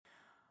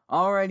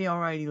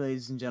Alrighty,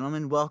 ladies and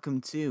gentlemen. Welcome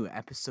to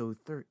episode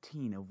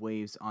 13 of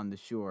Waves on the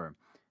Shore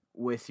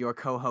with your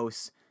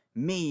co-hosts,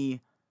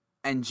 me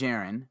and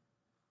Jaren.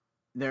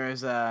 There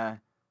is a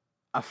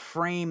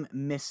frame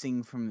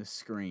missing from the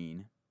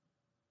screen,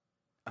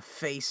 a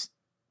face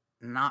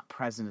not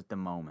present at the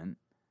moment.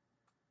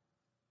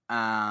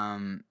 How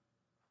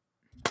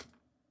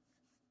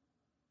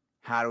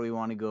do we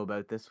want to go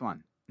about this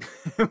one?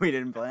 We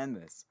didn't plan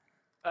this.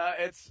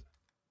 It's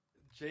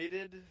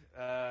Jayded,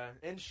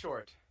 in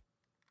short.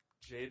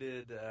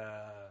 Jayded,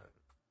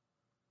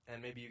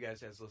 and maybe you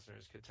guys as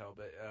listeners could tell,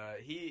 but I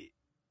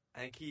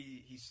think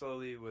he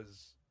slowly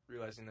was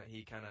realizing that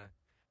he kind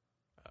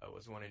of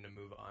was wanting to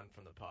move on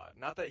from the pod.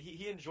 Not that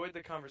he enjoyed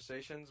the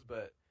conversations,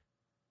 but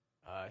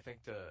I think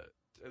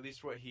at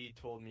least what he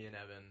told me and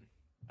Evan,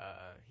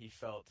 he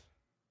felt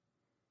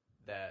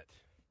that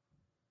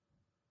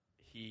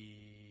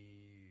he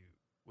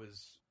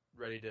was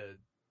ready to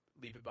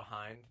leave it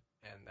behind,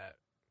 and that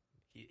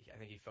I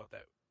think he felt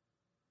that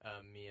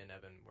me and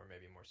Evan were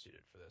maybe more suited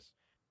for this.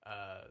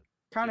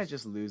 Kind of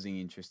just losing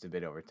interest a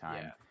bit over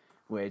time. Yeah.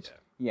 Which,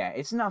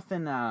 it's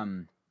nothing.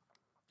 There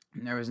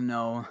was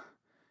no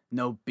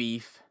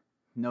beef.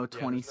 No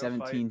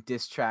 2017 no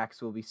diss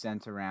tracks will be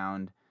sent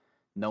around.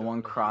 No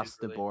one crossed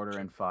the border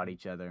and fought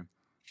each other.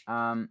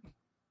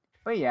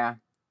 But yeah,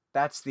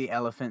 that's the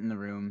elephant in the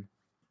room.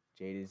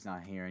 Jayded's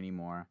not here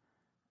anymore.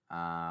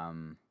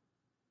 I'm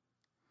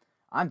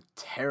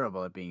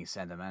terrible at being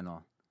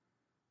sentimental.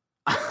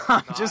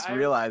 I'm just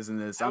realizing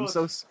this. I'm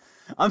so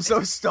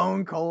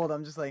stone cold.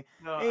 I'm just like,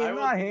 hey, I'm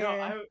not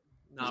here.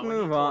 Just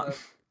move on.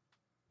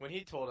 When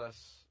he told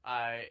us,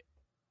 me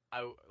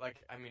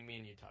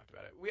and you talked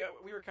about it.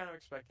 We were kind of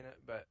expecting it,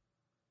 but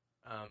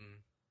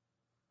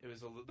there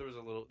was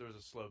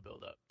a slow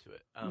build up to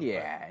it.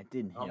 It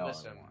didn't hit all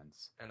miss at him,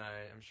 once. and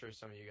I'm sure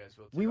some of you guys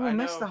will too. We will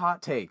miss the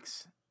hot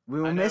takes. We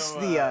will miss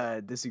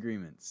the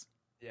disagreements.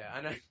 Yeah,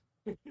 I know.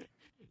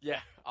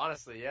 Yeah,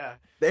 honestly, yeah.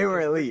 They were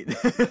elite.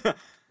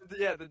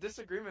 Yeah, the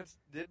disagreements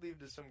did lead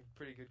to some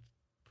pretty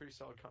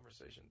solid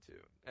conversation too.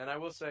 And I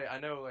will say, I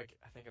know, I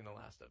think in the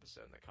last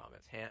episode in the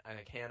comments, I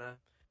think Hannah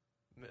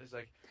was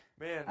like,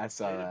 "Man, I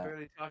saw that.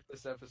 barely talked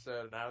this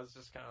episode," and I was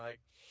just kind of like,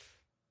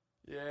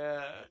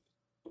 "Yeah,"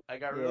 I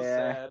got real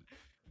sad,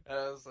 and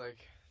I was like,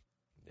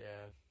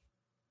 "Yeah."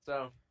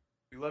 So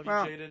we love you,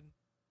 Jayded.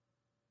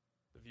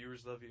 The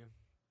viewers love you.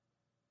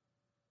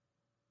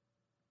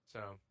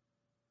 So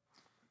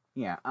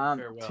yeah.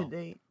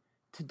 farewell.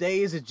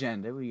 Today's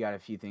agenda, we got a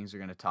few things we're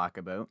going to talk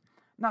about.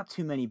 Not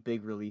too many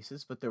big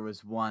releases, but there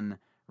was one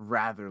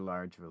rather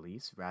large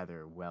release,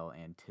 rather well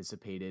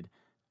anticipated,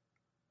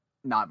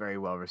 not very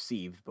well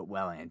received, but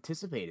well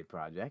anticipated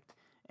project,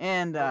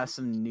 and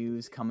some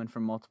news coming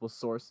from multiple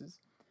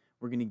sources.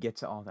 We're going to get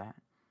to all that.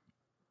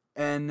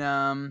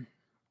 And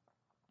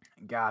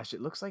gosh, it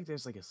looks like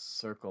there's like a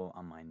circle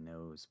on my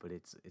nose, but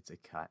it's a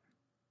cut.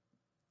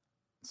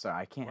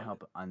 Sorry, I can't help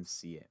but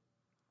unsee it.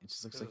 It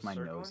just looks like my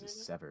nose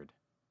is severed.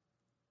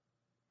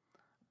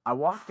 I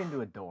walked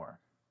into a door,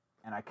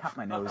 and I cut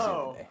my nose the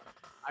other day.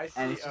 I see.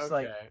 And it's just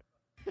like...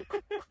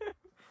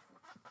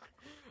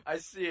 I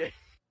see it.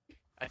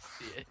 I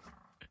see it.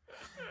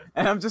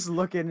 And I'm just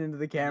looking into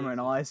the camera, and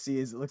all I see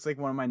is it looks like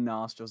one of my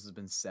nostrils has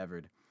been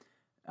severed.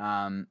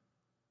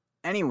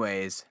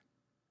 Anyways,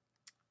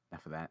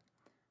 enough of that.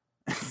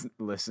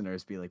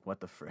 Listeners be like,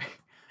 what the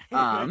frick?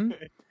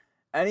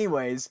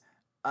 Anyways,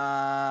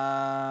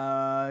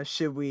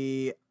 should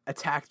we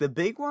attack the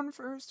big one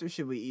first, or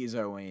should we ease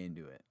our way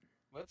into it?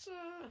 Let's,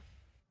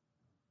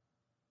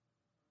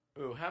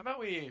 how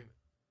about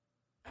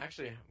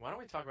actually, why don't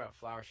we talk about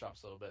flower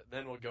shops a little bit,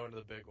 then we'll go into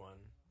the big one,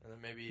 and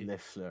then maybe... Le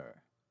Fleur.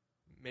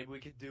 Maybe we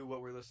could do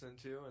what we're listening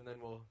to, and then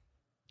we'll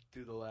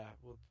do the last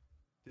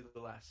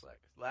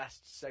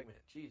segment.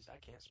 Jeez, I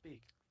can't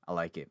speak. I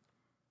like it.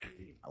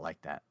 I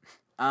like that.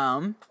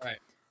 All right.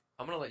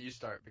 I'm going to let you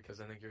start,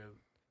 because I think you're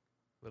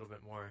a little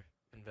bit more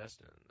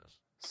invested in this.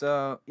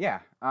 So,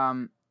 yeah,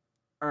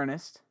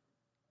 Ernest,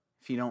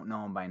 if you don't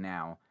know him by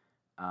now,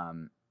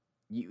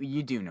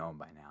 you do know him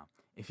by now.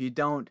 If you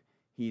don't,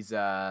 he's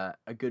a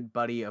good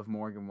buddy of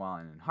Morgan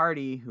Wallen and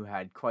Hardy, who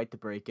had quite the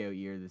breakout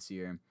year this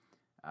year,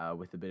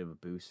 with a bit of a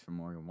boost from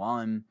Morgan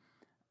Wallen.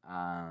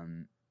 I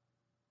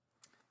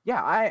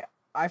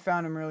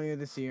found him earlier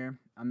this year.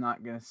 I'm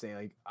not gonna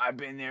say I've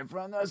been there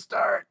from the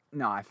start.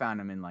 No, I found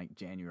him in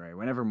January,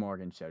 whenever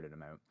Morgan shouted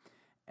him out.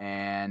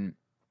 And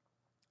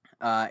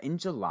in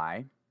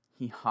July,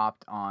 he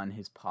hopped on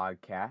his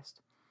podcast,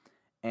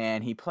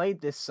 and he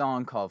played this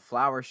song called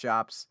Flower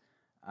Shops.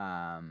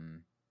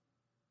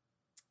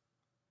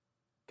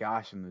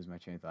 Gosh, I'm losing my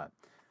train of thought.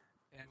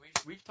 And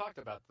we've talked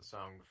about the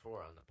song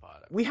before on the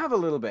pod. We have a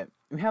little bit,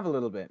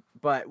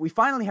 but we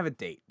finally have a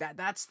date.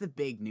 That's the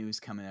big news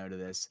coming out of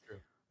this. True.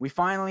 We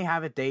finally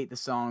have a date. The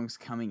song's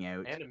coming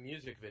out. And a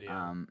music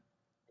video.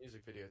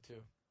 Music video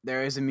too.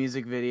 There is a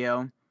music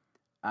video.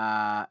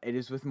 It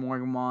is with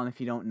Morgan Wallen.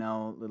 If you don't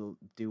know, little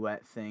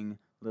duet thing,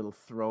 little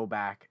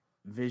throwback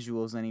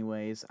visuals.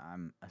 Anyways,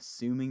 I'm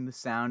assuming the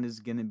sound is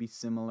gonna be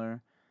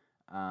similar.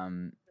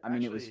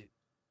 It was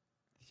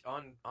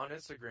on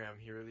Instagram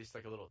he released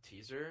like a little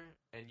teaser,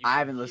 and you I can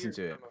haven't hear listened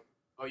to it.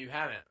 Oh, you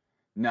haven't?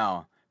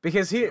 No,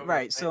 because You here, want me to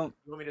right? say, So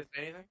you want me to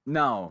say anything?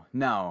 no,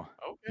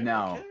 Okay.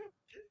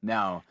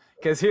 no.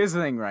 Because here's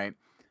the thing, right?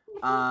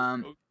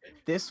 Okay.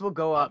 This will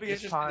go I'll up. be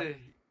interested to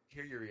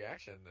hear your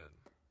reaction then.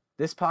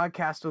 This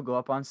podcast will go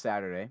up on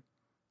Saturday.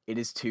 It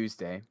is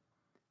Tuesday.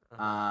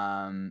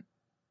 Uh-huh.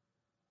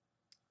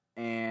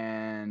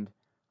 And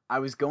I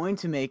was going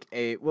to make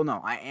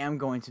I am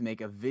going to make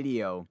a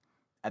video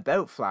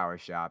about flower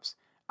shops.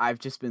 I've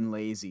just been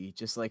lazy,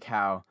 just like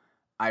how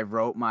I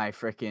wrote my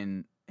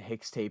frickin'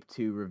 Hixtape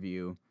 2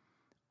 review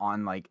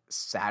on like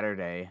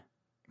Saturday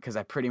because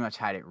I pretty much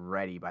had it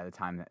ready by the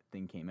time that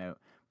thing came out.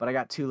 But I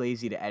got too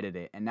lazy to edit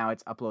it, and now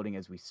it's uploading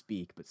as we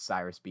speak, but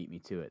Cyrus beat me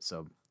to it,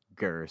 so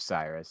grr,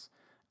 Cyrus.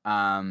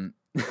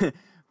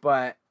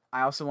 But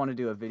I also want to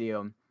do a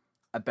video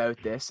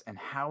about this, and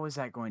how is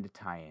that going to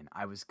tie in?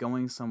 I was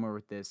going somewhere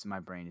with this, and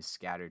my brain is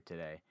scattered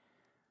today.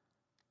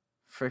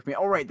 Frick me.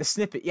 Oh, right, the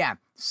snippet, yeah.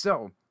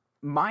 So,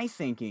 my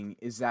thinking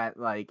is that,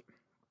 like,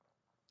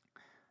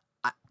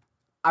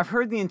 I've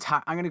heard the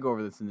entire... I'm going to go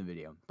over this in the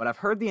video, but I've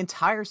heard the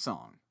entire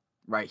song,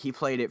 right? He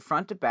played it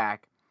front to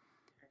back.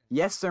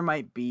 Yes, there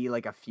might be,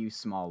 like, a few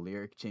small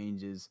lyric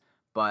changes,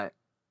 but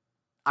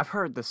I've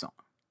heard the song.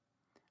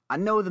 I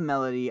know the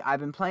melody.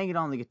 I've been playing it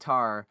on the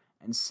guitar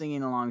and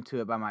singing along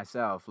to it by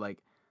myself. Like,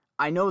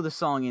 I know the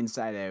song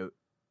inside out,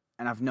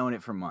 and I've known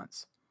it for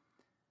months.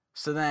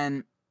 So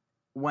then,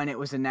 when it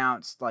was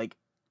announced, like,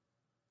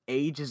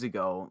 ages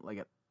ago,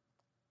 like,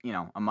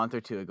 a month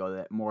or two ago,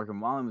 that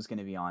Morgan Wallen was going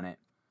to be on it,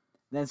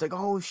 then it's like,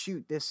 oh,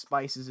 shoot, this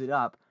spices it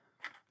up.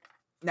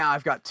 Now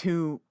I've got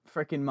 2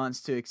 freaking months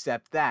to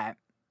accept that,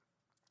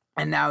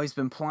 and now he's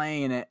been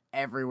playing it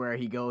everywhere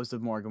he goes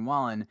with Morgan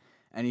Wallen,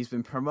 and he's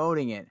been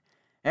promoting it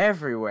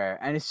everywhere,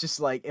 and it's just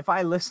like, if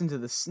I listen to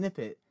the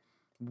snippet,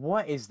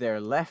 what is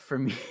there left for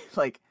me?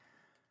 Like,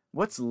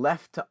 what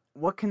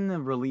can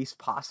the release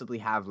possibly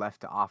have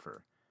left to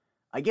offer?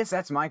 I guess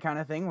that's my kind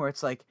of thing, where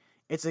it's like,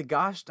 it's a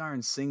gosh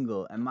darn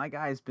single, and my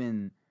guy's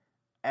been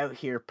out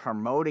here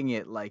promoting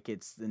it like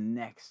it's the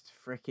next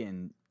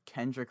frickin'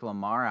 Kendrick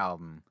Lamar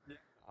album.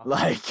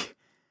 Like,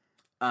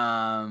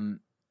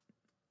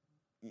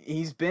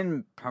 he's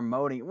been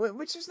promoting,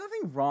 which there's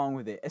nothing wrong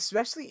with it,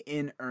 especially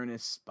in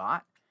Ernest's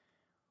spot,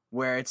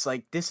 where it's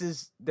like, they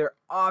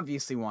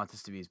obviously want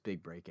this to be his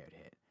big breakout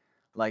hit.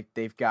 Like,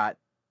 they've got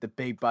the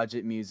big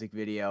budget music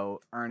video.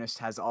 Ernest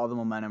has all the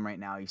momentum right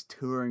now. He's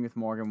touring with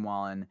Morgan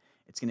Wallen.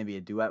 It's going to be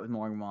a duet with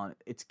Morgan Wallen.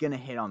 It's going to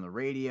hit on the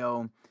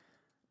radio.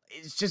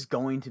 It's just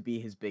going to be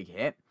his big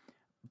hit.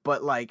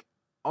 But, like,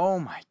 oh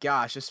my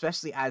gosh,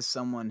 especially as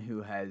someone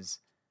who has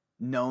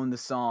known the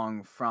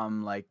song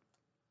from, like,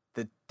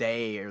 the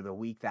day or the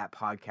week that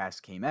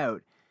podcast came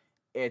out,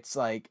 it's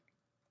like,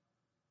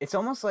 it's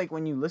almost like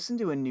when you listen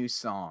to a new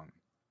song,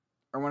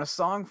 or when a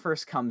song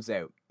first comes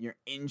out, your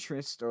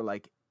interest, or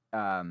like,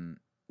 I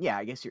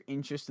guess your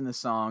interest in the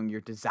song,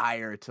 your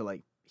desire to,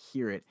 like,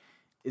 hear it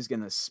is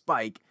gonna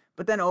spike,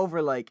 but then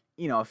over, like,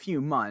 a few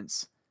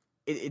months,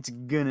 it's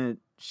gonna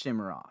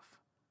shimmer off,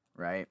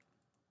 right?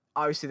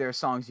 Obviously, there are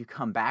songs you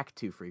come back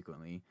to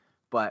frequently,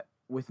 but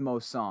with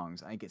most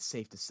songs, I think it's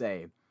safe to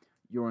say,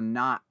 you're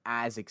not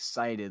as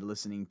excited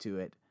listening to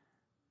it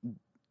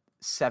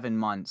 7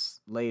 months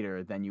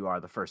later than you are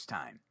the first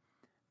time.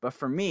 But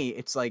for me,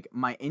 it's like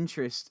my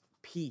interest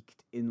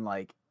peaked in,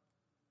 like,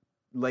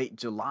 late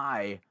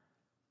July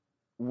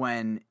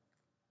when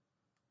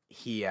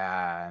he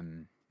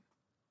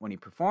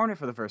performed it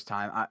for the first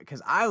time,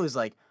 because I was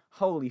like,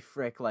 holy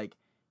frick, like,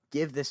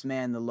 give this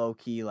man the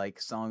low-key, like,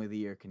 Song of the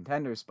Year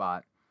contender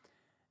spot.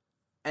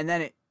 And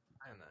then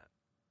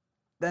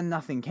then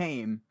nothing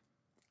came.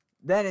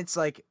 Then it's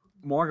like,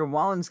 Morgan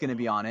Wallen's gonna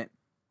be on it.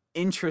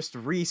 Interest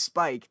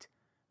re-spiked.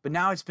 But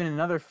now it's been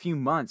another few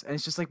months, and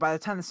it's just like, by the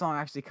time the song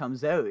actually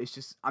comes out, it's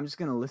just, I'm just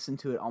gonna listen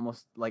to it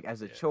almost like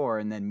as a chore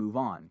and then move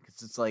on,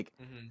 because it's like,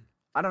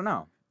 I don't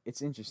know,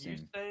 it's interesting.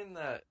 You saying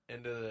that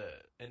end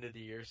of the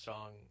year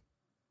song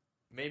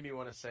made me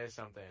want to say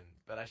something,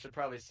 but I should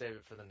probably save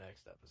it for the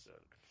next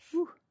episode.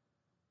 Whew.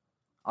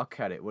 I'll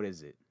cut it. What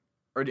is it?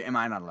 Or am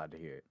I not allowed to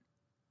hear it?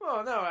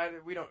 Well, no,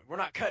 we're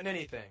not cutting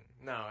anything.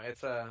 No,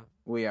 it's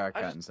we are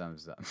cutting some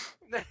stuff.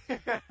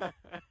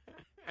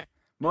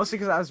 Mostly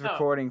because I was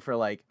recording for,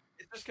 like,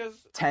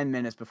 10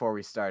 minutes before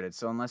we started.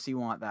 So unless you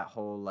want that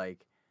whole,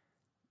 like,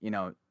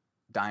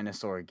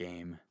 dinosaur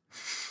game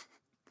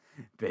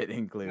bit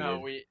included.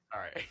 No, all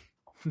right.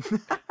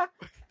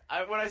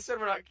 When I said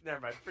we're not,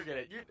 never mind, forget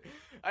it.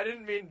 I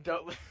didn't mean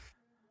don't.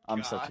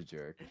 I'm such a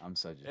jerk.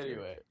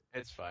 Anyway,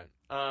 it's fine.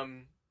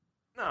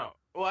 No,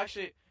 well,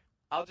 actually,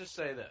 I'll just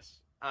say this.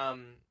 I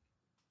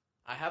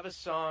have a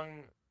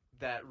song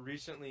that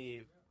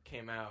recently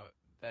came out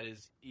that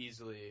is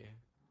easily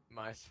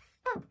my.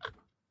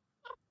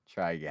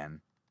 Try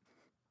again.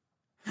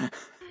 Bro,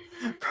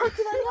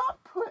 did I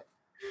not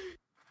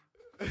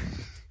put?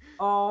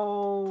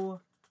 Oh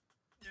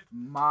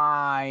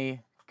my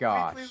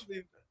gosh!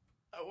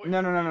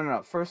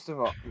 No. First of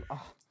all,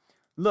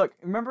 look.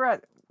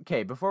 Remember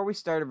before we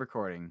started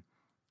recording,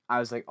 I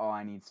was like, oh,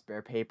 I need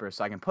spare paper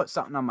so I can put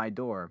something on my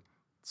door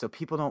so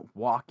people don't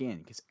walk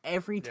in. Because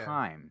every Yeah.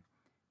 time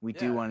we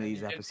do Yeah, one of and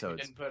these you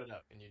episodes, didn't put it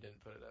up, and you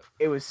didn't put it up.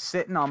 it was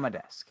sitting on my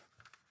desk.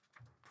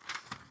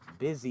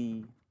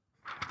 Busy.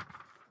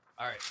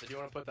 All right, so do you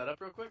want to put that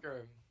up real quick,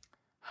 or?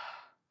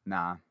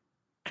 Nah.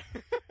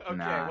 Okay,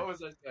 Nah. what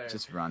was I saying?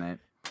 Just run it.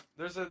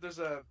 There's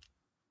a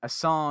A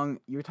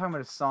song. You were talking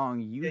about a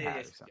song you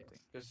had or something.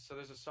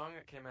 There's a song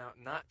that came out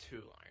not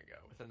too long ago,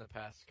 within the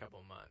past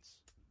couple months,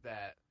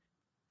 that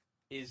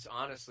is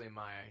honestly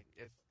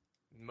the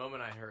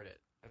moment I heard it,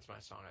 it's my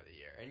song of the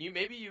year. And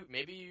maybe you have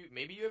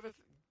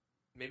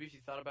maybe if you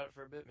thought about it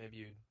for a bit, maybe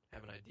you'd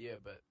have an idea,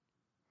 but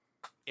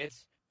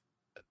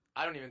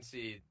I don't even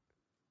see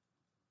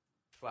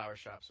Flower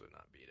Shops would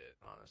not beat it,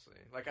 honestly.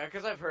 Like,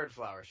 because I've heard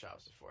Flower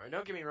Shops before. And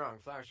don't get me wrong,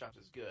 Flower Shops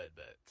is good,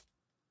 but...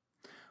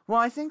 Well,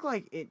 I think,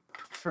 like,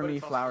 for me,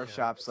 also, Flower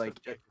Shops, like,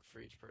 for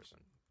each person.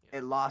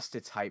 It lost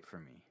its hype for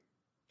me.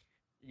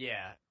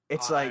 Yeah.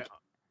 It's I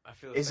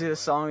feel is it a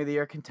Song of the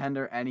Year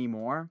contender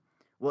anymore?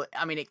 Well,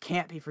 I mean, it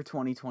can't be for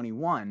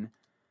 2021.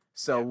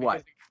 So what?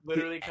 It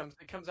literally comes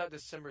out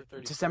December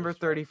 31st. December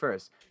 31st.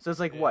 Right? So it's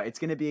like, what? It's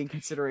going to be in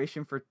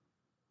consideration for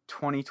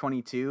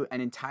 2022,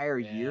 an entire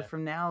year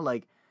from now?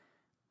 Like,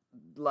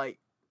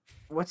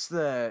 what's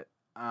the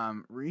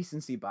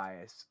recency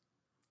bias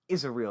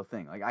is a real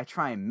thing. Like, I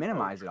try and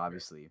minimize it,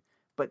 obviously,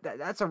 but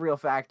that's a real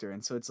factor.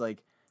 And so it's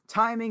like,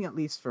 timing, at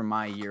least for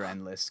my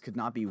year-end list, could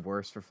not be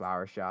worse for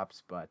Flower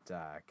Shops, but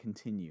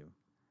continue.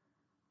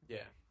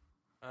 Yeah.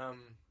 I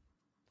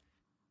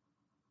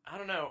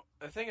don't know.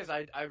 The thing is,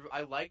 I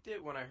liked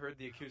it when I heard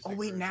the acoustic Oh,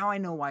 wait, version. now I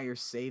know why you're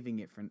saving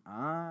it for...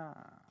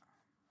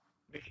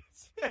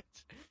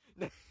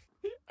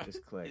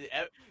 Just click.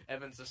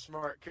 Evan's a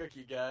smart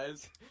cookie,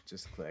 guys.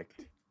 Just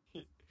clicked.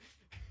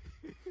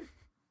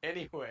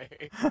 Anyway.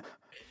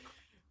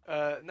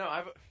 No,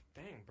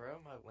 Dang, bro,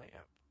 my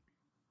lamp.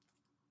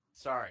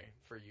 Sorry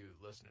for you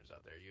listeners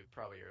out there. You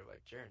probably are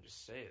like, Jaren,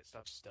 just say it.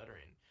 Stop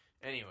stuttering.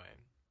 Anyway.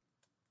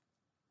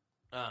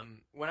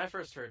 When I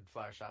first heard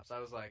Flower Shops, I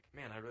was like,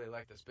 man, I really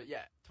like this. But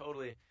yeah,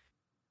 totally.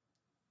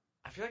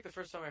 I feel like the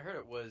first time I heard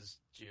it was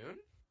June?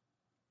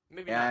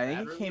 Maybe Yeah, I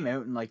think it came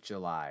out in, like,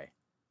 July.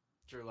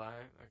 July?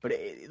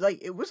 Okay. But,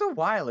 it was a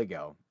while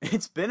ago.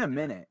 It's been a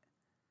minute.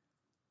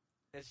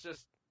 It's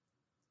just...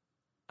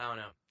 I don't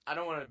know. I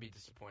don't want to be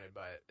disappointed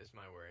by it, is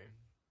my worry.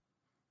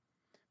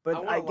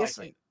 But I guess,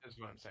 like it, is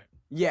what I'm saying.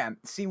 Yeah,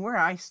 see, where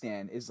I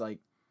stand is, like,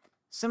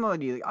 similar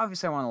to you. Like,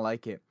 obviously, I want to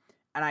like it.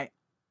 And I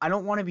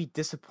don't want to be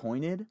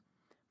disappointed.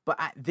 But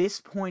at this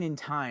point in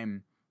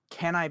time,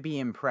 can I be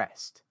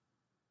impressed?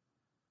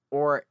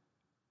 Or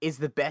is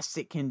the best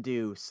it can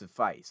do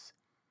suffice?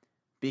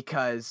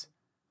 Because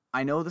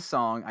I know the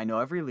song, I know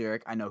every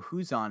lyric, I know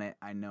who's on it,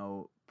 I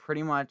know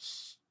pretty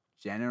much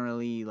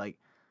generally, like,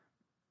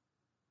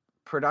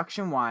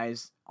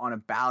 production-wise, on a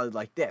ballad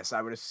like this,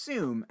 I would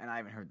assume, and I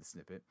haven't heard the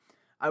snippet,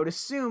 I would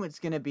assume it's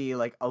going to be,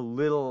 like, a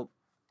little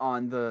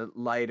on the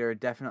lighter,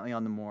 definitely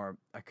on the more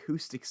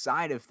acoustic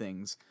side of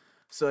things.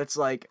 So it's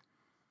like,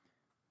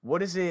 what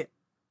does it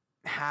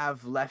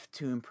have left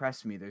to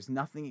impress me? There's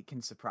nothing it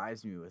can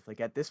surprise me with.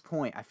 Like, at this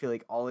point, I feel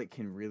like all it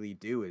can really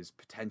do is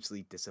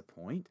potentially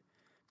disappoint,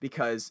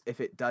 because if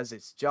it does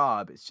its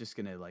job, it's just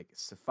gonna, like,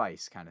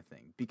 suffice kind of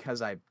thing,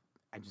 because I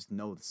just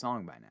know the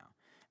song by now.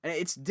 And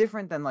it's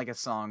different than, like, a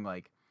song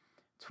like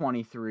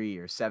 23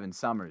 or 7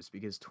 Summers,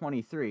 because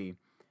 23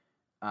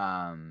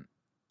 and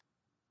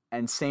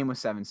same with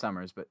 7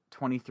 Summers, but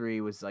 23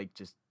 was, like,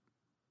 just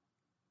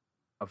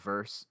a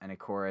verse and a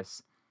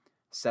chorus.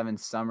 7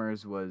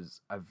 Summers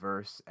was a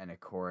verse and a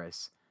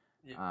chorus.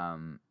 Yeah.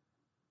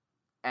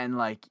 And,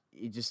 like,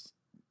 you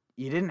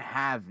didn't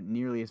have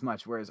nearly as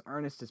much, whereas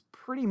Ernest has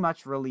pretty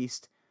much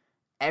released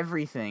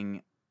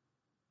everything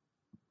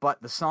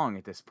but the song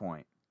at this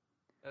point.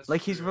 That's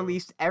like, true. He's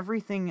released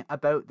everything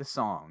about the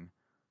song.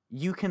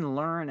 You can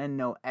learn and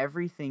know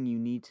everything you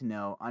need to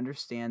know,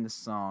 understand the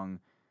song,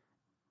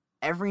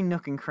 every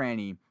nook and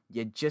cranny.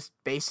 You just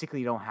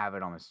basically don't have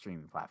it on a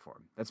streaming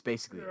platform. That's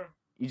basically it.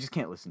 You just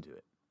can't listen to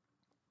it.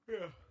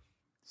 Yeah.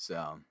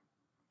 So,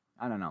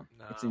 I don't know.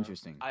 No, it's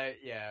interesting.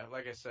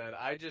 Like I said,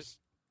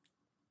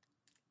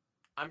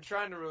 I'm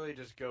trying to really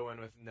just go in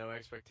with no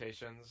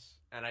expectations,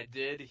 and I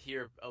did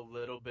hear a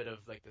little bit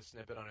of, like, the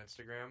snippet on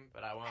Instagram,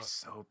 but I won't. I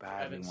so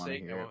badly want to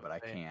hear it, but I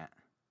can't.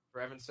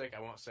 For Evan's sake,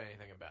 I won't say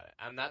anything about it.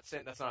 I'm not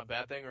saying that's not a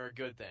bad thing or a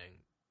good thing.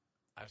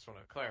 I just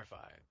want to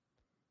clarify.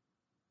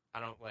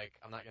 I'm not going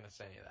to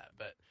say any of that,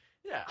 but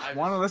yeah. I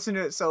want to listen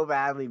to it so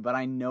badly, but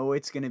I know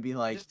it's going to be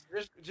like...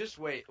 Just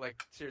wait.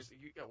 Like, seriously,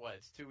 you got what?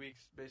 It's 2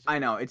 weeks, basically? I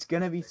know. It's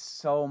going to be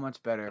so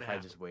much better if I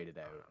just wait it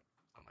out.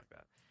 Something like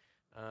that.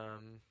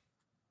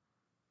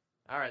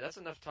 Alright, that's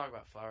enough to talk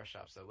about Flower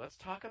Shops, though. Let's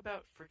talk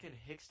about freaking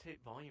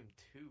Hixtape Volume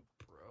 2,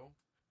 bro.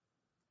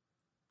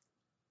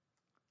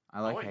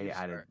 I like how you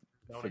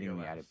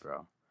fittingly added,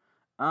 bro.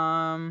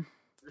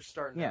 You're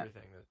starting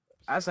everything.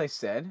 As I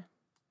said,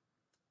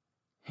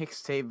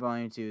 Hixtape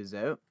Volume 2 is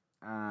out.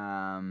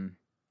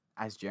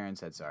 As Jaren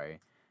said, sorry.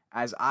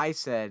 As I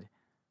said,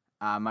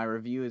 my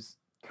review is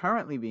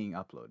currently being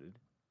uploaded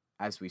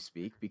as we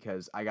speak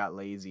because I got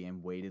lazy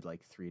and waited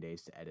like 3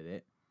 days to edit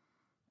it.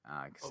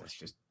 Because that's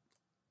shoot. just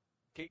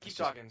Keep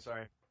talking.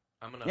 Sorry,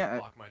 I'm gonna yeah.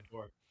 lock my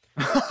door.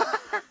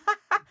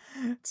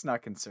 It's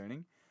not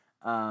concerning.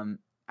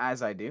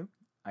 As I do,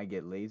 I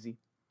get lazy,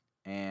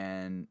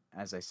 and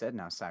as I said,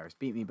 now Cyrus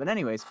beat me. But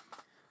anyways,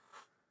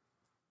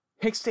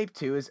 Hixtape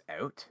 2 is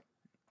out.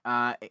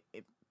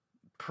 It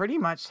pretty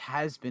much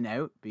has been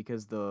out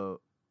because the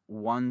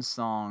one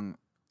song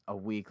a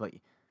week,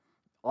 like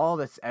all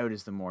that's out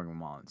is the Morgan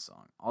Wallen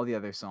song. All the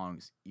other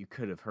songs you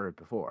could have heard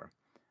before,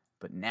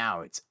 but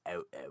now it's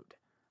out.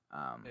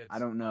 I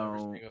don't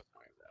know.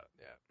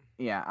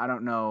 Yeah, I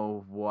don't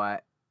know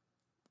what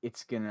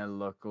it's gonna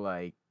look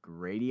like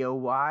radio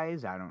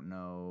wise. I don't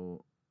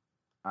know.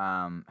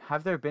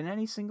 Have there been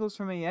any singles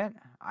from it yet?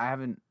 I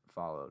haven't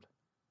followed.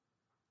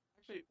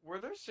 Actually, were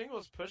there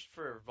singles pushed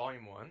for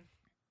Volume 1?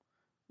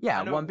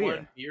 Yeah, I know one beer.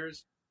 Warren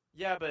Beers.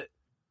 Yeah, but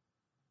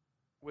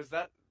was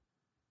that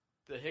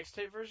the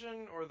Hixtape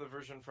version or the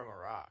version from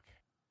Iraq?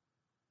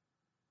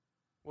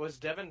 Was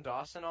Devin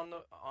Dawson on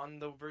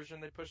the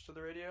version they pushed to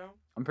the radio?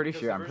 I'm pretty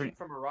Because sure. the I'm version pretty.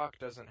 from Iraq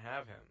doesn't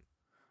have him.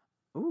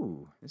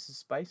 Ooh, this is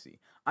spicy.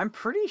 I'm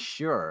pretty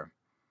sure.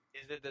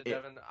 Is it the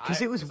Devin?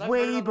 Because it was I've heard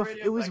way on the before.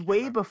 radio, It but I was can't way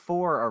remember.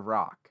 before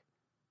Iraq.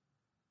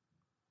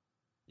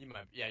 You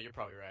might. Yeah, you're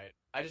probably right.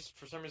 I just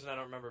for some reason I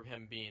don't remember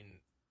him being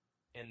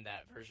in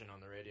that version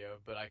on the radio,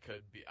 but I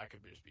could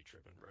just be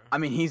tripping, bro. I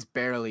mean, he's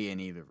barely in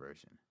either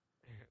version.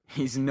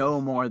 He's no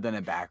more than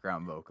a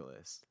background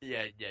vocalist.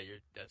 Yeah,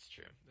 that's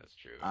true. That's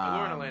true.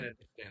 Lauren Elena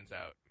stands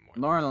out more.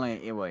 Lauren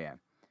Elena, well, yeah.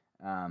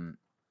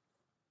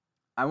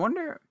 I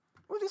wonder.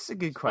 Well, this is a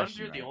good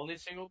question. Was One Beer the only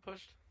single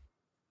pushed?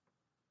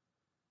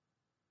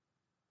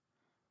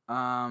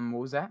 What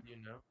was that? You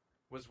know,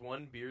 was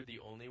One Beer the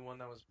only one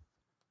that was?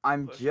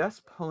 I'm pushed?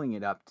 just pulling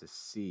it up to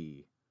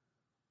see.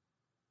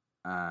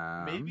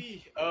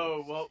 Maybe.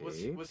 Oh well, was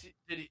he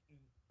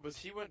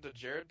went to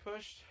Jayded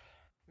pushed?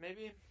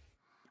 Maybe.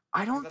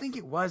 I don't think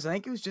it was. I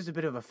think it was just a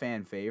bit of a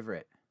fan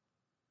favorite.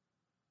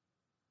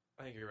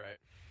 I think you're right.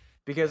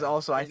 Because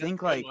also, I That's think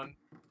a good like one.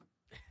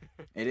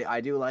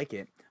 I do like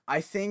it.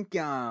 I think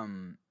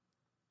One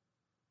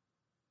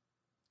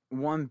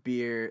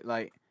Beer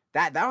like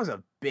that was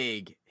a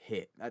big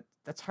hit.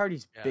 That's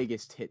Hardy's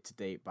biggest hit to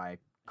date by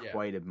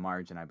quite a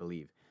margin, I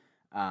believe.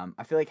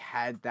 I feel like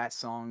had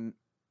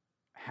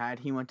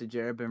he went to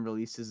Jared been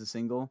released as a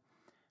single,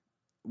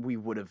 we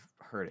would have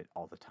heard it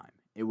all the time.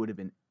 It would have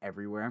been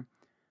everywhere.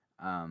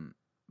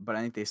 But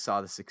I think they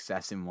saw the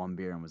success in One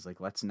Beer and was like,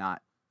 let's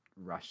not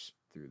rush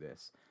through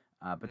this.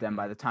 But then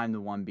by the time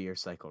the One Beer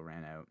cycle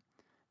ran out,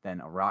 then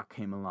Iraq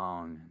came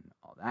along and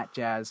all that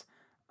jazz.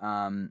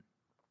 But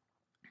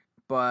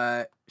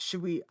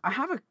I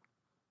have a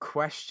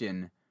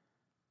question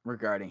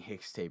regarding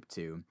Hixtape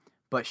 2,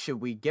 but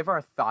should we give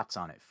our thoughts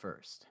on it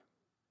first?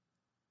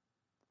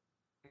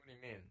 What do you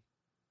mean?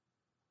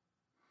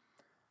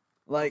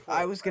 Like,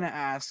 I was going to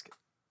ask,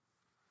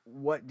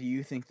 what do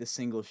you think the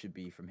single should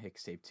be from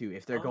Hixtape 2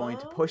 if they're going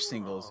to push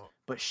singles,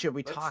 but should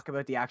we talk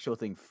about the actual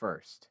thing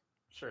first?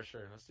 Sure,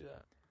 let's do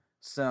that.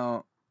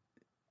 So,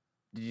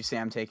 did you say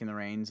I'm taking the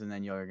reins and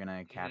then you're going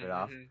to cap it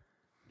off?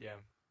 Yeah.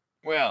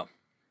 Well,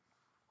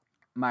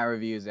 my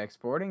review is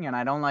exporting and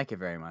I don't like it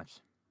very much.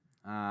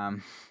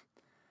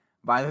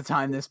 By the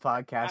time this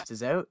podcast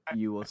is out,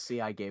 you will see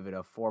I gave it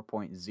a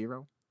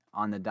 4.0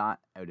 on the dot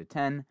out of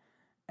 10,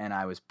 and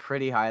I was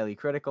pretty highly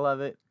critical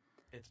of it.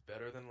 It's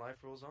better than Life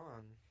Rolls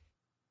On.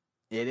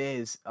 It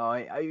is. Oh,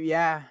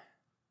 yeah.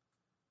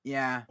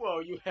 Yeah. Whoa,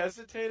 you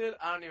hesitated?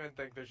 I don't even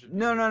think there should be.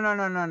 No.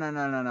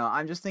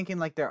 I'm just thinking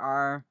like there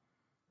are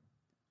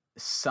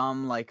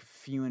some like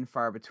few and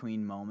far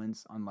between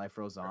moments on Life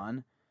Rolls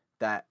On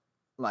that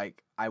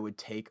like I would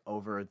take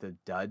over the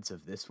duds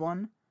of this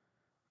one.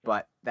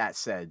 But that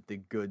said, the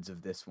goods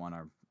of this one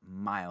are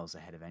miles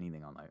ahead of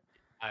anything on Life.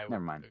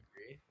 Never mind.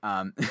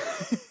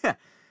 Agree.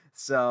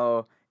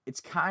 So it's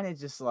kind of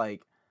just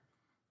like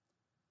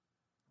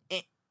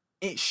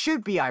it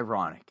should be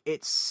ironic.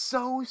 It's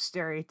so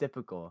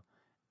stereotypical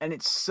and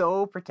it's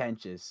so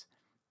pretentious.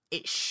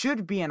 It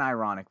should be an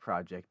ironic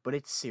project, but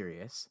it's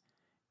serious.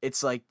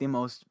 It's like the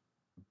most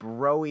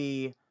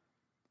bro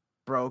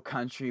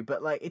country,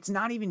 but like it's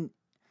not even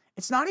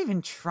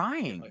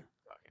trying.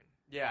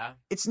 Yeah.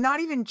 It's not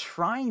even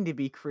trying to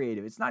be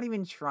creative. It's not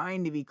even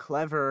trying to be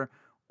clever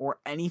or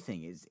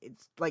anything.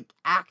 It's like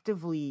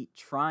actively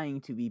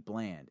trying to be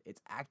bland.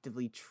 It's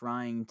actively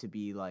trying to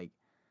be like.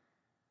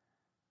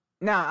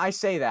 Now, I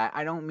say that.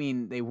 I don't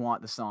mean they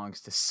want the songs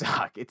to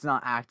suck. It's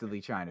not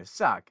actively trying to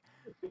suck.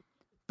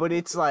 But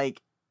it's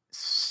like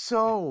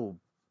so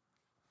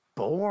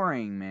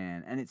boring,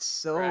 man. And it's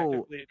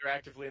so. They're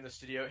actively in the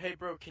studio. Hey,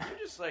 bro, can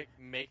you just like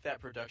make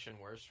that production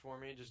worse for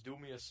me? Just do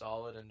me a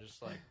solid and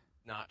just like.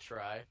 Not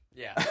try.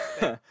 Yeah.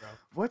 Thanks, bro.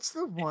 What's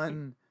the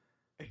one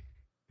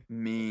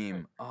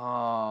meme?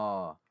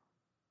 Oh.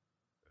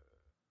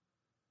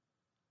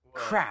 What?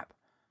 Crap.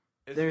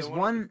 Is There's it the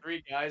one with the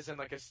 3 guys in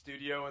like a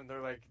studio and they're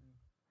like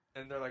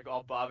and they're like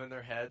all bobbing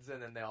their heads,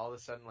 and then they all of a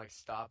sudden like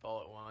stop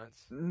all at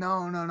once.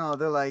 No.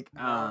 They're like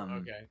No,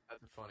 okay,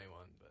 that's a funny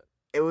one,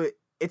 but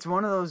it's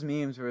one of those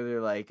memes where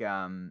they're like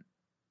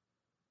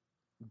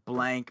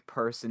blank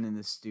person in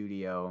the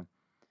studio,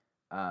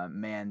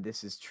 man,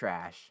 this is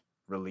trash.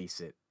 Release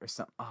it or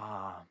something.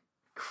 Ah,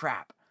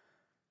 crap.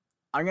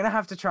 I'm gonna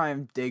have to try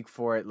and dig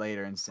for it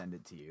later and send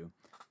it to you.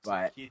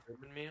 But Keith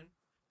Urban meme.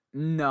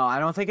 no, I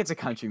don't think it's a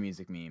country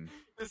music meme.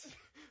 This is,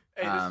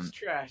 hey, this is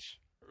trash.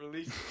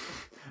 Release.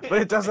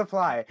 But it does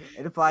apply.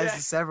 It applies Yeah.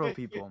 to several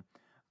people.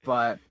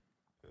 But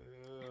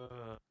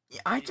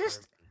I Keith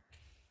Urban.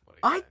 What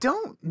a I guy.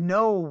 don't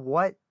know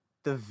what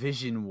the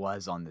vision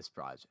was on this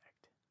project.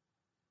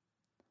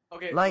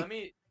 Okay, like-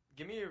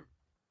 give me your.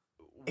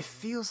 It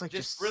feels like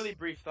just really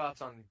brief thoughts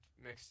on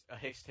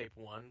Hixtape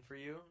 1 for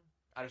you.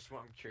 I'm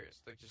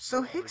curious. Like just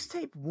So real brief.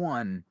 Hixtape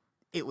 1,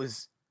 it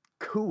was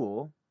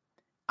cool.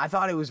 I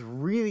thought it was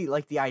really,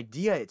 like, the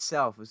idea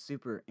itself was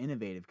super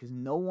innovative because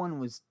no one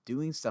was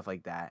doing stuff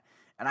like that.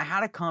 And I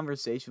had a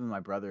conversation with my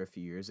brother a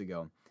few years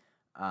ago,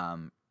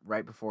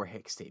 right before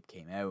Hixtape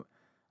came out,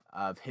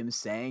 of him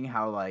saying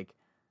how, like,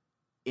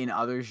 in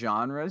other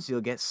genres,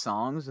 you'll get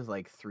songs with,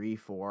 like, 3,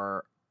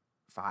 4,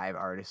 5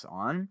 artists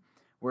on,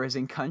 whereas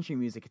in country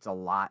music, it's a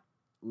lot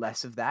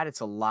less of that.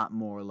 It's a lot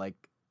more,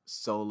 like,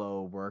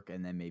 solo work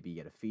and then maybe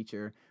get a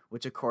feature,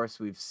 which of course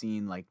we've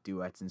seen like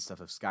duets and stuff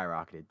have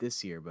skyrocketed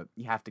this year, but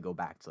you have to go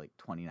back to like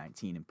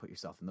 2019 and put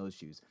yourself in those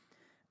shoes.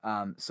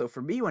 So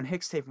for me, when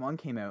Hixtape 1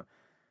 came out,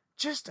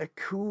 just a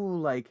cool,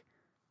 like,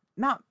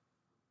 not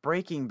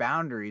breaking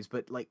boundaries,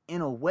 but like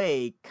in a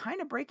way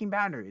kind of breaking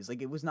boundaries.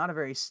 Like, it was not a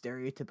very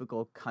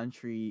stereotypical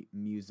country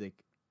music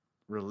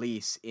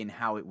release in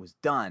how it was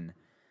done.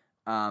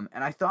 And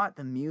I thought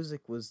the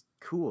music was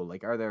cool.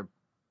 Like, are there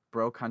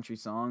bro country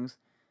songs?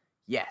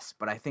 Yes,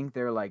 but I think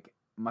they're like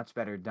much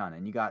better done.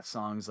 And you got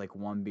songs like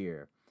One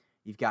Beer.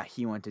 You've got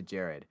He Went to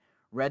Jared.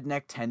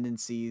 Redneck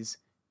Tendencies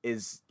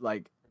is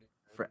like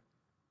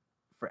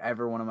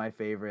forever one of my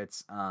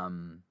favorites.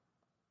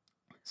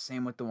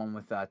 Same with the one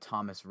with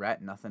Thomas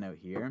Rhett, Nothing Out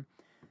Here.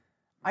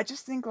 I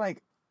just think,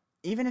 like,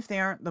 even if they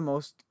aren't the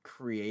most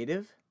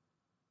creative,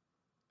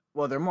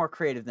 well, they're more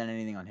creative than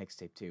anything on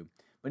Hixtape 2.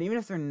 But even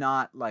if they're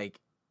not like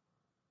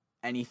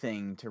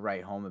anything to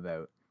write home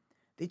about,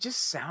 they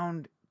just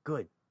sound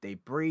good. They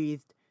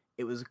breathed.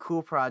 It was a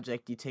cool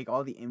project. You take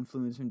all the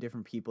influence from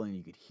different people and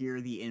you could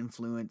hear the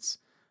influence.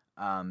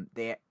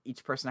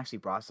 Each person actually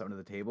brought something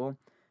to the table.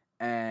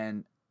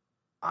 And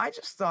I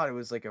just thought it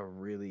was like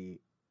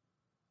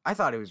I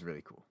thought it was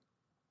really cool.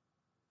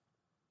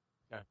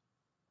 Yeah.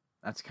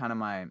 That's kind of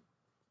my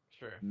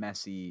Sure.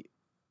 messy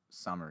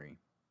summary.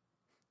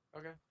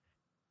 Okay.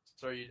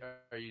 So are you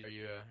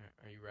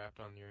wrapped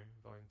on your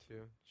volume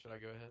 2? Should I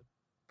go ahead?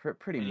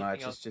 Pretty Anything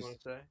much. else It's you want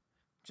to say?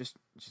 just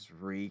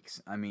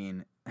reeks. I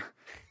mean,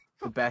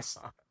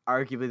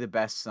 arguably the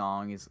best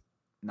song is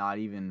not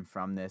even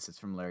from this. It's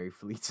from Larry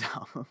Fleet's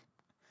album.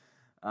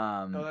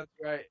 Oh, that's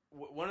right.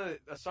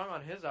 A song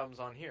on his album's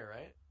on here,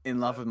 right? In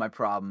Love with My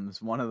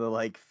Problems, one of the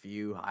like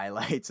few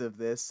highlights of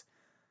this,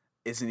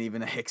 isn't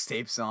even a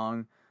Hixtape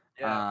song.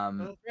 Yeah,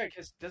 that's right.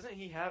 Because doesn't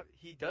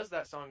he does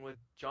that song with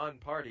John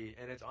Party,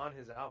 and it's on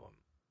his album.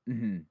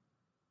 Mm-hmm.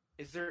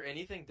 Is there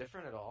anything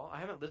different at all? I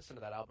haven't listened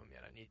to that album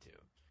yet. I need to.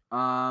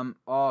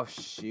 Oh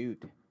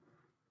shoot,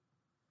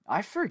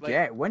 I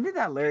forget. Like, when did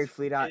that Larry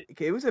Fleet out?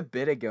 It was a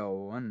bit ago,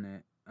 wasn't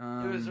it?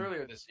 It was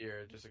earlier this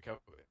year, just a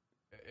couple.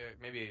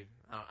 Maybe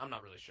I'm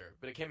not really sure,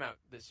 but it came out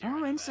this year.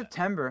 Oh, in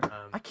September.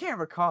 I can't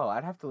recall.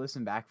 I'd have to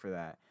listen back for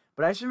that.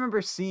 But I just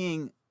remember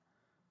seeing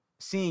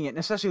it, and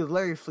especially with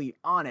Larry Fleet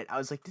on it. I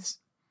was like, this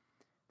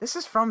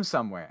is from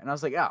somewhere, and I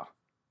was like, oh,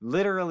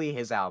 literally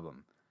his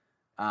album.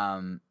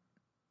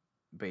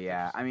 But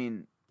yeah, I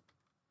mean,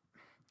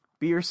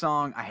 Beer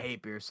Song. I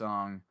hate Beer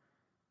Song.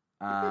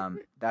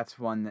 That's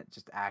one that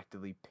just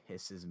actively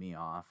pisses me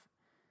off.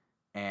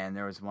 And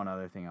there was one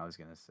other thing I was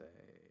gonna say.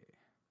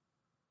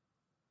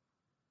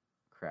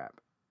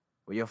 Crap.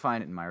 Well, you'll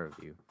find it in my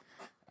review.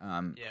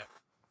 Yeah.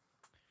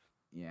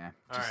 Yeah.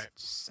 All right.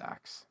 Just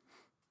sucks.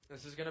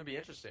 This is gonna be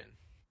interesting.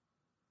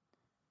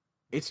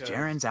 It's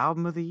Jaren's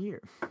album of the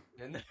year.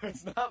 And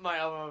it's not my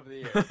album of the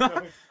year. No,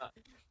 it's not.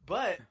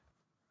 But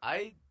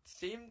I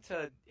seem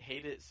to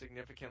hate it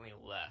significantly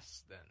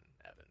less than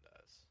Evan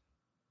does.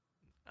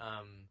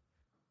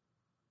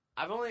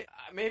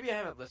 Maybe I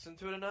haven't listened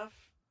to it enough.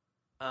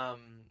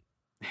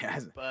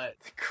 But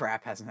the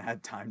crap hasn't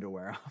had time to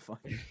wear off on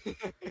you.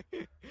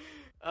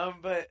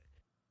 But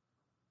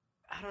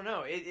I don't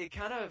know. It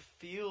kind of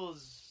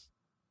feels.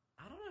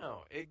 I don't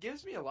know. It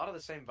gives me a lot of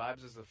the same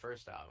vibes as the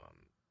first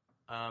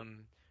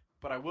album.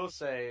 But I will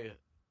say,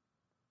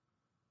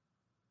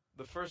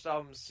 the first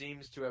album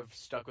seems to have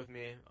stuck with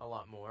me a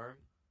lot more.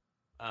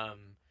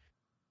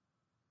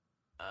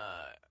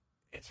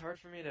 It's hard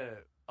for me to.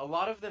 A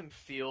lot of them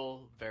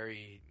feel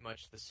very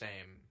much the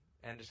same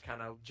and just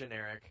kind of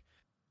generic.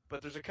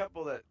 But there's a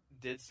couple that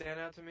did stand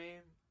out to me.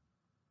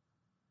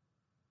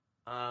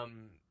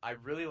 I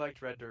really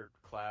liked Red Dirt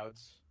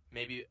Clouds.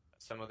 Maybe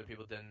some other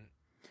people didn't.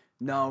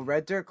 No,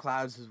 Red Dirt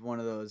Clouds was one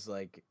of those,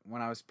 like,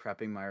 when I was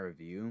prepping my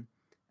review,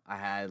 I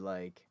had,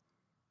 like,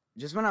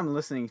 just when I'm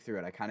listening through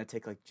it, I kind of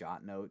take, like,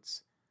 jot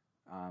notes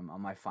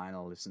on my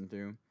final listen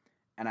through.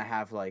 And I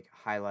have, like,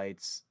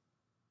 highlights,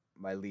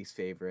 my least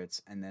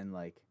favorites, and then,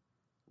 like,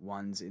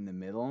 ones in the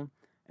middle.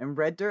 And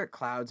Red Dirt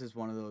Clouds is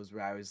one of those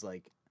where I was,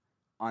 like,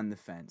 on the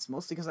fence.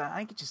 Mostly because I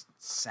think it just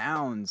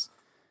sounds...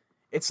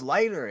 It's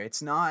lighter.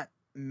 It's not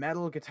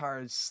metal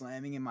guitars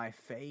slamming in my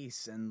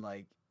face and,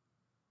 like...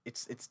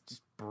 It's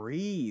just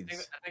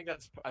breathes. I think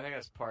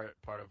that's part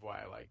of why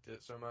I liked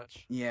it so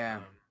much. Yeah.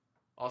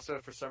 Also,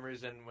 for some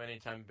reason,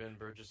 anytime Ben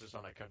Burgess is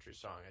on a country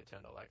song, I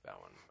tend to like that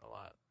one a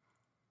lot.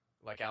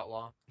 Like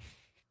Outlaw.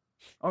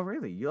 Oh,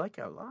 really? You like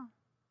Outlaw?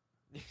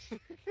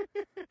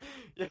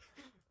 Yeah.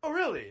 Oh,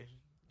 really?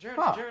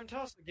 Jaron,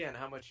 tell us again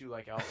how much you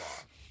like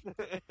Outlaw.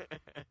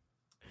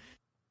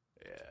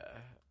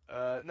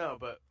 Yeah. No,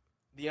 but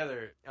the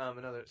other,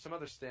 some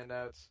other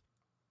standouts.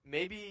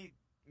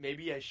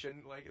 Maybe I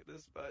shouldn't like it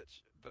this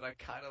much, but I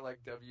kind of like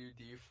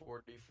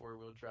WD-40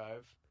 four-wheel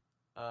drive.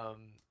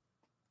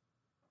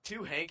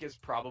 To Hank is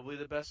probably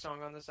the best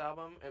song on this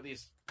album. At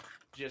least,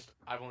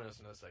 I've only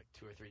listened to this like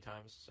 2 or 3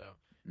 times. So,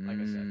 like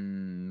I said,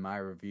 my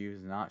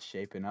review's not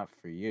shaping up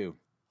for you.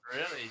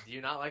 Really? Do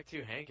you not like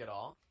To Hank at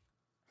all?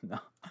 No,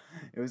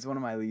 it was one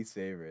of my least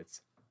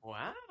favorites.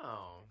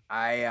 Wow.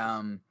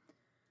 I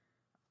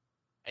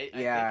think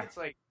it's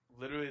like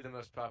literally the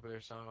most popular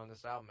song on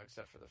this album,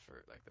 except for the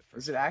first.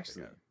 Is it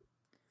actually?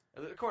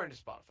 According to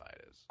Spotify,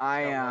 it is.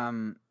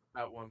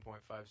 About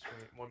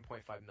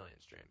 1.5 million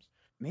streams.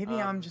 Maybe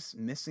I'm just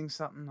missing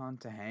something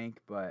onto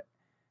Hank, but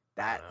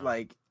that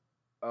like,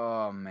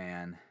 oh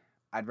man,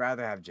 I'd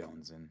rather have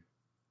Jonesin.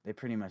 They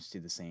pretty much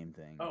do the same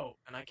thing. Oh,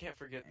 and I can't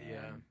forget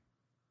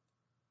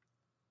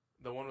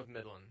the one with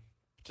Midland.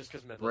 Just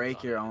because Midland.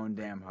 Break Your Own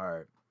Damn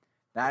Heart.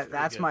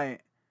 That's my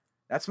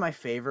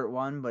favorite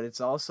one, but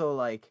it's also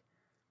like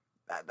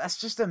that's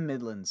just a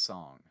Midland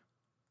song.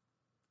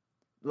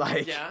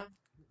 Like, yeah,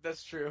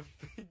 that's true.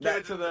 Give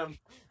it to them.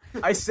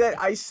 I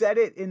said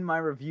it in my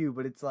review,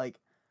 but it's like,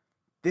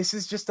 this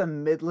is just a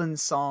Midland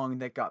song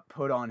that got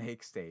put on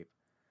Hixtape.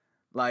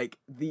 Like,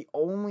 the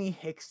only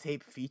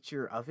Hixtape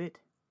feature of it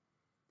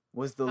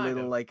was the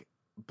little like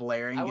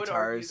blaring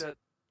guitars.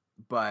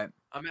 But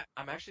I'm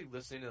actually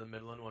listening to the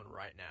Midland one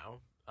right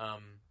now.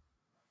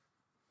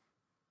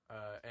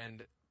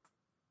 And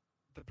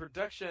the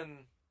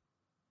production,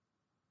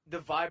 the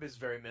vibe is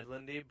very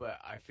Midlandy, but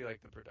I feel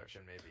like the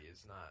production maybe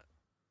is not.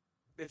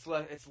 It's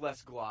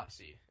less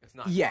glossy. It's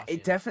not. Yeah,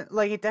 it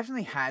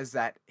definitely has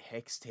that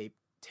Hixtape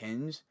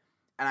tinge,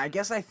 and I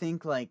guess I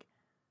think like.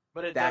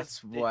 But at the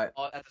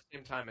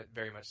same time, it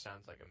very much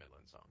sounds like a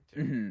Midland song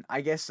too. Mm-hmm.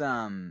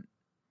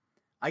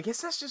 I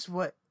guess that's just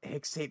what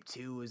Hixtape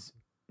 2 was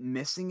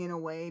missing in a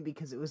way,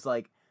 because it was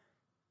like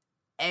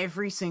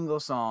every single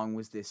song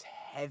was this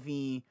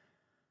heavy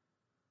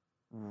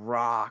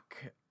rock,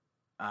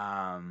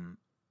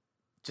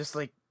 just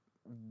like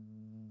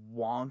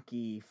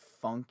wonky,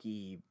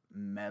 funky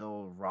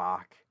metal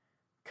rock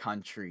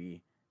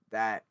country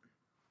that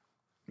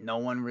no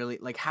one really,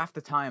 like, half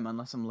the time,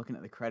 unless I'm looking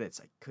at the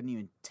credits, I couldn't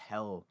even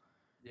tell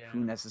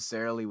who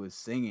necessarily was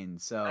singing.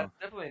 So that's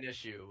definitely an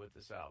issue with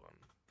this album.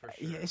 For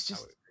sure. Yeah, it's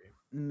just the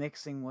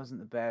mixing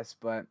wasn't the best,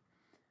 but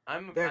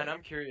I'm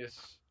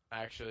curious,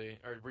 actually,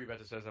 or were you about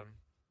to say something?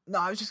 No,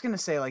 I was just gonna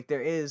say, like,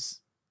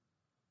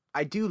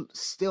 I do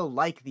still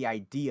like the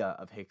idea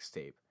of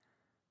Hixtape.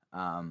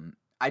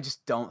 I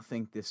just don't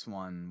think this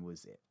one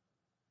was it.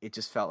 It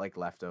just felt like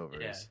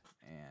leftovers. Yeah.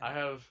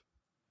 And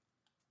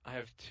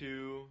I've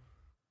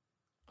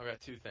got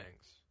 2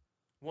 things.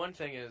 One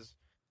thing is,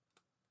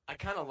 I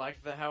kind of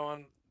liked the How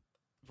on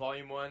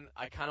Volume 1.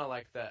 I kind of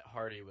liked that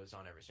Hardy was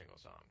on every single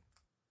song.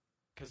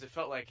 Because it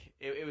felt like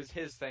it was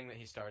his thing that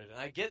he started. And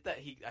I get that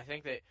I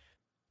think that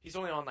he's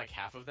only on like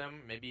half of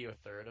them, maybe a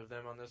third of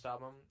them on this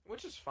album,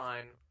 which is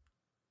fine.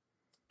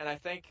 And I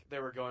think they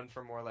were going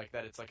for more like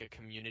that it's like a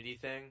community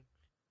thing.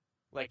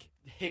 Like,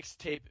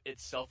 Hixtape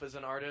itself is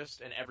an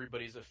artist, and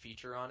everybody's a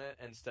feature on it,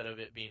 instead of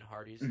it being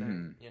Hardy's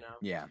thing, you know?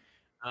 Yeah.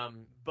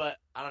 But,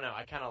 I don't know,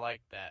 I kind of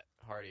liked that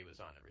Hardy was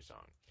on every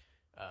song.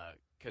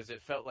 Because it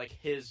felt like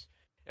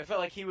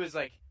he was,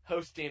 like,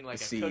 hosting,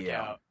 like, a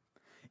cookout.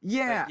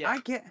 Yeah, I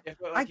get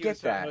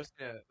that.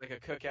 Hosting a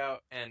cookout,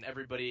 and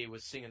everybody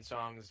was singing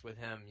songs with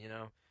him, you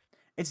know?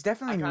 It's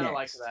definitely mixed. I kind of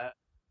like that.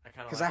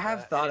 Because I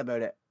have thought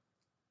about it.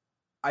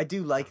 I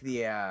do like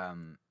the,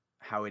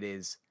 how it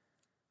is,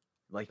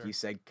 like you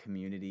said,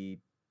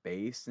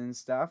 community-based and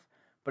stuff.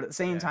 But at the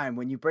same time,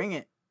 when you bring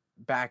it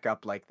back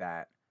up like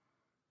that,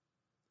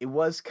 it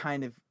was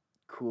kind of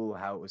cool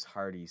how it was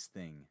Hardy's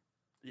thing.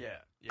 Yeah.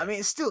 I mean,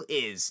 it still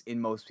is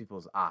in most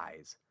people's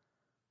eyes,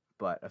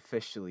 but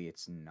officially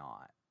it's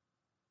not.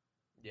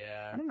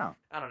 Yeah.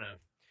 I don't know.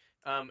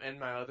 And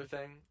my other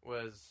thing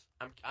was,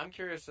 I'm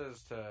curious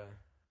as to,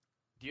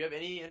 do you have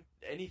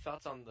any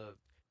thoughts on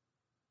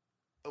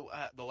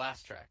the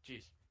last track?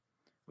 Jeez.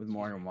 With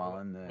Morgan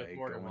Wallen,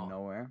 Going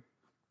Nowhere.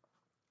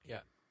 Yeah.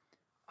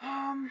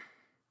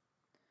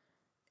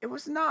 it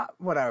was not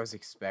what I was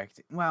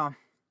expecting. Well,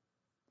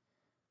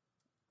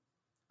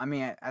 I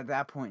mean, at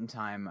that point in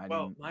time, I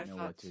Well, didn't know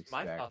what to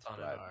my expect, thoughts on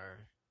it but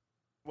are,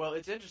 well,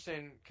 it's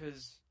interesting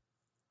because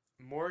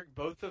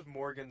both of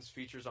Morgan's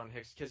features on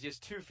Hicks, because he has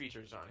two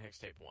features on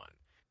Hixtape 1.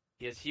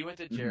 He went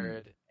to mhm,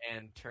 Jared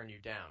and Turn You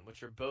Down,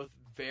 which are both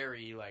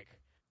very like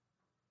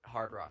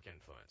hard rock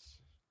influence,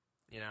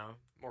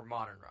 more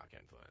modern rock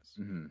influence.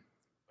 mhm.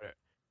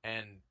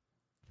 And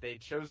they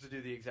chose to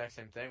do the exact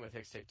same thing with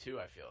Hixtape 2,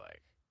 I feel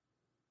like.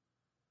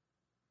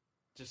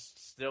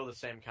 Just still the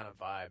same kind of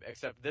vibe,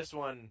 except this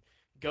one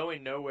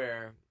going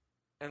nowhere.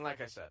 And like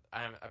I said,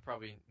 I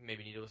probably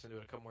maybe need to listen to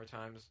it a couple more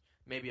times.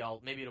 Maybe it'll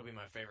be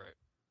my favorite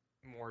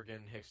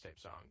Morgan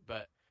Hixtape song.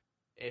 But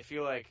I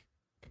feel like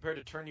compared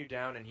to Turn You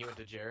Down and He Went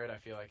to Jared, I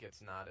feel like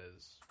it's not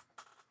as,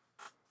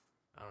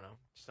 I don't know,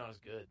 just not as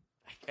good,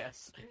 I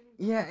guess.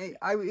 Yeah, it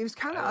was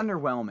kind of I,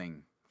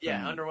 underwhelming for yeah,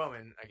 me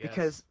underwhelming, I guess.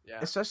 because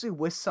Yeah. especially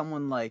with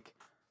someone like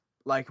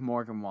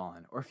Morgan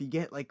Wallen, or if you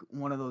get like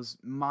one of those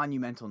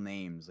monumental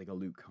names like a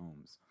Luke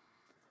Combs,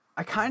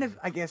 I kind of, Mhm.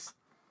 I guess,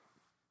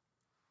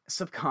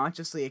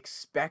 subconsciously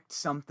expect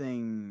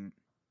something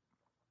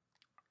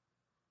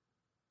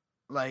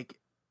like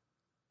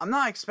I'm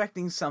not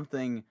expecting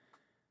something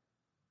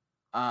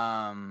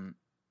um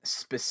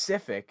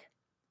specific,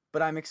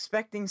 but I'm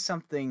expecting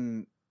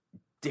something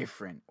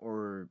different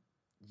or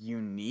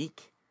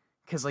unique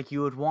cuz like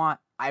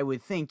I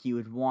would think you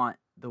would want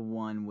the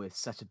one with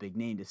such a big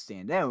name to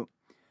stand out,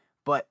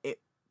 but it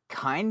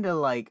kind of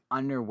like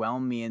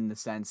underwhelmed me in the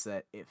sense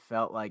that it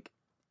felt like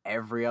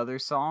every other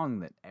song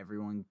that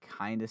everyone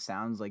kind of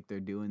sounds like they're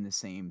doing the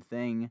same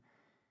thing.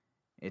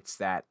 It's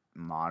that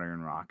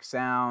modern rock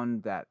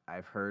sound that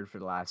I've heard for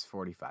the last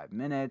 45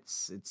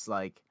 minutes. It's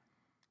like,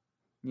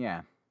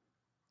 yeah,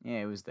 yeah,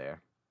 it was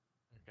there.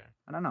 Okay.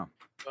 I don't know.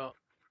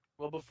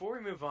 Well, before we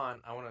move on,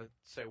 I want to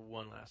say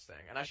one last thing,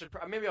 and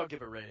maybe I'll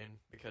give a rating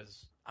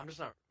because I'm just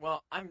not.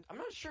 Well, I'm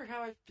not sure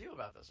how I feel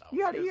about this album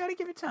You because, got to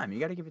give it time. You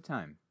got to give it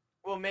time.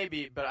 well,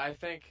 maybe, but I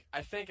think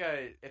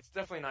it's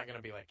definitely not going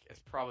to be like it's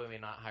probably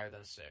not higher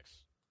than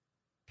 6.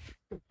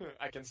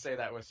 I can say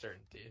that with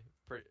certainty.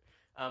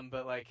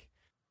 But like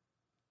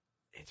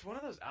it's one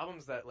of those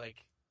albums that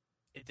like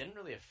it didn't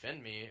really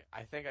offend me.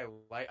 I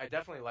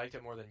definitely liked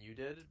it more than you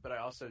did, but I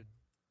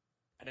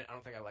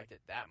don't think I liked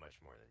it that much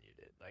more than you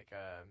did. Like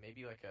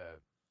maybe like a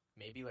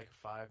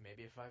 5,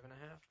 maybe a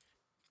 5.5.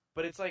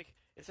 But it's like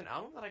it's an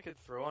album that I could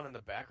throw on in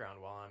the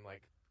background while I'm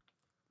like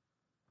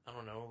I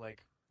don't know,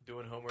 like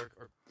doing homework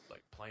or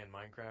like playing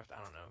Minecraft.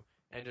 I don't know,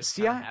 and just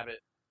See, kind of have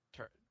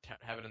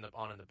it in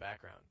the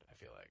background. I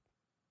feel like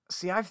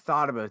I've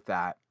thought about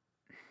that,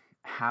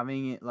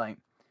 having it like,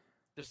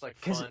 just like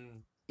because,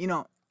 fun you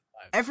know,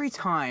 vibes. every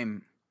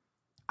time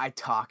I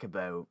talk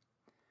about,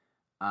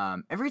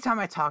 every time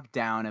I talk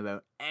down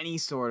about any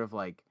sort of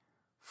like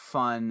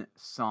fun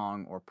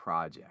song or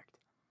project,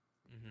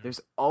 Hmm.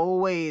 there's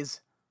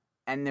always,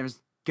 and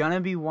there's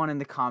gonna be one in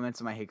the comments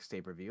of my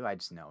Hixtape review. I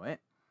just know it.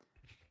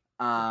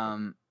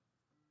 Um,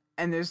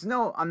 and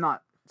I'm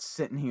not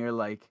sitting here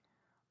like,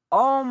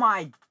 oh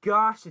my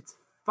gosh, it's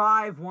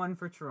 5-1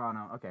 for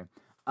Toronto. Okay.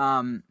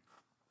 Um,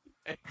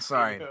 Hey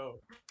sorry, yo,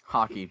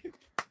 hockey.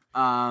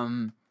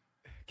 Um,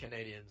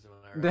 Canadians, am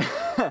I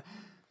right?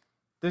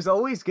 there's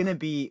always gonna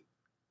be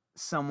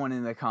someone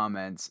in the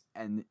comments,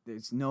 and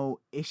there's no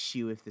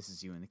issue if this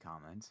is you in the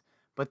comments,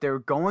 but they're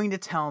going to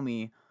tell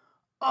me,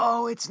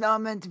 oh, it's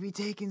not meant to be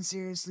taken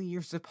seriously.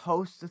 You're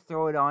supposed to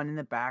throw it on in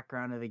the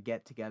background of a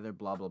get together,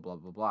 blah, blah, blah,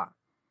 blah, blah.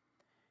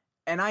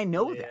 And I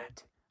know Yeah.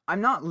 that.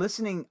 I'm not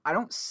listening. I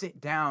don't sit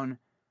down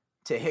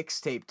to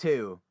Hixtape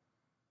 2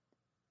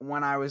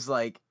 when I was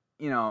like,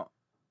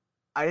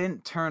 I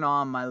didn't turn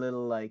on my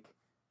little like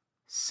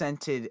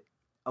scented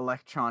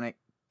electronic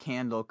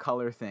candle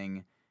color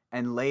thing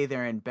and lay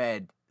there in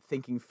bed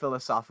thinking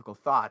philosophical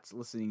thoughts,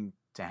 listening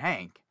to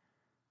Hank.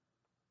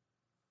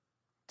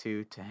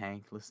 To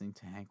Hank, listening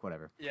to Hank,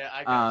 whatever. Yeah,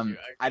 I got you.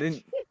 I I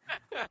didn't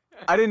got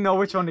I didn't know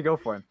which one to go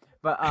for,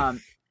 but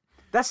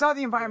that's not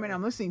the environment you.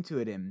 I'm listening to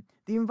it in.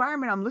 The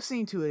environment I'm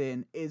listening to it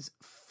in is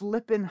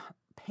flipping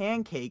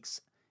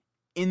pancakes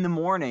in the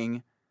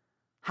morning,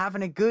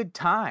 having a good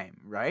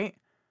time, right?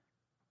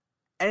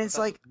 And But it's that's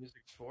like, what the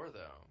music's for,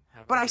 though.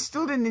 Having but a I good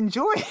still time. didn't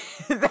enjoy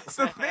it. That's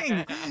the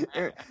thing.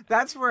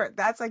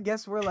 That's I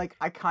guess where like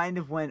I kind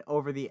of went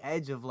over the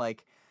edge of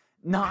like,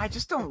 no, I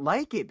just don't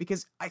like it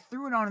because I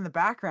threw it on in the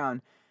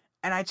background,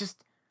 and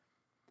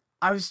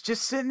I was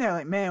just sitting there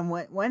like, man,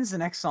 when's the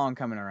next song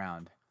coming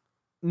around?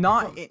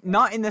 Not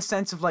in the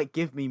sense of like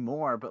give me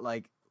more, but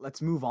like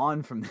let's move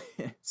on from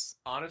this.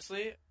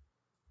 Honestly,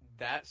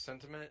 that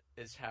sentiment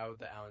is how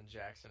the Alan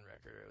Jackson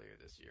record earlier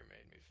this year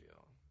made me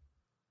feel.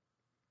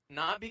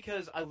 Not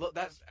because I love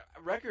that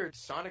record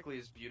sonically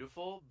is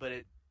beautiful, but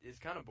it is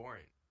kind of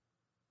boring.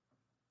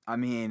 I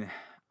mean,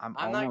 I'm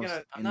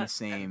almost I'm in the not, and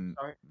same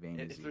sorry, vein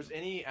as if you. there's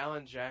any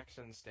Alan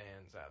Jackson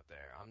stands out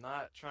there, I'm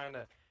not trying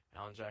to,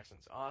 Alan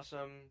Jackson's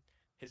awesome.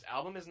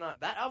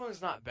 That album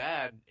is not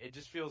bad. It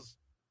just feels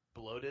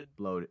bloated.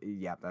 Bloated.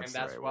 Yeah, And that's the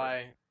that's right word.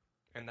 why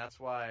and that's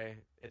why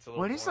it's a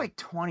little Well, it is more. like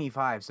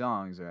 25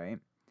 songs, right?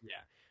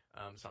 Yeah,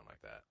 something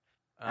like that.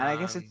 And I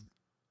guess it's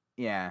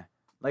yeah.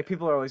 Like Yeah.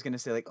 people are always gonna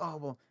say like, oh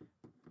well,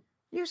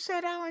 you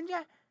said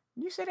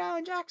you said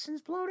Alan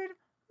Jackson's bloated.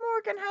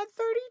 Morgan had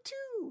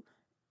 32.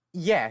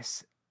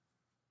 Yes,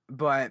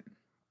 but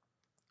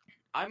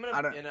I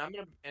don't.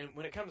 And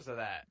when it comes to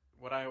that,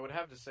 what I would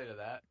have to say to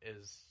that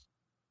is,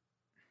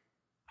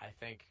 I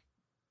think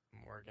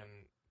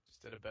Morgan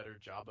just did a better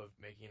job of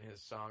making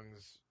his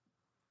songs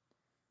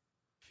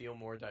feel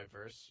more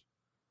diverse.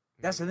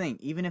 That's the Maybe. thing.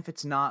 Even if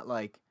it's not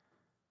like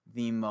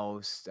the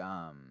most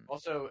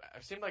Also,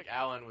 it seemed like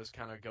Alan was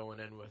kind of going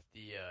in with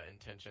the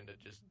intention to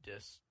just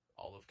diss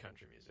all of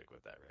country music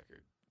with that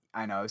record.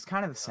 I know it's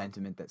kind of the Um,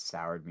 sentiment that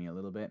soured me a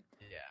little bit.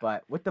 yeah,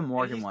 But with the and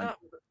Morgan he's one, not.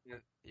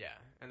 Yeah,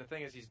 and the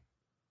thing is, he's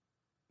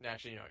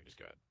actually, just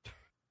go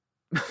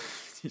ahead.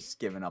 just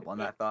giving up on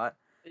that thought.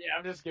 Yeah,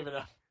 I'm just giving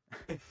up.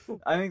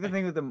 I think the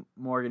thing with the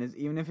Morgan is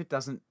even if it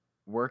doesn't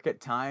work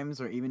at times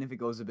or even if it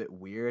goes a bit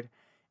weird,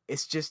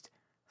 it's just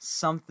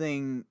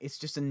something, it's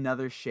just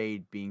another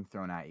shade being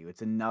thrown at you.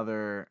 It's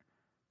another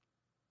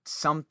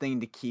something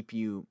to keep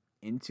you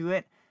into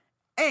it.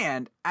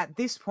 And at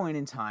this point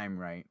in time,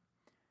 right,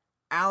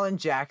 Alan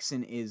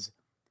Jackson is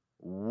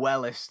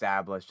well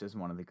established as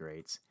one of the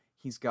greats.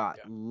 He's got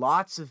Yeah.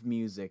 lots of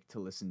music to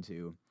listen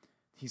to.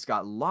 He's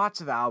got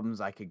lots of albums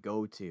I could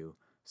go to.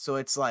 So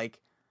it's like,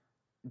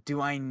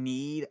 do I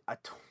need a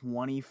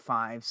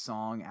 25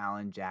 song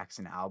Alan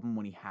Jackson album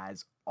when he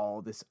has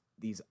all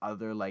these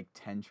other like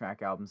 10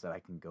 track albums that I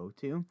can go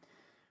to?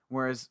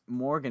 Whereas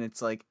Morgan,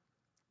 it's like,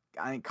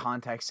 I think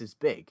context is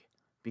big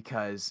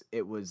because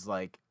it was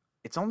like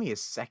it's only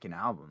his second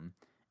album,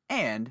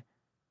 and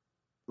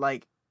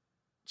like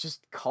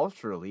just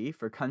culturally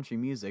for country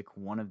music,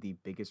 one of the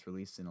biggest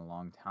releases in a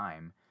long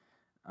time.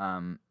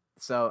 Um,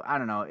 so I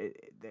don't know.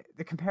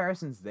 The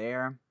comparison's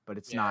there, but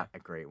it's Yeah. not a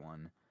great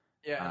one.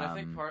 Yeah, and I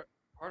think Um,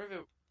 part of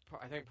it,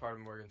 I think part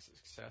of Morgan's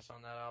success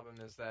on that album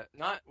is that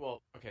not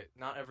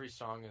every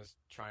song is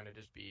trying to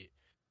just be.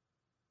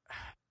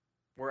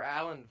 Where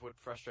Alan would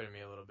frustrate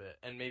me a little bit,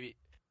 and maybe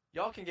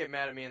y'all can get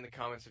mad at me in the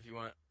comments if you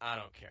want. I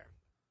don't care.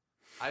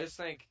 I just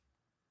think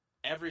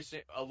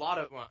a lot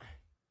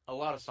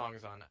of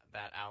songs on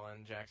that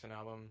Alan Jackson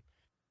album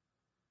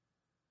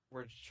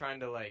were just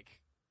trying to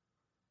like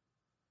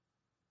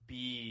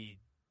be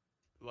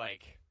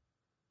like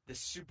this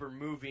super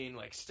moving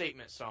like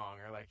statement song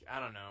or like I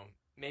don't know.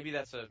 Maybe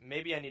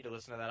I need to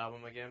listen to that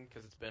album again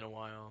because it's been a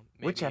while.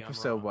 which Maybe I'm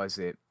episode wrong. was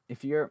it?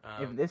 If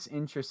Um, this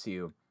interests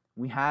you,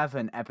 we have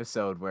an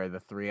episode where the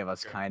three of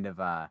us sure. kind of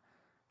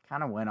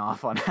went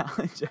off on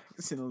Alan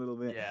Jackson a little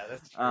bit. Yeah,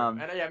 that's true. Um,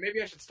 And yeah,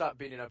 maybe I should stop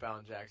beating up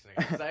Alan Jackson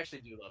again because I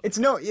actually do love it's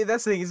him. no yeah,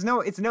 that's the thing.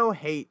 It's no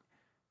hate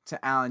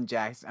to Alan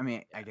Jackson. I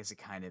mean, I Yeah. guess it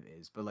kind of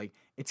is, but like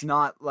it's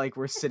not like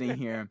we're sitting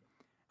here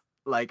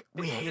like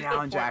we It's hate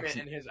Alan disappointment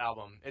Jackson. in his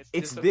album. It's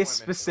It's this disappointment in his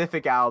album.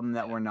 specific album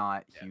that Yeah, we're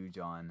not yeah. huge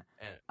on.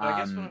 But I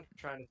guess what Um, I'm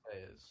trying to say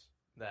is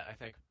that I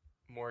think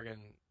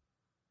Morgan,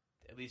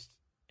 at least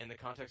in the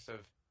context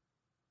of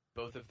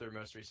both of their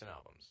most recent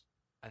albums,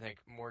 I think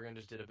Morgan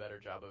just did a better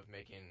job of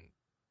making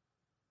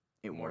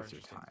it more worth your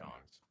interesting time.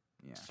 songs,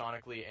 Yeah.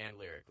 sonically and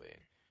lyrically.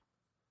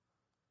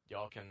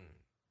 Y'all can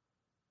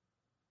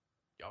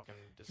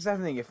Because that's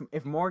the disagree thing. with that.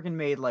 If Morgan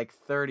made like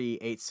 30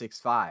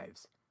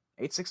 865s,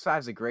 865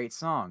 is a great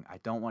song. I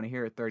don't want to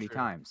hear it 30 True.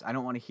 times. I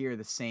don't want to hear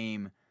the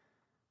same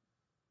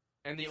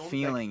And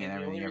feeling and the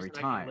everything only every reason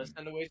I can time.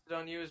 listen to "Wasted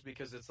on You" is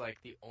because it's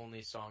like the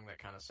only song that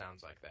kind of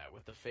sounds like that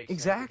with the fake snare.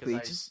 Exactly.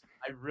 Because Just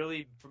I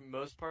really, for the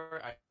most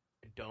part, I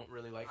don't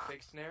really like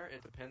fake snare.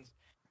 It depends.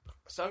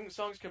 Some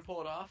songs can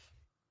pull it off.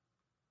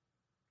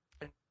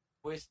 And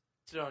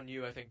 "Wasted on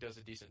You" I think does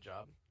a decent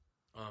job.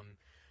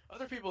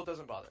 Other people it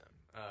doesn't bother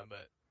them.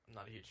 But I'm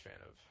not a huge fan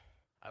of.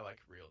 I like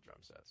real drum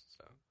sets,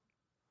 so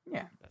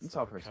yeah, that's it's the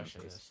all personal taste.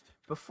 percussionist.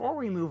 Before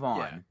we move on,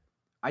 Yeah.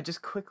 I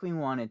just quickly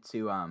wanted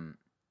to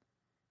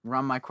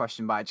run my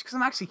question by just because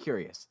I'm actually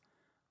curious.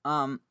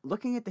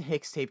 Looking at the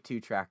Hixtape 2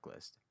 track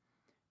list,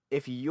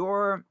 if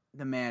you're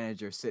the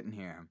manager sitting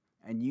here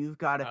and you've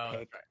got to Oh,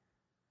 pick, that's right.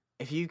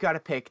 if you've got to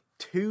pick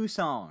 2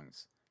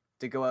 songs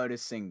to go out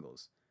as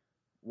singles,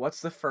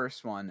 what's the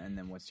first one and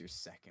then what's your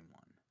second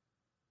one?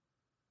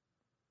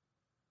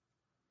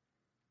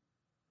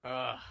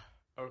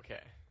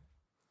 Okay.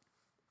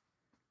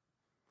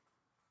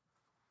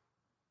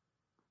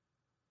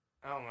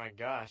 Oh my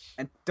gosh.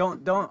 And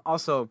don't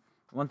also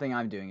one thing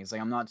I'm doing is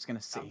like I'm not just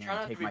gonna sit I'm here trying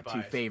and not to take be my 2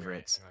 biased or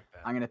favorites. anything like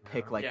that, I'm gonna you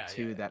pick know? like Yeah,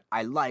 2 yeah. that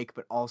I like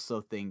but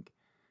also think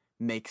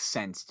make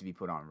sense to be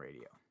put on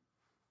radio.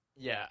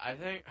 Yeah, I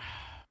think.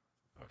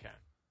 Okay.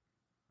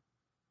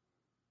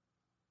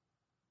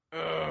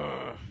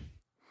 Ugh.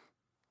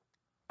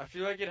 I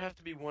feel like it'd have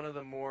to be one of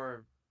the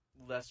more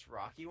less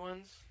rocky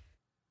ones.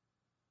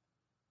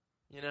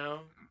 You know?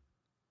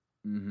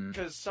 Mm-hmm.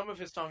 Because some of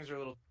his songs are a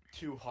little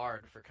too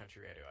hard for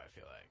country radio, I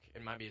feel like.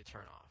 It might be a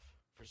turnoff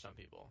for some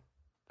people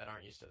that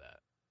aren't used to that.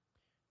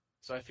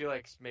 So I feel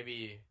like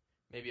maybe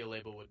a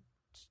label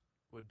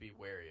would be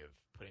wary of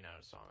putting out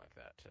a song like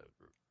that to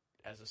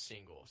as a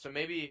single. So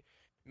maybe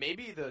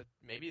the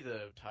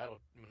title,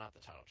 not the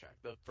title track,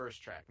 the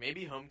first track,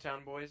 maybe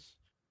Hometown Boys,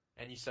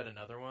 and you said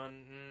another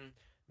one.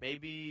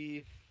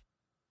 Maybe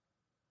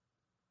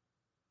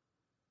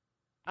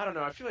I don't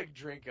know. I feel like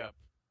Drink Up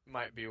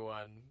might be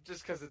one,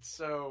 just because it's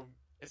so.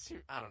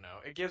 I don't know.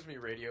 It gives me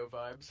radio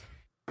vibes,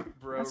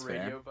 bro. That's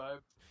Radio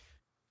vibes.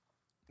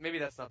 Maybe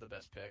that's not the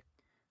best pick.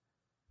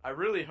 I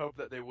really hope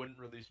that they wouldn't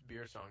release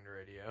Beer Song to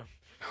radio.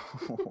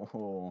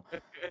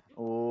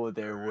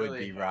 There would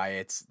be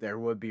riots. There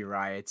would be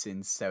riots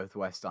in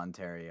Southwest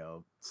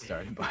Ontario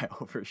started by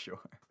Overshore.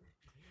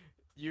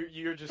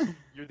 You're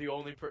the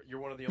only you're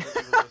one of the only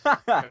people in this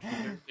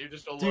country. You're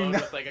just alone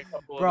with like a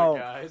couple other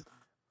guys.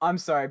 I'm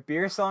sorry.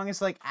 Beer Song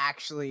is like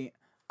actually.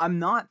 I'm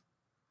not.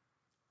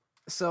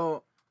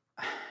 So,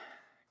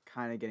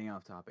 kind of getting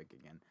off topic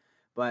again,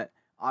 but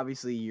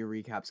obviously year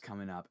recap's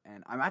coming up,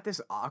 and I'm at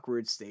this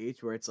awkward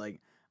stage where it's like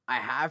I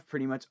have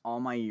pretty much all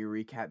my year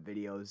recap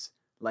videos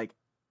like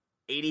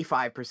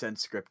 85%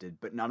 scripted,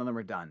 but none of them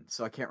are done,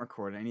 so I can't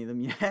record any of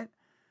them yet.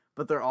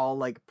 But they're all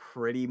like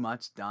pretty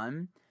much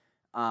done.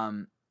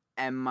 And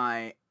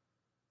I'm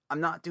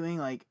not doing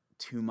like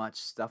too much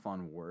stuff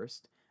on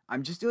worst.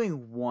 I'm just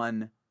doing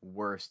one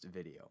worst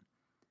video.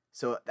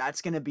 So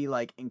that's going to be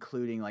like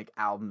including like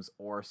albums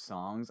or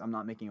songs. I'm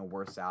not making a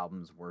worst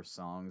albums, worst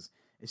songs.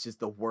 It's just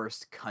the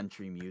worst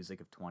country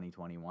music of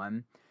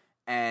 2021.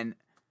 And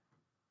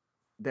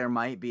there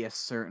might be a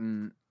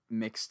certain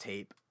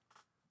mixtape.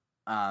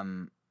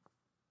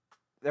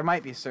 There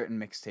might be a certain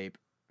mixtape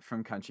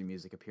from country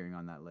music appearing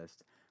on that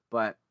list.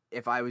 But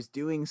if I was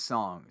doing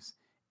songs,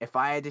 if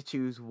I had to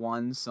choose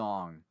one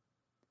song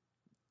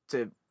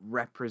to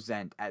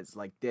represent as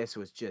like this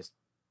was just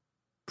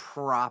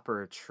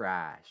proper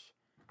trash,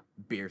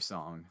 Beer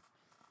Song,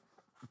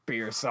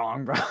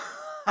 bro.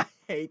 I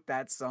hate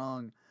that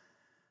song.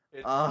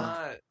 It's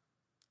not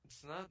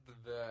the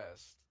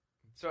best.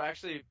 So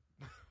actually,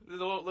 the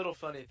little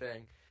funny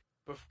thing,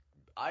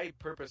 I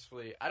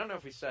don't know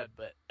if we said,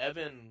 but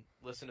Evan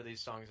listened to these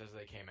songs as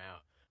they came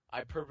out.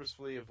 I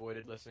purposefully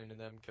avoided listening to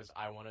them because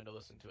I wanted to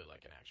listen to it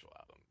like an actual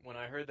album. When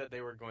I heard that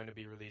they were going to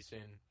be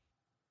releasing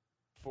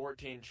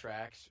 14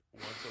 tracks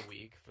once a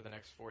week for the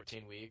next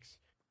 14 weeks,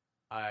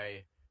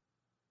 I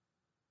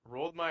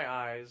rolled my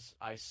eyes,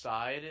 I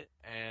sighed,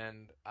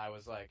 and I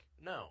was like,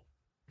 no.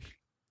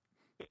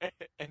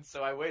 And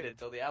so I waited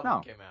till the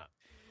album came out.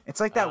 It's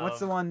like that, what's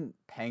the one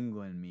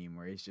Penguin meme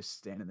where he's just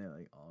standing there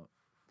like, oh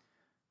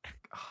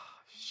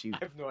shoot.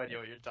 I have no idea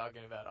what you're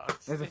talking about,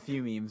 honestly. There's a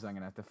few memes I'm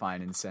going to have to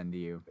find and send to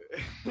you.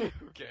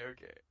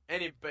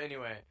 Okay. But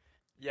anyway,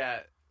 yeah,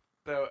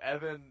 so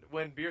Evan,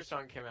 when Beer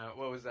Song came out,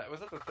 what was that?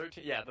 Was that the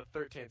 13th? Yeah, the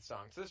 13th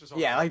song. So this was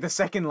like the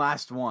second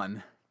last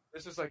one.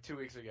 This was like 2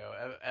 weeks ago.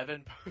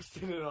 Evan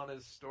posted it on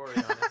his story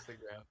on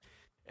Instagram,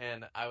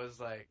 and I was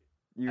like...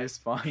 You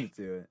responded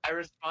to it. I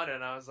responded,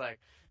 and I was like,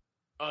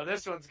 oh,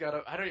 this one's got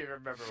a... I don't even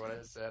remember what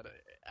I said.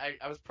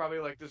 I was probably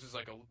like, this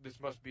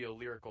must be a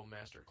lyrical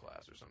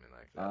masterclass or something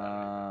like that.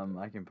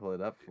 I can pull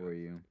it up for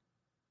you.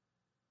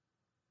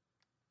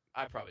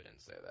 I probably didn't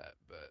say that,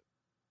 but...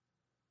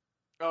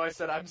 Oh, I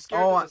said, I'm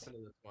scared to listen to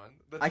this one.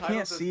 I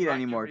can't see it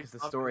anymore because the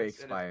story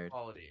expired.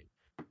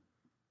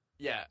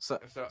 Yeah. So,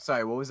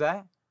 sorry, what was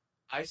that?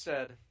 I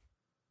said,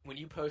 when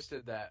you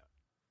posted that,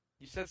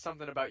 you said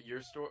something about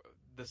your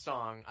the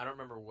song. I don't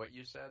remember what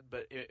you said,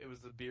 but it was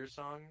the Beer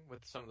Song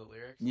with some of the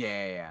lyrics.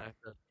 Yeah.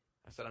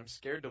 I said, I'm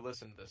scared to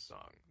listen to this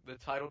song. The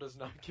title does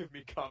not give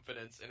me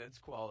confidence in its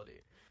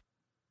quality.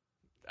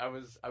 I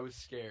was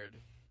scared.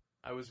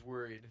 I was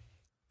worried.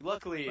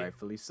 Luckily,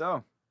 rightfully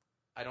so.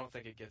 I don't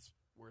think it gets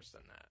worse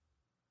than that.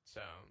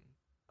 So,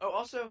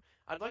 also,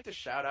 I'd like to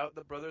shout out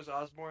the Brothers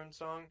Osborne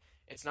song.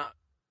 It's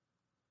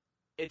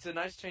a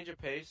nice change of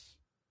pace,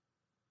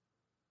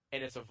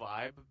 and it's a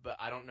vibe, but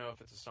I don't know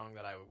if it's a song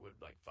that I would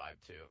like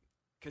vibe to.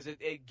 Because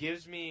it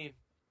gives me...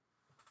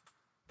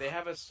 They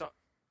have a song...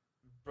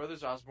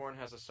 Brothers Osborne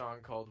has a song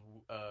called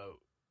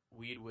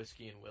Weed,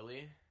 Whiskey, and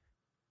Willie,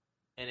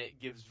 and it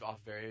gives off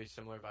very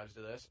similar vibes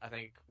to this. I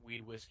think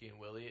Weed, Whiskey, and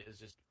Willie is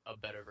just a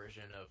better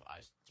version of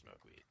I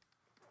Smoke Weed.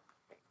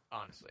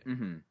 Honestly.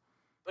 Mm-hmm.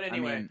 But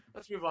anyway,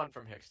 let's move on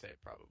from Hixtape,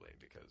 probably,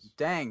 because...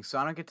 Dang, so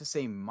I don't get to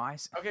say my...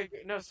 Okay,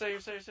 no, say.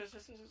 I'm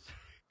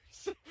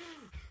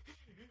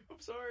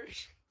sorry.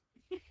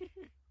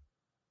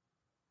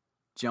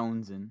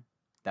 Jonesin.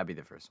 That'd be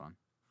the first one.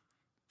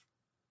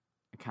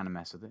 I kind of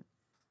mess with it.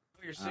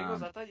 Oh, your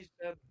singles? I thought you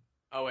said...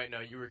 Oh, wait, no,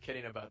 you were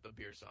kidding about the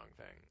Beer Song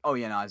thing. Oh,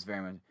 yeah, no, I was very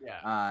much...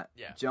 Yeah.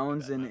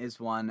 Jonesin is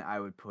one I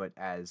would put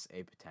as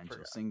a potential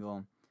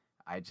single.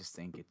 I just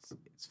think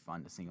it's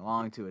fun to sing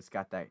along to. It's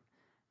got that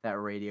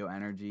radio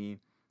energy.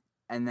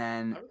 And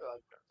then... I really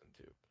like Jonesin,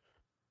 too.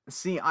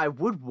 See, I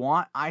would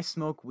want I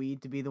Smoke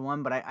Weed to be the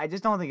one, but I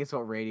just don't think it's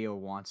what radio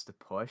wants to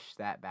push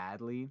that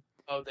badly.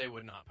 Oh, they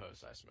would not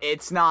post I Smoke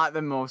It's not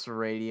the most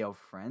radio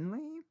friendly.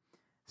 Yeah.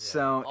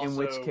 So, also, in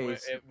which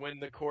case... when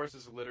the chorus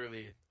is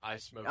literally, I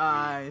smoke weed.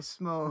 I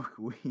smoke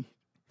weed.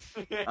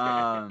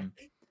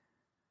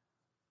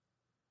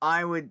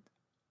 I would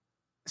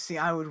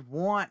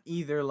want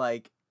either,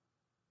 like,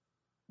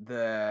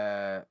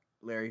 the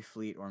Larry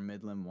Fleet or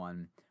Midland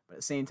one, but at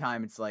the same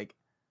time, it's like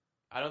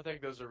I don't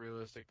think those are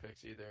realistic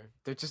picks either.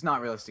 they're just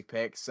not realistic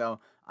picks. So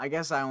I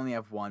guess I only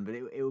have one, but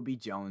it would be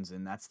Jones,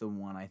 and that's the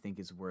one I think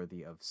is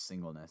worthy of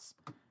singleness.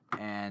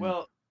 And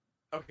Well,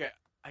 okay,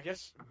 I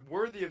guess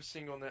worthy of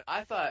singleness.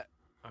 I thought,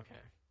 okay,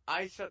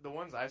 I said the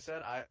ones I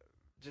said.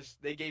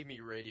 They gave me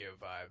radio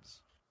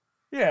vibes.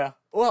 yeah,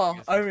 well,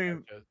 guess I that's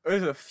mean, what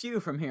there's a few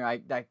from here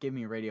that give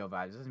me radio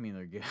vibes. Doesn't mean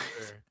they're good.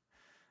 Sure.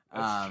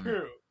 That's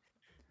true.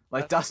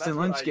 Like That's Dustin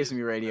what Lynch I gives use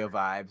me for radio memory.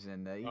 vibes,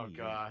 and Oh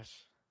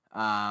gosh.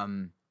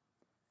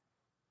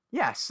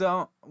 yeah.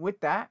 So with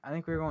that, I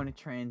think we're going to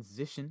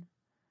transition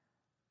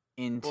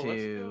into. Well,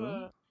 let's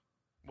do.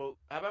 Well,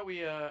 how about we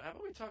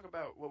talk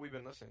about what we've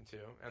been listening to,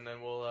 and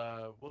then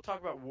we'll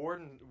talk about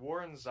Warren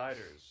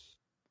Zeiders.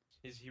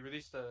 He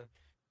released a.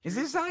 Is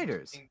it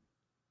Zeiders?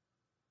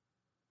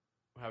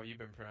 How have you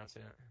been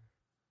pronouncing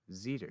it?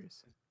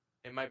 Zeiders.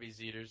 It might be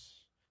Zeiders.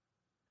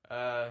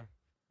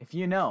 If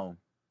you know.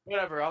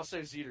 Whatever, I'll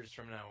say Zeiders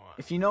from now on.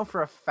 If you know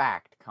for a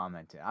fact,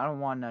 comment it. I don't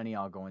want none of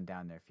y'all going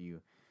down there if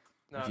you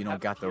don't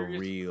got the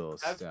real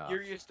have stuff.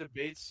 Furious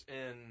debates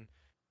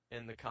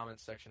in the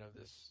comments section of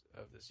this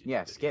YouTube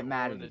Yes, video, get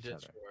mad or at in the each other.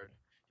 Discord.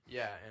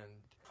 Yeah, and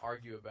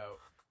argue about.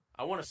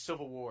 I want a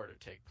civil war to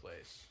take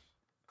place.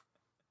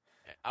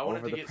 I want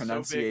Over it to the get so big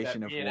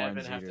pronunciation that of me and Warren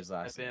Evan have to Zeiders'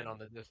 last step in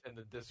name. in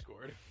the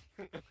Discord.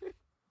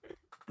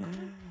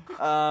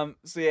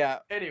 So yeah,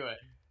 Anyway,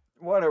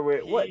 what are we?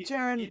 What, he-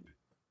 Jaren? he-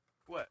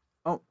 what?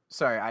 Oh,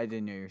 sorry, I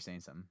didn't know you were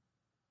saying something.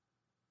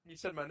 You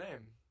said my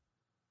name,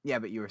 Yeah,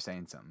 but you were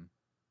saying something.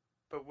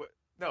 but what?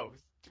 No,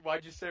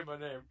 why'd you say my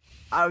name?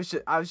 I was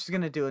just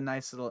gonna do a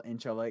nice little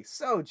intro, like,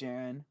 so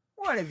Jaren,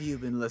 what have you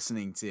been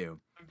listening to?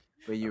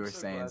 But you I'm were so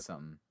saying glad.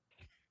 something.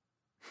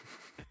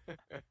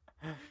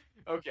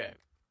 Okay,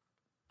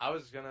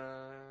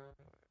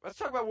 let's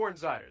talk about Warren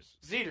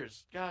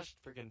Zeiders. Gosh,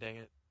 freaking dang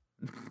it.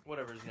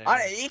 Whatever his name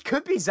is. It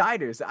could be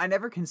Zeiders. I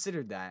never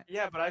considered that.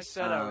 Yeah, but I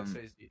said I would say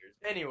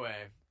Zeiders. Anyway,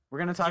 We're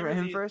gonna talk He about him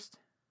really- first.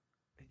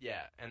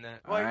 yeah, and then...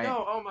 All Wait, right.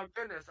 no, oh my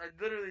goodness, I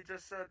literally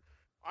just said,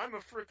 I'm a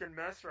freaking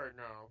mess right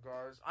now,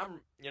 guys.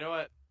 You know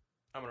what?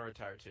 I'm gonna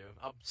retire too.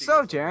 I'll see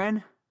So you guys later.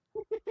 Jaren,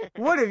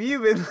 what have you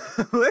been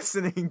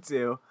listening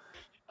to?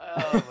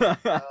 Oh my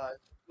gosh.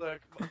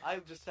 Look, I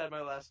just had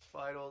my last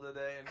final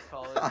today in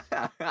college.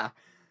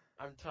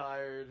 I'm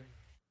tired.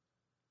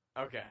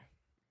 Okay.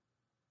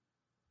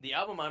 The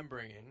album I'm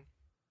bringing,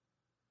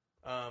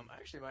 I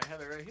actually might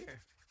have it right here.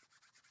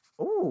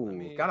 Ooh, Let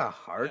me- got a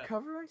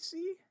hardcover, I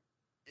see.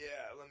 Yeah,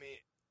 let me.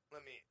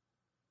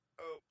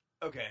 Oh,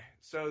 okay.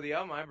 So the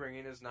album I'm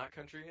bringing is not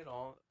country at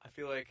all. I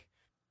feel like,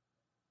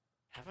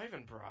 have I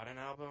even brought an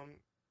album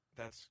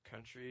that's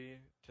country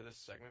to this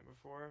segment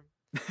before?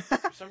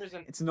 For some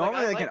reason, It's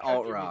normally I like an country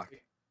alt-rock.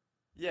 music.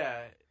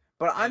 Yeah,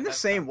 But I'm And the that's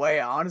same not- way.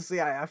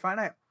 Honestly, I find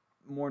I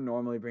more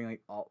normally bring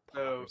like alt pop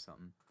So- or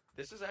something.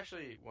 this is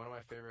actually one of my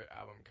favorite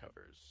album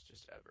covers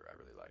just ever. I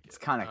really like it. It's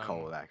kind of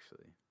cold,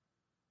 actually.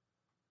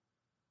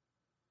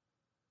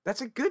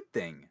 That's a good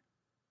thing.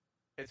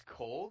 It's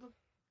cold.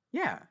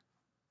 Yeah.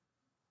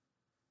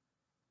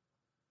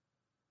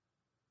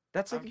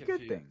 That's like I'm a good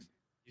thing. confused.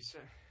 You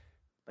said.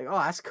 Like, oh,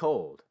 that's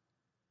cold.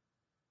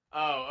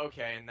 Oh,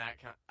 okay. And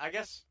that kind. I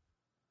guess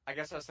I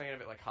was thinking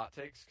of it like hot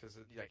takes because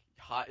like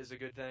hot is a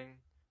good thing.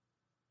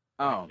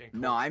 Oh, and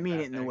no, cold I is a mean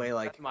bad it in the thing. way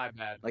like That's my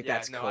bad. like yeah,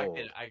 that's no, cold.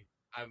 I get it.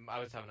 I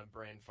was having a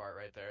brain fart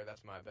right there.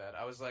 That's my bad.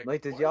 I was like,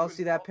 did why y'all are we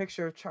see that called-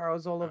 picture of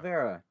Charles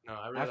Oliveira No,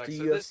 I really after like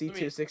so UFC this,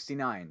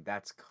 269?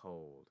 That's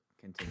cold.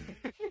 Continue.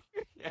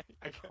 Yeah,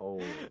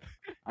 Cold.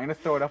 I'm gonna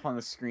throw it up on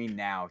the screen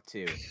now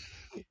too.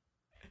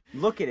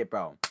 Look at it,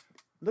 bro.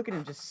 Look at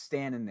him just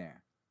standing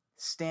there,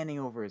 standing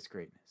over his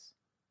greatness,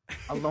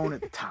 alone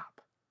at the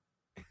top.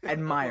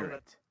 Admire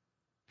it.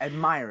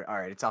 Admire it. All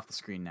right, it's off the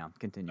screen now.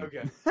 Continue.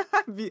 Okay.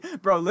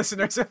 Bro,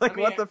 listeners are like, Let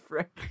me- what the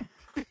frick?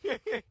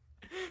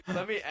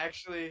 Let me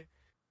actually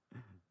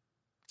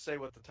say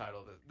what the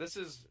title is. This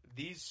is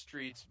These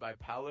Streets by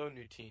Paolo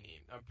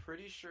Nutini. I'm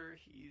pretty sure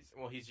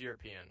he's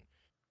European.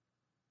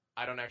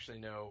 I don't actually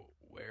know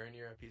where in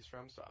Europe he's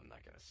from, so I'm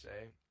not going to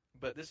say.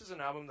 But this is an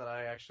album that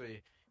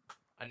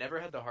I never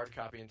had the hard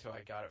copy until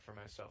I got it for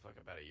myself like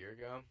about a year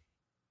ago.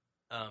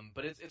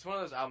 But it's one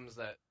of those albums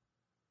that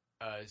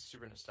is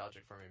super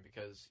nostalgic for me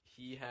because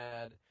he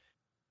had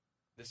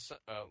this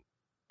album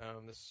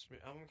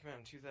came out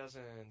in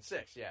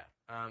 2006, yeah.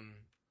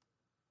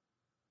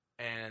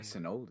 And It's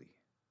an oldie,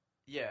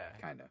 yeah,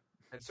 kind of.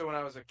 and so when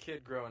I was a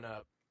kid growing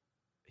up,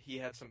 he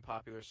had some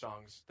popular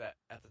songs that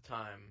at the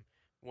time.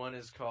 One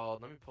is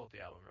called. Let me pull up the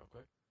album real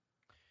quick.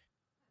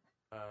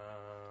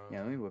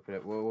 Yeah, let me whip it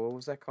up. What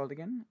was that called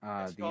again?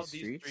 It's called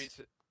These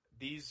Streets?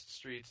 These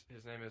Streets.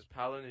 His name is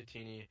Paolo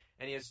Nutini,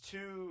 and he has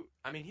two.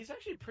 I mean, he's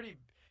actually pretty.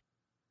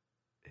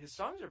 His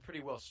songs are pretty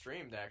well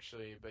streamed,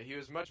 actually, but he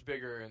was much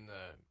bigger in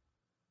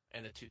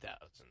the 2000s.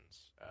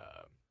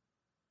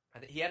 I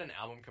think he had an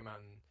album come out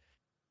in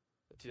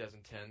the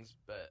 2010s,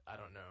 but I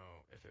don't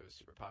know if it was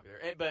super popular.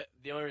 But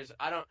the only reason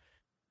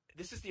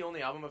this is the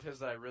only album of his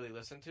that I really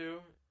listened to,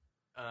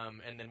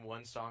 and then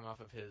one song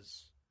off of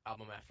his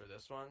album after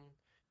this one.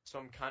 So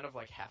I'm kind of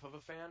like half of a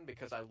fan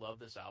because I love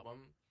this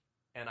album,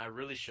 and I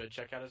really should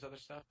check out his other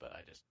stuff, but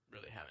I just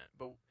really haven't.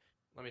 But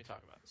let me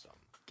talk about this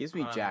album. Gives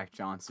me Jack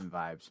Johnson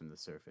vibes from the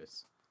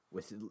surface,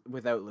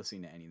 without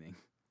listening to anything.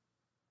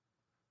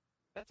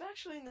 That's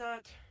actually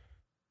not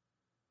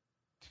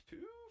too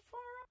far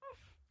off.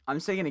 I'm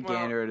just taking a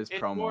gander at his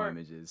promo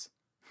images.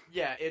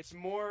 Yeah, it's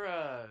more.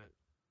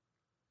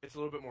 It's a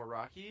little bit more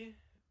rocky,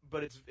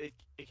 but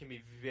it can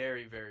be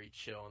very, very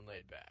chill and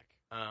laid back.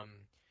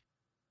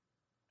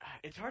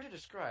 It's hard to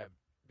describe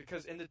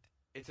because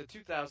it's a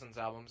 2000s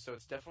album, so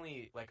it's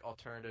definitely like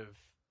alternative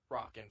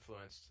rock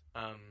influenced.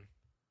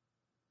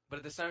 But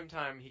at the same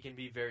time, he can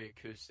be very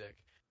acoustic.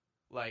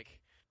 Like,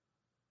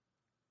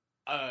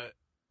 well,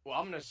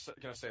 I'm gonna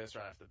say this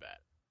right off the bat.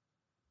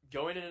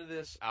 Going into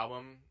this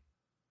album,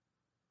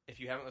 if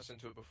you haven't listened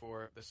to it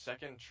before, the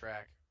second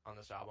track on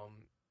this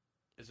album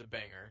is a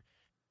banger.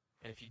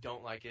 And if you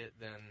don't like it,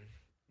 then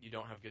you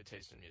don't have good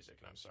taste in music,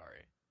 and I'm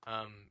sorry.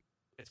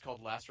 It's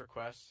called Last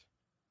Request.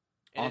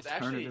 And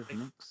Alternative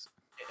mix.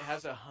 It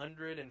has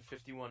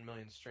 151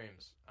 million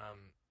streams.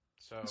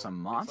 So it's a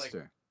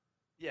monster.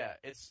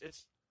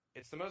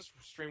 It's the most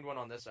streamed one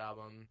on this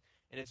album,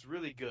 and it's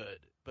really good.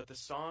 But the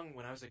song,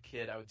 when I was a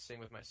kid, I would sing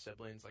with my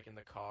siblings, like in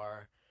the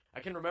car.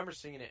 I can remember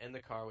singing it in the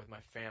car with my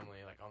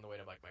family, like on the way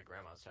to like my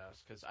grandma's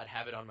house, because I'd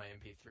have it on my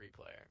MP3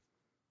 player.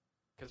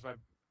 Because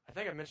I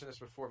think I mentioned this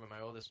before, but my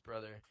oldest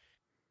brother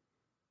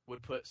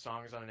would put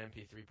songs on an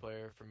MP3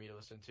 player for me to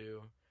listen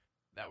to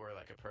that were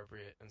like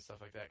appropriate and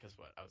stuff like that. Because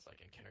I was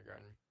like in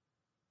kindergarten,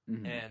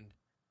 and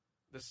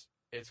the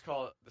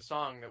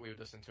song that we would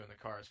listen to in the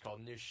car is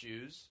called "New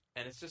Shoes,"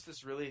 and it's just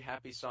this really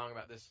happy song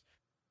about this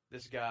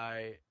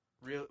guy.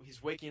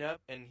 He's waking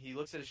up and he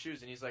looks at his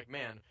shoes and he's like,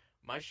 "Man,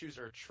 my shoes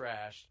are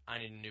trashed. I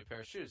need a new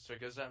pair of shoes." So he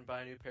goes out and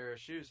buys a new pair of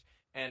shoes,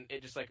 and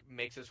it just like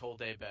makes his whole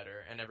day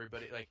better. And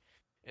everybody like.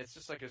 It's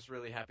just like this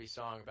really happy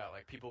song about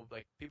like people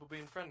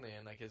being friendly,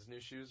 and like his new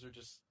shoes are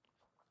just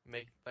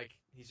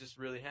he's just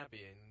really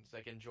happy and he's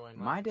like enjoying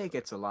life. My day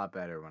gets a lot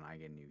better when I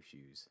get new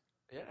shoes.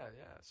 Yeah.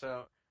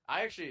 So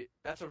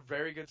that's a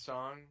very good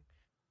song.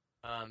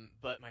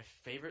 But my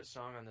favorite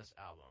song on this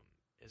album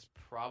is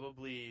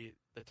probably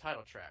the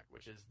title track,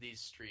 which is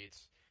 "These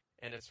Streets,"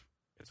 and it's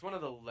one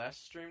of the less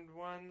streamed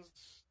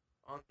ones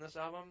on this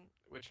album,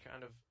 which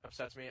kind of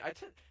upsets me.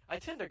 I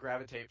tend to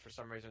gravitate for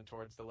some reason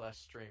towards the less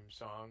streamed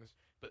songs.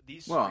 But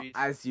these streets,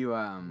 as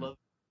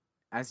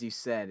you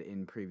said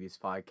in previous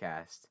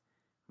podcast,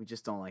 we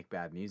just don't like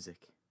bad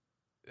music.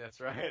 That's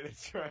right.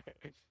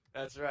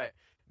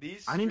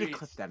 I need to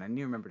clip that. I need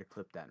to remember to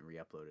clip that and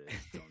re-upload it as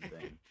its own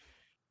thing.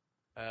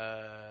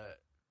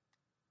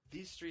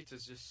 These Streets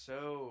is just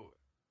so.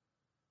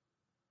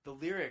 The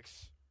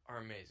lyrics are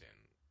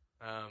amazing.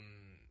 I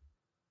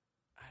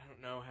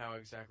don't know how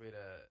exactly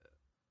to.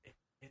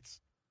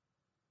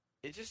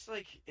 It's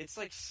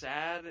like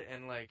sad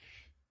and like.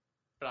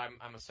 But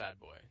I'm a sad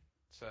boy,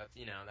 so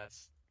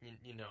that's I'm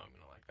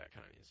gonna like that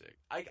kind of music.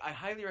 I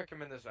highly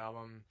recommend this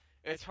album.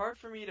 It's hard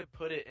for me to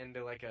put it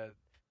into like a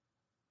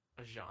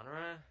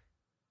genre.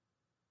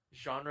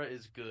 Genre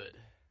is good.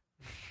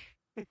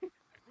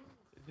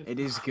 It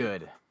is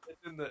good.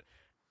 It's in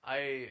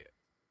I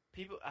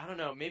don't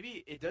know.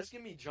 Maybe it does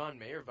give me John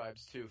Mayer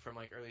vibes too from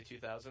like early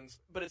 2000s,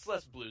 but it's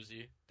less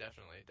bluesy.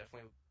 Definitely.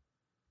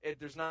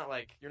 There's not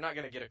like you're not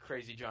gonna get a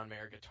crazy John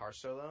Mayer guitar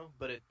solo,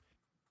 but it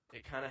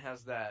kind of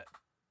has that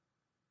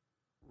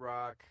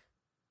rock,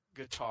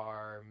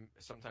 guitar,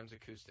 sometimes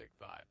acoustic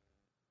vibe,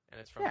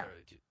 and it's from the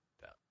early 2000s.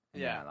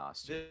 Yeah,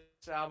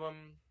 this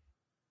album,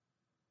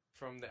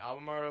 from the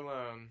album art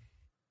alone,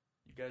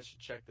 you guys should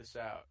check this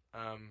out.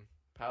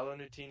 Paolo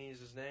Nutini is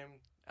his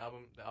name. The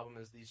album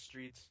is These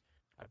Streets.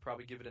 I'd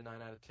probably give it a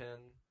 9 out of 10.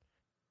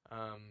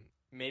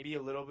 Maybe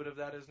a little bit of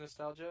that is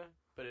nostalgia,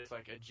 but it's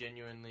like a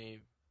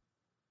genuinely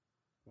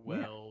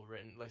well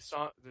written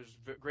there's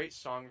great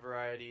song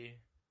variety.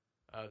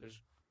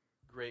 There's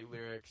great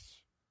lyrics.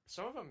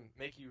 Some of them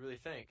make you really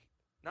think.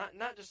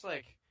 Not just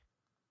like.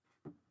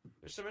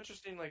 There's some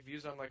interesting like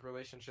views on like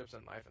relationships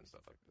and life and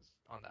stuff like this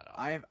on that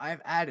album.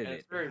 I've added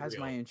it. It has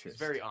real. My interest.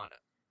 It's very honest.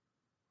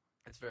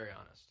 It's very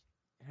honest.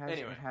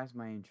 It has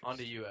my interest. On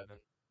to you, Evan.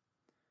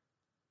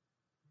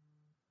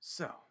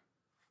 So,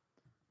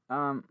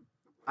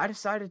 I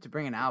decided to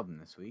bring an album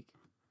this week.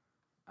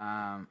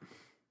 And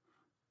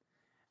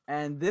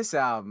this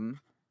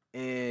album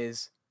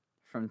is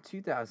from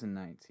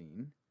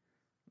 2019.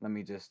 Let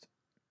me just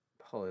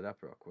pull it up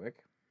real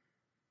quick.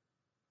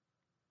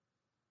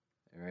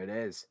 There it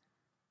is.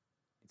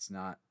 It's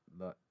not.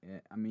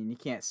 I mean, you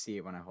can't see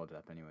it when I hold it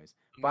up, anyways.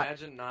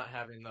 Imagine not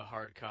having the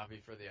hard copy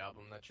for the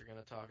album that you're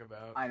going to talk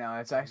about. I know,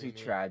 it's actually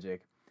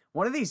tragic.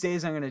 One of these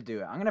days, I'm going to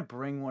do it. I'm going to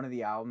bring one of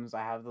the albums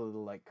I have the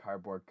little, like,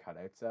 cardboard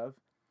cutouts of.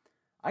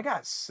 I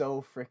got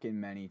so freaking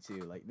many,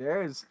 too. Like,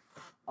 there's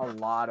a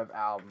lot of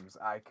albums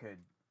I could...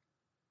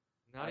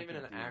 Not even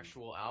an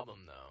actual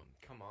album, though.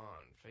 Come on,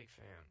 fake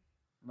fan.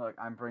 Look,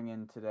 I'm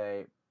bringing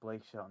today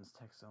Blake Shelton's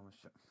Texoma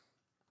Show.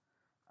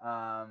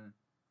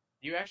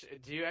 Do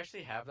you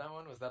actually have that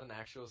one? Was that an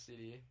actual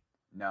CD?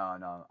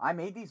 No. I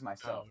made these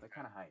myself. Oh, They're okay.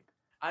 kind of hype.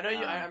 I know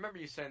you. I Um, remember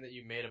you saying that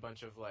you made a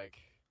bunch of like.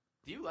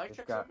 Do you like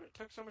they've got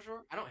Tuxedo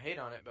Shore? I don't hate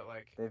on it, but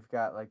like. they've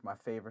got like my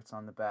favorites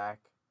on the back.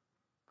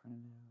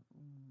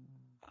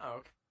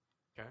 Oh,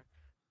 okay.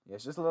 Yeah,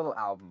 it's just a little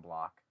album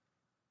block.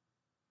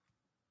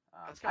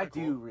 That's I kind of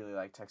cool. do really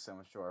like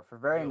Texoma Shore for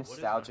very Yo, what is my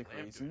nostalgic lamp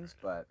doing reasons,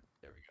 right now? but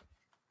There we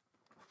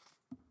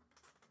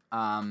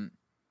um,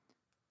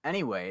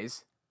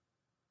 anyways,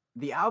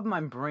 the album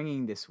I'm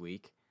bringing this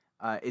week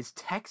is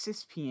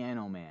Texas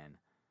Piano Man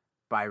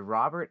by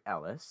Robert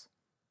Ellis.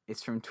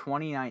 It's from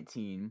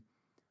 2019.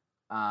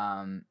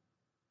 Um,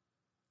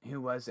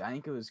 who was it? I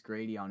think it was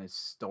Grady on his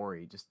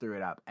story, just threw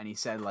it up, and he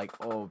said like,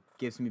 "Oh,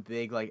 gives me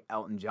big like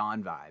Elton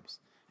John vibes,"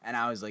 and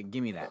I was like,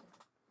 "Give me that."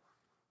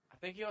 I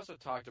think he also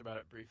talked about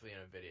it briefly in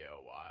a video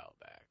a while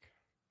back.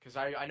 Because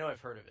I know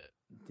I've heard of it.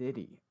 Did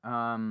he?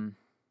 I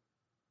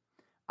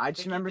I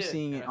just think he remember did,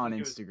 seeing and it I on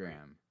think it was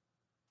Instagram,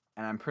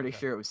 and I'm pretty okay.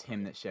 sure it was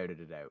him Okay. that shouted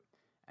it out,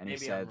 and he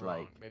Maybe I'm said wrong.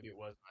 like, Maybe it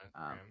was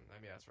my um, Instagram.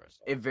 Maybe that's where I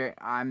saw it it. very.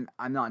 I'm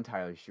not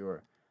entirely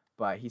sure,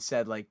 but he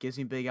said like gives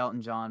me big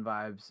Elton John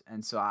vibes,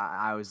 and so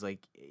I was like,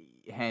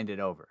 hand it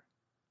over,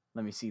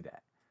 let me see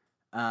that,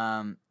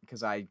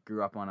 because I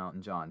grew up on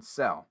Elton John,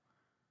 so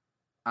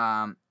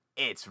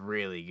it's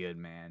really good,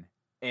 man.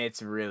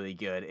 It's really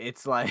good.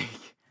 It's like,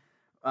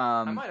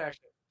 I um, might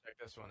actually check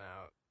this one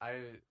out.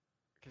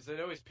 Because it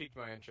always piqued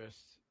my interest.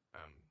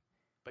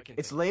 But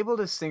it's continue. labeled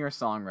as singer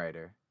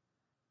songwriter.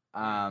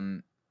 Hmm.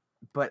 Um,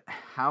 but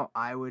how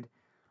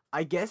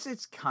I guess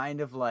it's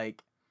kind of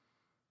like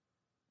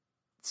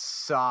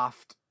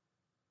soft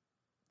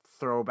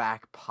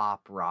throwback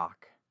pop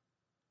rock.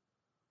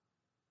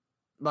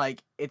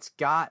 Like it's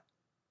got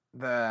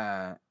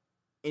the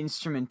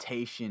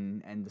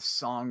instrumentation and the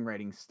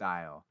songwriting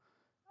style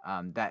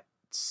that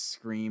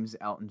screams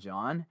Elton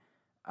John.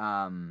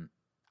 Um,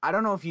 I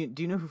don't know if you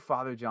know who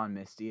Father John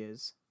Misty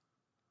is.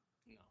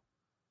 No.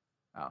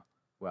 Oh,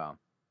 well,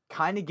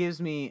 kind of gives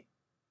me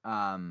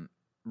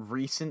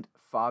recent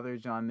Father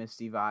John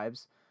Misty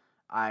vibes.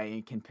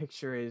 I can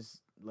picture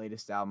his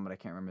latest album, but I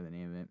can't remember the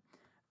name of it.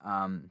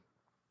 Um,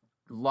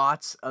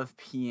 Lots of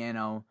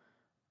piano,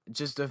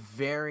 just a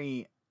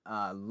very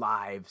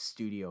live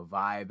studio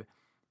vibe,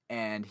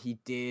 and he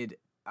did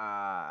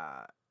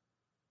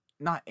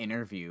not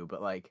interview,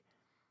 but like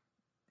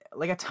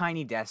a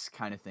Tiny Desk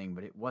kind of thing,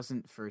 but it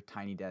wasn't for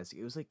Tiny Desk.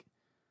 It was like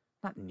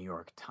not New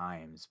York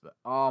Times, but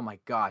oh my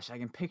gosh, I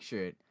can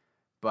picture it.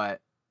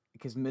 But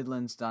because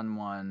Midland's done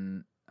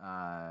one,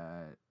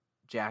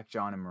 Jack,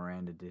 John, and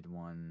Miranda did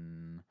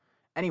one.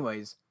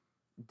 Anyways,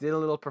 did a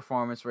little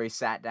performance where he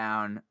sat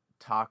down,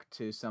 talked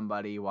to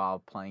somebody while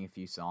playing a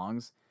few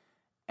songs,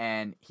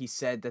 and he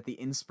said that the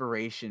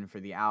inspiration for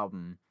the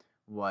album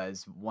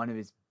was one of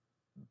his.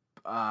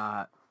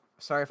 Uh,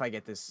 Sorry if I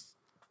get this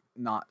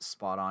not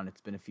spot on.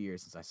 It's been a few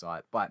years since I saw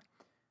it, but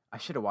I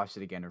should have watched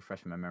it again to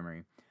refresh my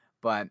memory.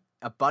 But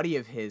a buddy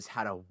of his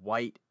had a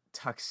white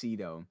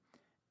tuxedo,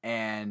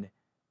 and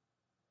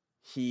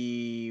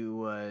he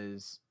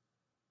was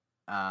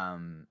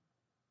um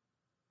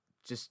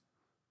just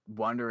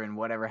wondering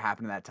whatever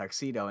happened to that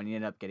tuxedo, and he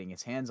ended up getting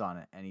his hands on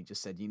it, and he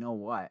just said, you know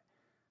what,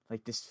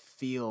 like this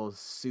feels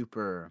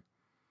super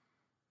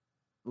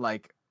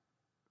like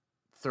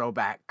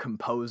throwback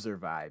composer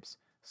vibes.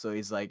 So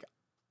he's like,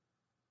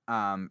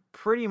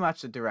 pretty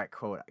much a direct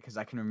quote, because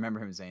I can remember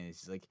him saying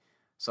this. He's like,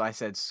 so I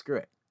said, screw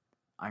it,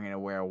 I'm gonna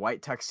wear a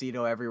white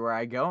tuxedo everywhere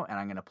I go, and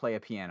I'm gonna play a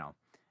piano.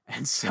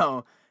 And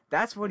so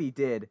that's what he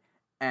did.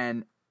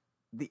 And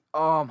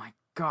oh my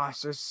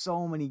gosh, there's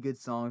so many good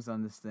songs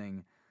on this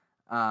thing.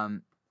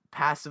 Um,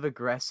 Passive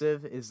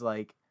Aggressive is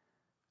like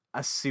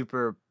a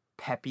super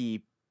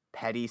peppy,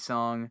 petty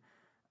song.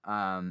 Um,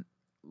 I'm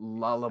just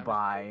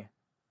Lullaby,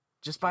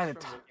 just by just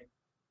the from time. looking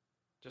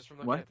just from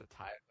looking What? at the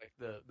title, like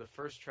the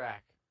first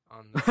track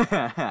on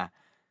the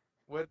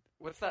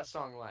what's that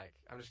song like?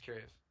 I'm just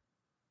curious.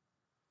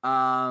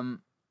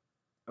 um.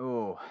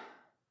 Oh,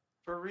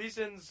 For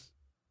reasons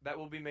that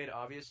will be made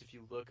obvious if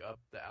you look up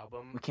the we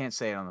album. can't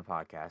say it on the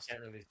podcast. Can't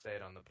really say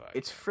it on the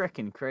It's podcast.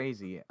 frickin'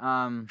 crazy.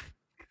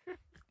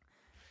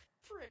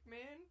 Frick, man.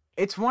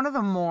 It's one of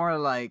the more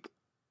like,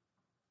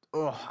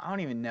 oh, I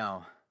don't even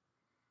know.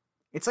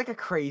 It's like a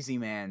crazy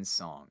man's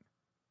song.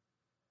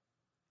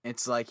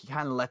 It's like he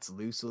kind of lets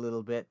loose a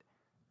little bit.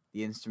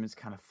 The instruments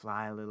kind of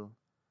fly a little.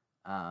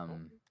 Um,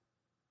 Okay.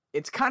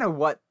 it's kind of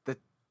what the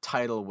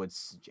title would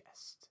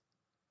suggest.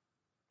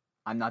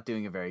 I'm not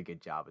doing a very good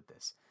job at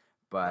this,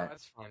 No, but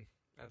that's fine.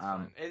 That's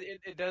um, fine.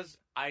 It does.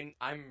 I'm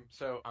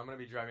gonna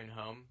be driving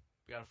home.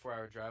 We got a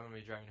 4-hour drive. I'm gonna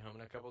be driving home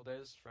in a couple of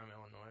days from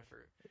Illinois for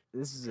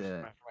this is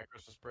Christmas, a my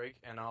Christmas break,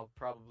 and I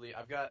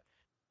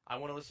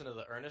want to listen to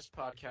the Ernest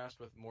podcast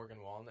with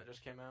Morgan Wallen that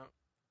just came out,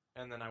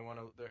 and then I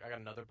got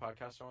another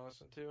podcast I want to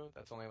listen to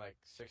that's only like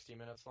 60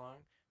 minutes long.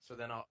 So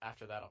then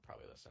after that I'll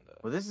probably listen to.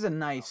 well. This is a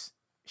nice,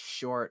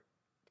 short,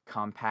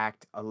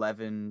 compact,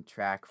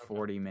 11-track, Okay.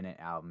 40-minute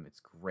album. It's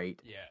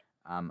great. Yeah.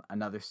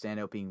 Another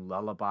standout being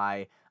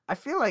Lullaby. I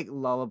feel like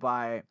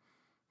Lullaby,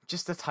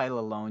 just the title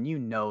alone, you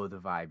know the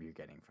vibe you're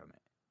getting from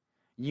it.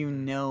 You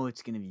know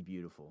it's gonna be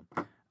beautiful.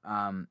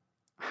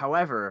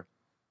 However,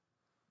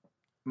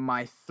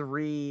 my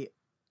three,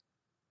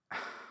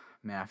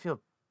 man, I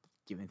feel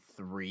given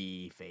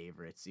three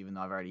favorites, even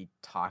though I've already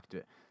talked to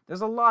it.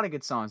 There's a lot of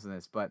good songs in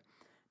this, but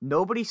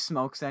Nobody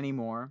Smokes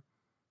Anymore.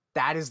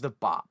 That is the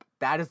bop.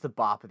 That is the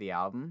bop of the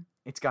album.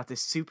 It's got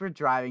this super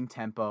driving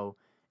tempo,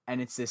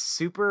 and it's this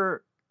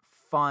super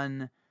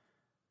fun,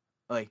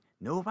 like,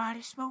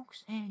 nobody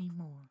smokes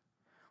anymore.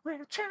 When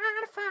I'm trying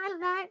to find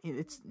a light.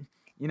 It's,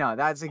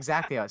 that's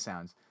exactly how it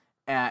sounds.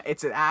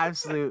 It's an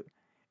absolute,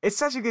 it's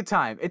such a good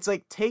time. It's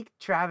like, take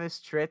Travis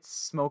Tritt's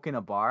Smoke in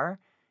a Bar.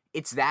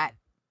 It's that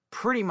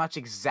pretty much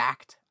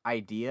exact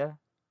idea,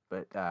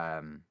 but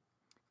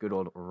good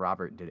old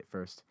Robert did it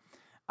first.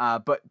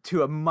 But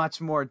to a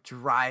much more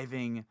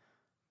driving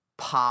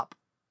pop,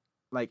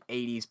 like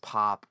 80s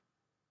pop,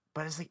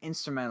 but it's like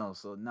instrumental,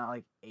 so not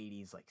like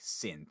 80s like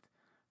synth.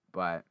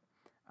 But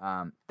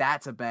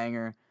that's a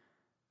banger.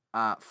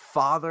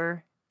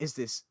 Father is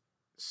this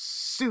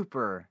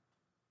super,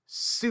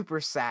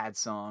 super sad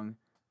song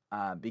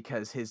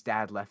because his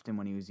dad left him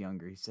when he was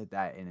younger. He said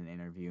that in an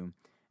interview.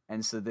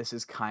 And so this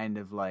is kind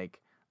of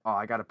like, oh,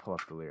 I gotta pull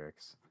up the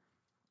lyrics.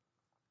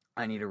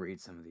 I need to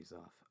read some of these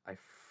off. I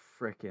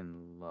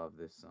freaking love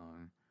this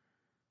song.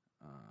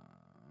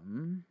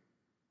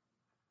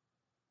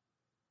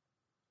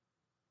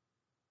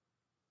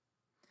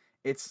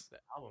 It's The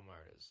album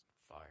art is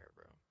fire,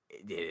 bro.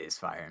 It is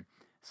fire.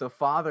 So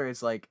Father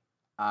is like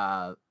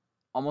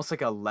almost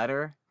like a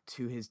letter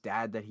to his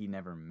dad that he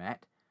never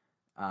met.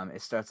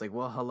 It starts like,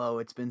 well, hello,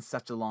 it's been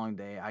such a long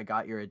day. I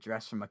got your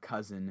address from a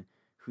cousin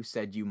who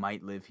said you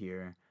might live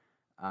here.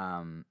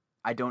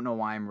 I don't know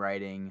why I'm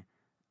writing.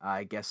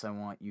 I guess I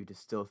want you to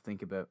still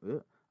think about...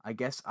 I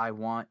guess I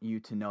want you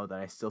to know that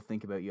I still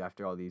think about you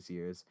after all these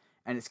years.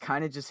 And it's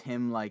kind of just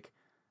him, like,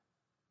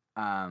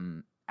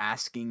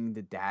 asking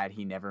the dad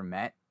he never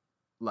met,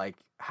 like,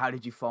 how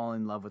did you fall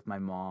in love with my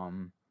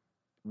mom?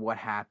 What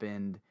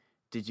happened?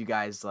 Did you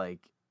guys,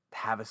 like,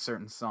 have a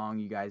certain song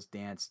you guys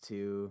danced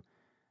to?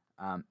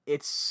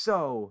 It's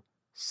so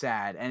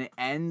sad. And it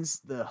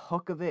ends, the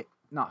hook of it,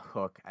 not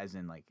hook as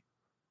in, like,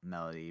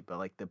 melody, but,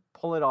 like, the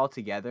pull it all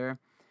together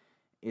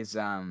is,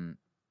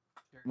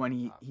 when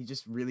he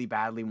just really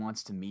badly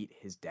wants to meet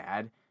his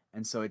dad,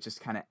 and so it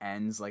just kind of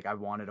ends like, I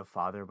wanted a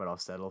father, but I'll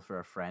settle for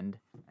a friend.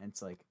 And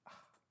it's like,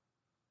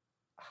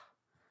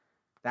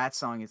 that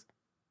song is,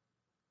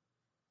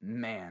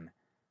 man,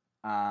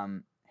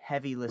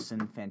 heavy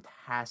listen,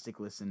 fantastic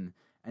listen.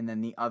 And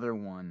then the other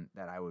one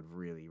that I would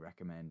really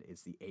recommend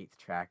is the 8th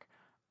track,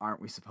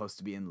 Aren't We Supposed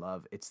to Be in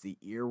Love? It's the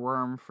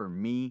earworm for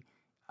me.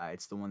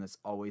 It's the one that's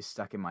always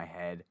stuck in my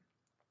head.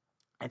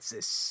 It's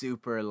this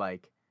super,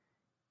 like,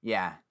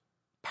 yeah,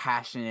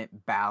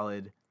 passionate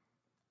ballad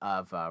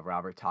of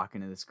Robert talking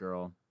to this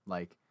girl,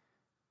 like,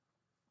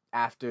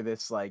 after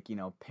this, like,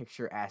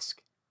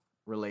 picturesque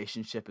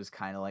relationship is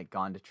kind of like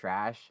gone to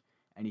trash,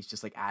 and he's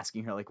just like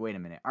asking her, like, wait a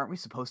minute, aren't we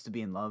supposed to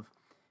be in love?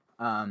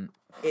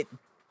 It,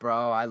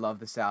 bro, I love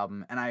this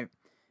album. And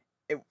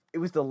it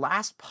was the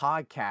last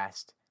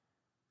podcast,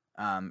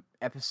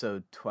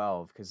 episode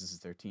 12, because this is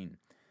 13,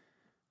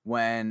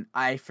 when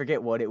I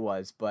forget what it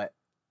was, but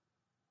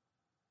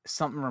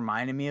something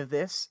reminded me of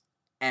this,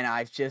 and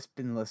I've just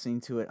been listening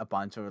to it a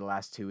bunch over the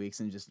last 2 weeks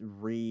and just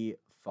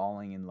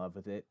falling in love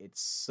with it.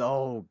 It's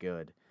so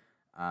good.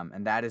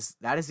 And that is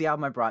the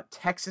album I brought,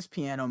 Texas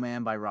Piano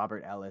Man by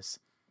Robert Ellis.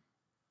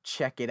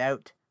 Check it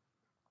out.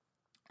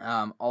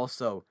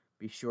 Also,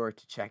 be sure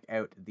to check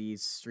out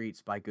These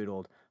Streets by good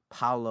old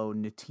Paolo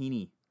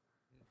Nutini.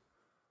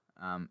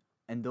 And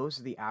those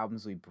are the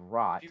albums we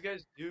brought. If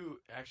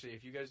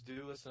you guys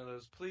do listen to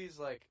those, please,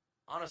 like,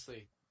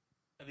 honestly,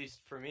 at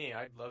least for me,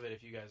 I'd love it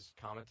if you guys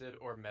commented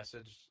or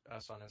messaged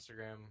us on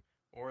Instagram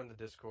or in the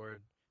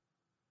Discord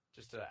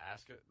just to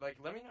ask it. Like,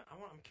 let me know.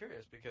 I'm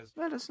curious because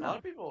Let us know. a lot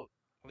of people,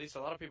 at least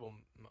a lot of people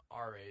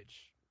our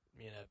age,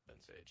 me and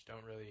Evan's age,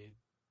 don't really.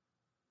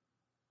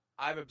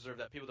 I've observed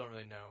that people don't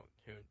really know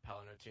who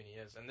Paolo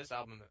Nutini is, and this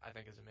album I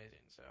think is amazing.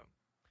 So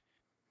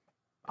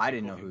I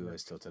didn't know who he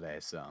was till today.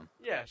 So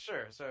yeah,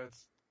 sure. So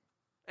it's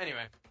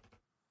anyway.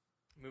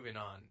 Moving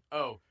on.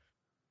 Oh.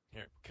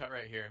 Here, cut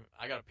right here.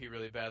 I gotta pee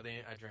really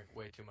badly. I drink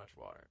way too much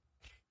water.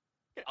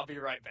 I'll be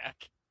right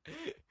back.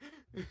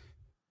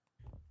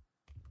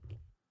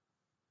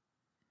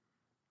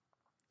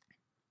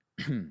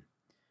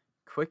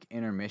 Quick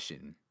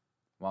intermission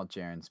while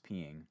Jaren's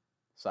peeing.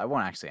 So I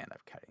won't actually end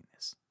up cutting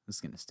this. This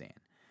is going to stay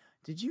in.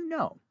 Did you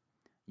know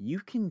you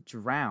can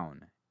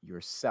drown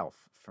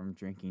yourself from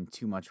drinking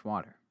too much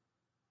water?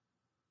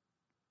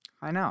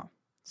 I know.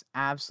 It's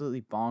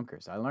absolutely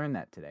bonkers. I learned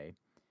that today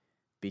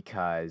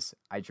because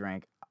I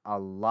drank a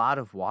lot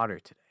of water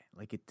today,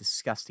 like a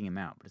disgusting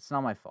amount. But it's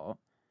not my fault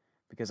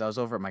because I was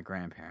over at my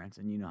grandparents,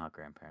 and you know how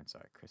grandparents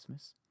are at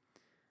Christmas.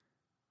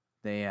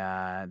 They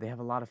have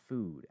a lot of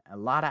food, a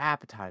lot of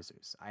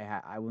appetizers.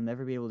 I will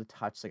never be able to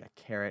touch like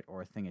a carrot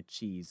or a thing of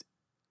cheese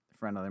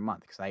for another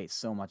month because I ate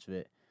so much of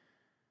it.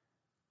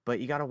 But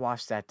you got to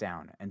wash that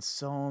down, and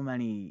so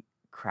many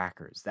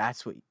crackers.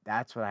 That's what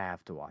I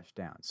have to wash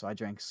down. So I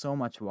drank so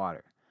much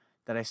water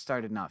that I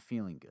started not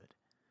feeling good.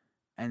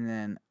 And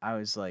then I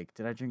was like,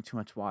 did I drink too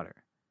much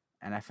water?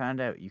 And I found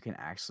out you can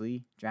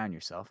actually drown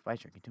yourself by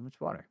drinking too much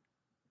water.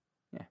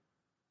 Yeah.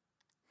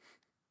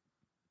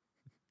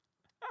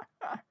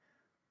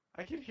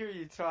 I can hear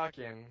you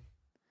talking.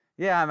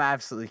 Yeah, I'm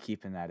absolutely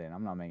keeping that in.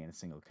 I'm not making a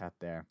single cut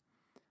there.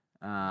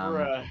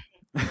 Bruh.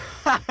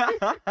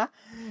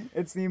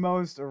 It's the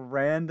most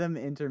random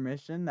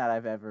intermission that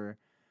I've ever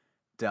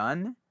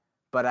done,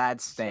 but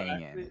it's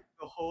staying in.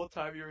 The whole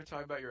time you were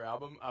talking about your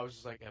album, I was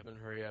just like, Evan,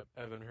 hurry up.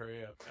 Evan,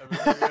 hurry up. Evan,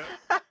 hurry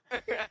up.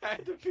 I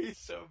had to pee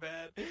so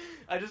bad.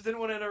 I just didn't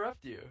want to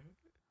interrupt you.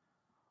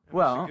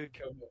 I'm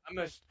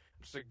just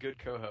a good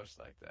co-host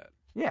like that.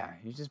 Yeah,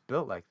 you're just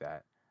built like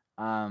that.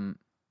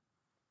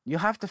 You'll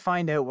have to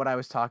find out what I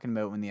was talking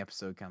about when the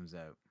episode comes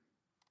out.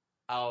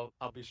 I'll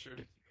be sure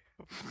to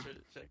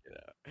check it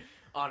out.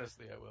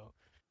 Honestly, I will.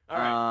 All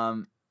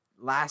right.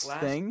 Last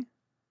thing.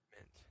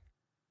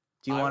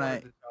 Do you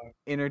want to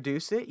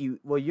introduce it?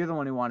 You're the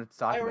one who wanted to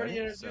talk about it. I already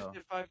introduced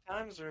it 5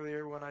 times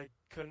earlier when I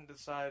couldn't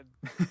decide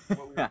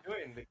what we were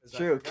doing. Because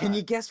True. Can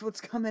you guess what's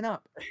coming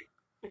up?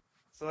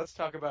 So let's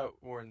talk about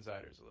Warren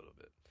Zeiders a little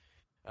bit.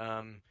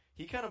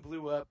 He kind of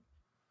blew up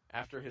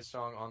after his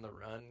song "On the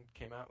Run"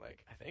 came out. I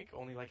think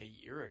only a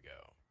year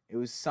ago. It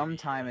was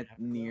sometime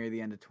near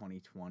the end of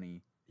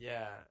 2020.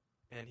 Yeah,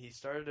 and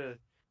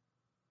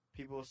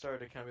people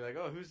started to kind of be like,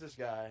 "Oh, who's this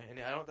guy?" And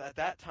at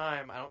that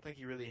time, I don't think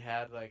he really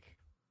had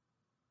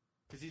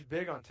because he's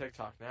big on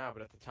TikTok now,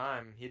 but at the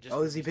time he just.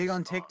 Oh, is he big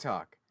on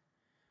TikTok?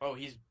 Oh,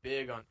 he's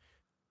big on.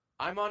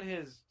 I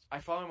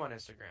follow him on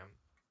Instagram.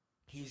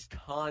 He's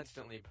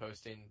constantly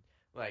posting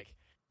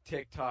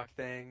TikTok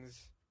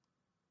things,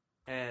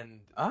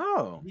 and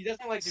he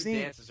doesn't do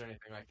dances or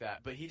anything like that.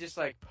 But he just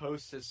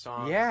posts his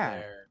songs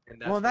there,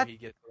 and that's where he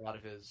gets a lot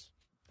of his.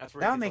 That's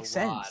where that makes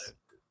sense.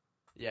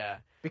 Yeah,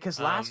 because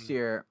last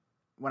year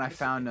when I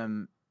found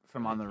him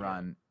from On the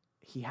Run,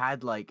 he had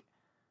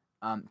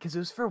because it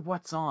was for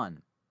What's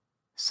On.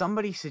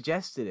 Somebody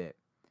suggested it,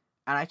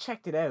 and I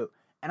checked it out,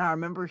 and I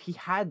remember he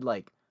had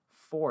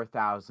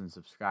 4,000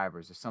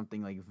 subscribers or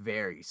something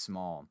very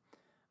small.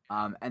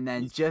 And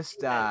then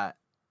just what?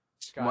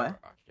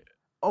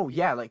 Oh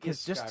yeah,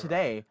 because just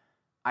today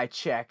I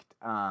checked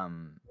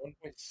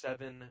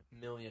 1.7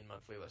 million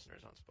monthly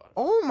listeners on Spotify.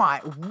 Oh my,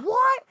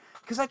 what?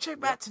 Because I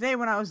checked back today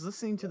when I was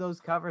listening to those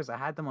covers. I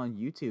had them on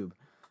YouTube.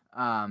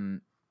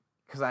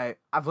 Because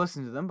I've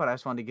listened to them, but I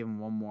just wanted to give him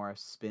one more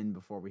spin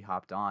before we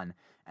hopped on.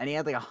 And he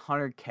had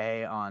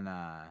 100K on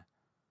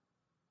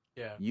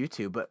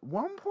YouTube, but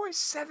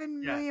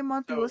 1.7 million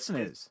monthly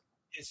listeners.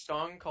 His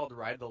song called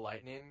 "Ride the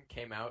Lightning"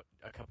 came out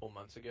a couple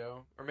months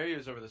ago, or maybe it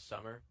was over the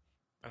summer.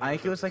 I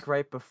think it was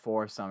right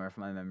before summer, if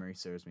my memory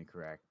serves me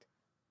correct.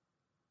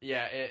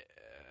 Yeah, it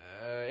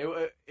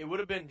would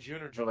have been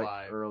June or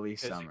July. Or early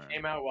summer. It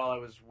came out while I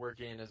was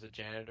working as a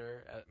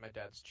janitor at my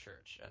dad's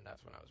church, and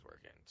that's when I was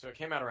working. So it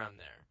came out around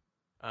there.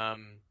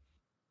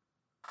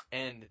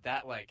 And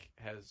that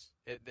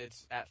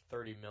it's at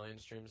 30 million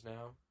streams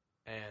now.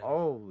 And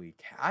holy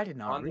cow, I did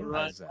not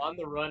realize that. On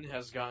the Run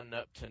has gotten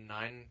up to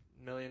 9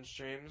 million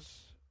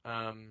streams.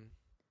 How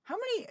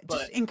many,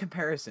 just in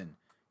comparison,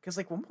 because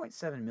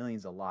 1.7 million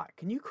is a lot.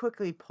 Can you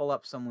quickly pull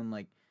up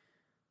someone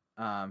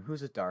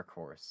who's a dark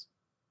horse?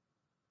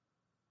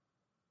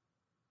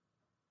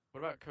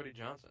 What about Cody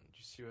Johnson? Did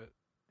you see what?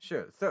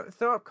 Sure,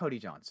 throw up Cody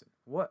Johnson.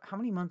 How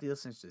many monthly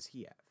listeners does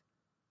he have?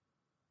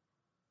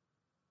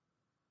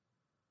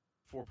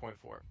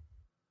 4.4.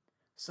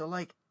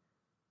 So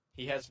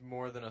he has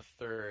more than a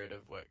third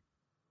of what,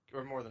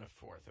 or more than a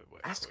fourth of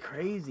what. That's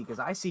crazy, because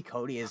I see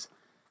Cody as,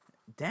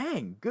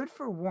 dang, good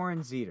for Warren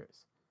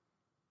Zeiders.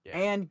 Yeah.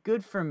 And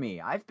good for me.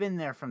 I've been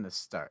there from the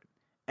start.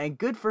 And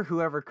good for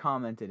whoever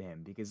commented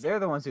him, because they're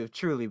the ones who have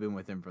truly been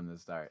with him from the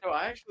start. So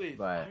I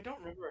don't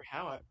remember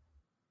how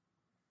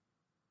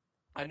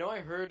I know I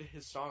heard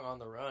his song "On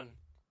the Run"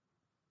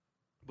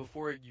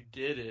 before you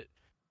did it,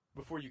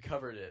 before you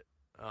covered it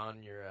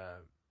on your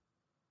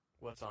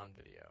What's On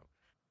video.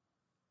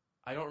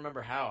 I don't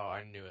remember how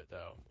I knew it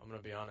though. I'm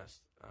gonna be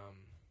honest.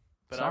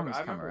 But songs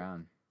I come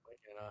around.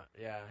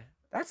 Yeah.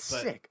 That's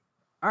sick.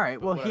 All right.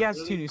 Well, he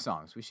has 2 new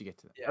songs. We should get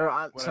to that.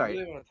 Yeah, what I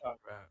really want to talk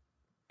about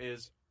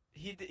is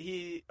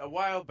he a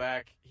while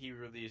back he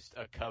released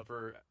a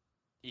cover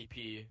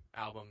EP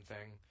album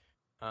thing,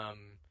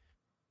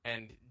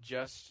 and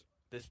just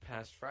this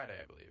past Friday,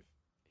 I believe,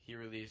 he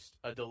released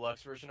a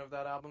deluxe version of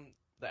that album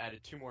that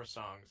added 2 more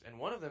songs, and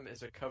one of them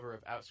is a cover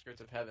of "Outskirts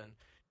of Heaven."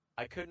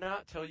 I could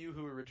not tell you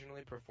who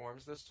originally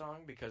performs this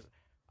song because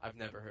I've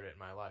never heard it in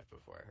my life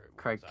before I heard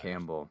Craig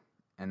Campbell,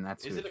 and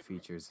that's who it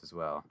features as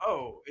well.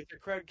 Oh, it's a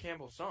Craig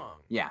Campbell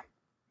song. Yeah.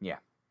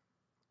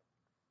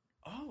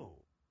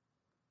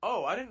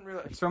 Oh, I didn't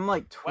realize. It's from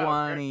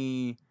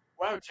 20.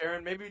 Wow,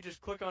 Jaron, maybe you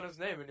just click on his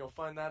name and you'll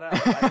find that out.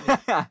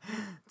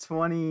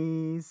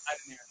 26, I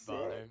didn't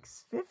even bother.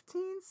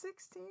 15,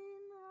 16,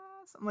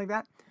 something like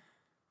that.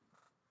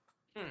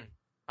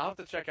 I'll have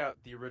to check out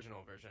the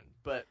original version,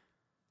 but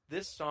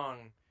this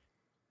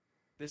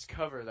this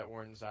cover that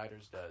Warren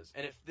Zeiders does,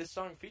 and if this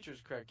song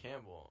features Craig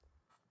Campbell,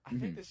 I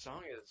think this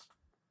song is.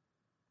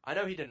 I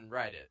know he didn't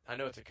write it. I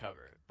know it's a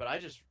cover, but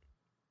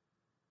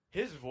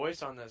his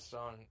voice on this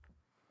song,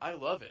 I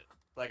love it.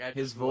 Like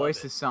his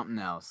voice is something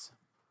else.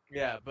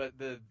 Yeah, but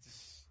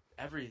it's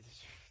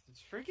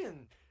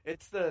freaking.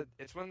 It's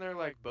when they're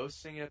like both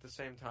singing at the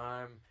same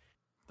time.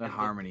 The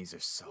harmonies are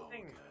so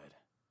good.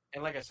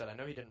 And like I said, I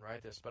know he didn't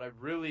write this, but I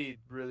really,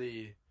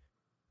 really,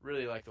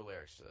 really like the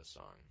lyrics to this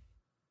song.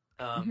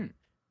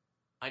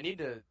 I need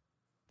to.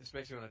 This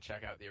makes me want to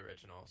check out the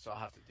original, so I'll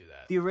have to do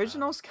that. The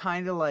original's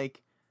kind of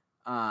like,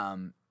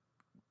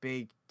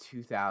 big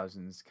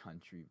 2000s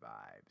country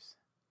vibes.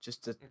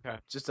 Just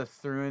a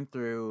through and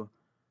through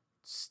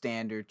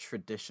standard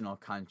traditional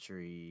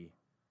country.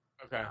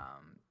 Okay.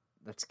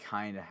 That's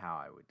kind of how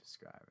I would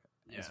describe it.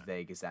 Yeah. As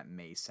vague as that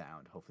may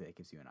sound, hopefully that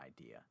gives you an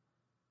idea.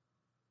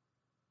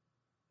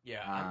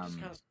 Yeah, I'm just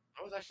kind of.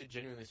 I was actually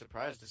genuinely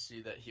surprised to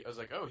see that I was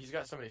like, oh, he's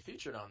got somebody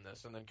featured on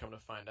this, and then come to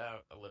find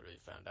out, I literally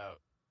found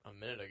out a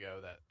minute ago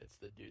that it's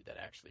the dude that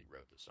actually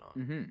wrote the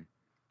song.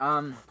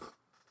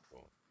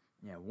 Cool.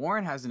 Yeah,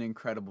 Warren has an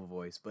incredible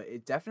voice, but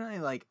it definitely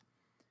like,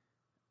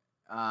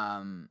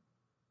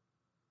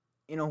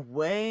 in a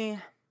way,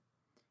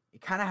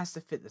 it kind of has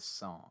to fit the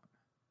song.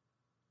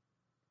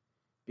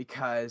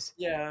 Because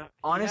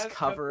on his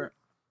cover,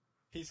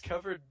 he's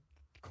covered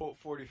Colt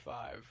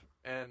 45,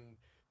 and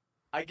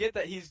I get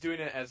that he's doing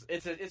it as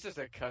it's just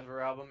a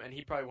cover album, and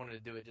he probably wanted to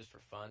do it just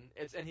for fun.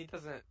 And he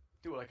doesn't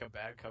do like a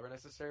bad cover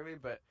necessarily,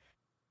 but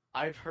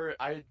I've heard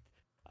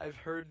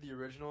the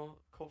original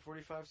Colt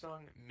 45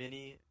 song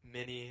many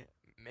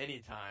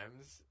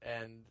times,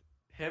 and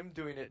him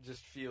doing it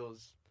just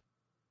feels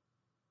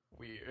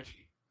weird.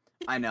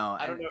 I know.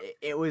 I don't know.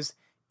 It was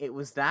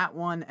that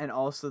one, and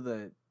also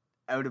the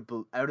out of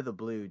the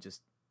blue,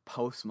 just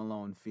Post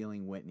Malone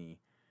feeling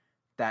Whitney,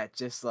 that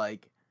just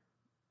like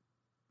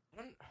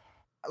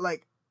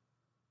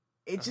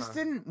it just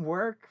didn't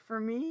work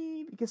for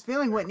me, because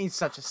Feeling Whitney's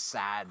such a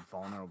sad,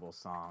 vulnerable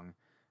song.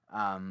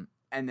 And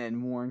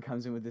then Warren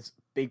comes in with this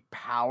big,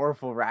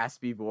 powerful,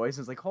 raspy voice,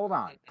 and it's like, hold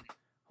on,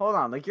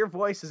 like your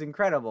voice is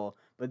incredible,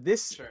 but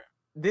this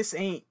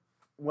ain't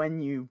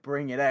when you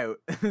bring it out.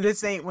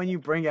 This ain't when you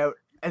bring out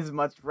as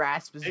much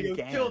rasp as you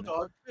can. Chill,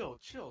 dog.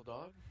 Chill,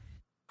 dog.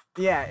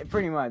 Yeah,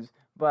 pretty much.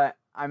 But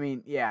I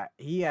mean, yeah,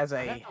 he has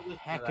a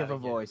heck of a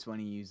voice when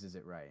he uses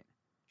it right.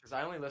 Because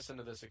I only listened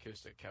to this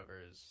acoustic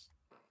covers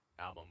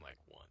album like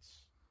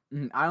once.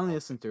 I only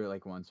listened through it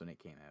like once when it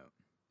came out.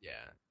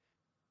 Yeah.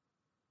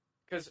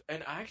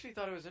 And I actually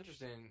thought it was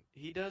interesting.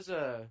 He does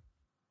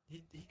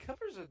he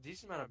covers a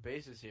decent amount of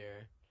bases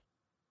here.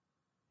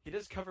 He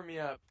does Cover Me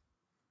Up,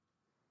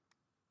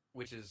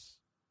 which is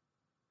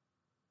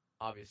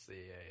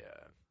obviously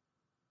a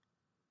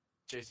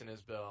Jason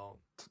Isbell,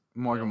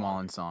 Morgan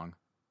Wallen song.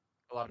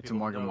 It's a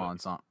Morgan Wallen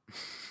song.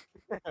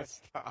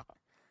 Stop.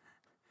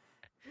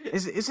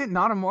 Is it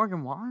not a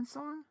Morgan Wallen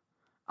song?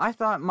 I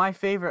thought my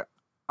favorite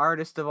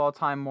artist of all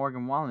time,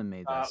 Morgan Wallen,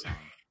 made that song.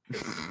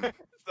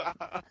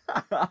 Stop.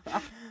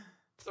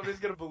 Somebody's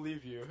gonna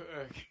believe you.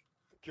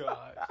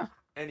 God.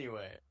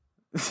 Anyway.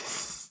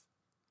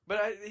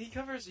 But he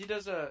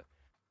does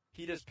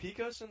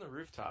Picos and the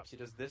Rooftops. He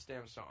does This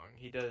Damn Song.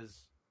 He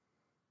does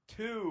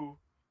two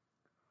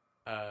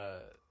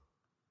Tyler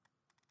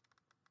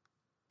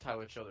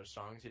Childers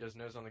songs. He does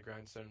Nose on the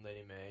Grindstone,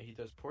 Lady May. He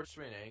does Porch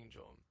Swing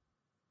Angel.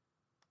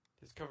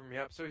 He's Cover Me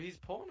Up. So he's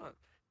pulling on.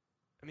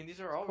 I mean, these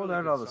are all pulled really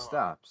out good all songs. the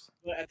stops.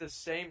 But at the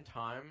same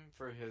time,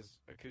 for his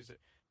acoustic,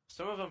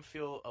 some of them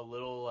feel a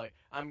little like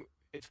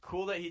It's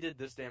cool that he did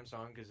This Damn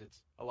Song, because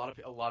it's a lot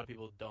of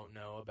people don't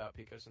know about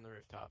Picos and the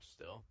Rooftops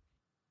still.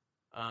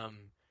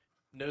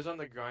 Nose on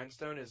the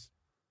Grindstone is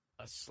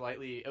a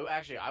slightly. Oh,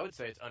 actually, I would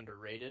say it's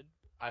underrated.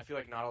 I feel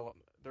like not a lot.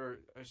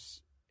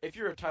 If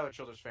you're a Tyler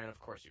Childers fan, of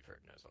course you've heard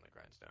Nose on the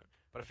Grindstone.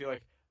 But I feel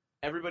like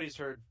everybody's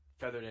heard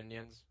Feathered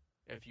Indians,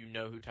 if you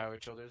know who Tyler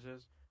Childers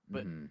is.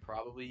 But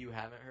probably you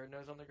haven't heard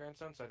Nose on the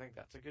Grindstone, so I think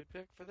that's a good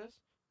pick for this.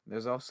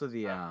 There's also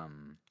the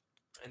And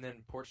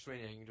then Porch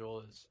Swing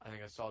Angel is, I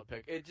think, a solid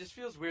pick. It just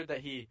feels weird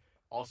that he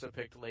also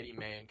picked Lady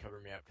May and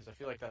Cover Me Up, because I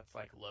feel like that's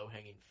like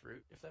low-hanging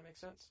fruit, if that makes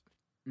sense.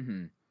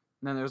 Mm-hmm.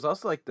 Then there's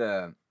also like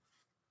the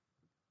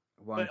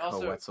one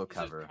Co-Wetzel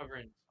cover.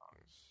 Covering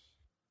songs.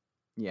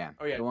 Yeah.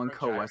 Oh yeah. The one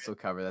Co-Wetzel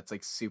cover that's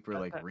like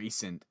super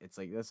recent. It's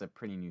like that's a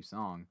pretty new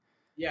song.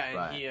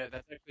 Yeah, and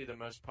that's actually the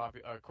most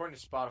popular. According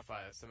to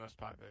Spotify, it's the most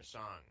popular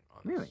song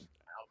on this album.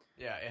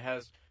 Yeah, it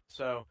has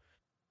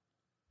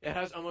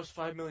almost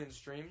 5 million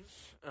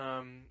streams.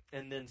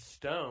 And then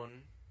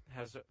Stone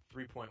has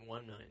 3.1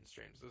 million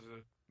streams. Those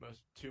are the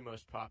two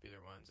most popular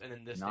ones. And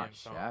then This Damn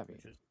Song,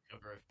 which is the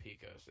cover of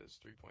Picos, is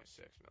 3.6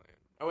 million.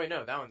 Oh wait,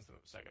 no, that one's the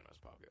second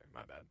most popular.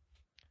 My bad.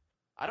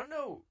 I don't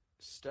know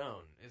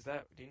Stone. Do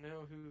you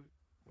know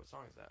what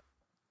song is that?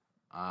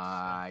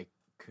 I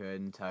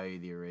couldn't tell you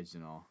the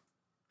original.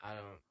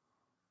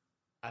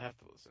 I'd have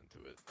to listen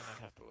to it, and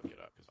I'd have to look it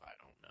up, because I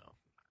don't know.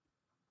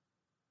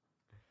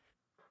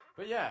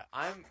 But yeah,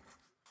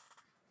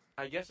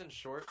 I guess in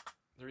short,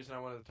 the reason I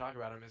wanted to talk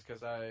about him is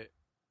because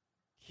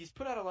he's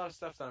put out a lot of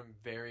stuff that I'm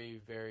very,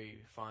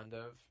 very fond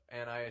of,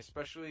 and I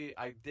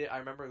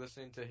remember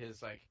listening to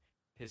his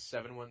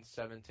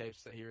 717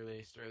 tapes that he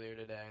released earlier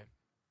today,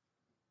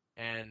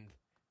 and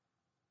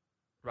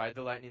Ride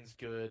the Lightning's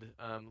good.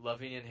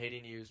 Loving and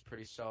Hating You is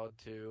pretty solid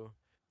too.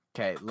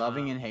 Okay,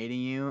 Loving and Hating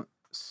You,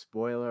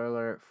 spoiler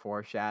alert,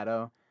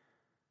 foreshadow.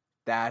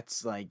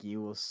 That's like, you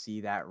will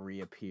see that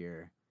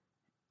reappear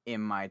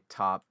in my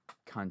top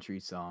country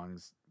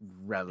songs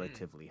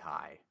relatively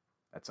high.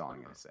 That's all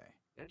I'm going to say.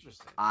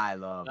 Interesting. I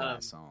love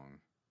that song.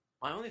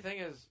 My only thing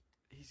is,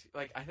 he's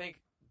like, I think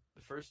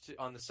the first two,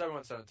 on the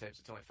 717 tapes,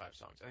 it's only 5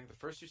 songs. I think the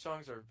first 2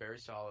 songs are very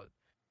solid.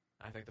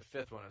 I think the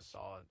 5th one is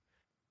solid.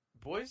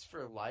 Boys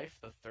for Life,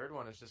 the 3rd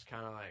one is just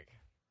kind of like,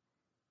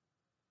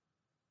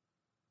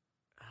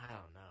 I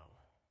don't know.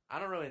 I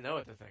don't really know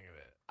what to think of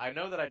it. I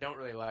know that I don't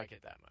really like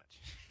it that much.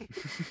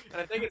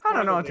 And I think it's I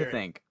don't know what to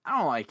think. I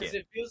don't like it. Because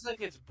it feels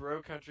like it's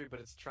bro country, but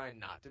it's trying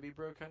not to be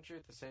bro country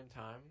at the same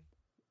time.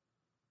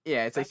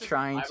 Yeah, it's like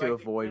trying to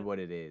avoid what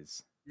it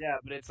is. Yeah,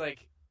 but it's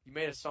like, you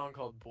made a song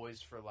called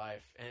Boys for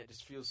Life, and it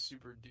just feels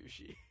super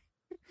douchey.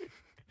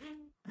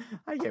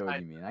 I get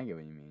what you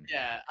mean.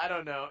 Yeah, I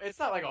don't know. It's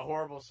not like a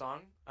horrible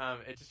song.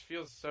 It just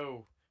feels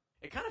so.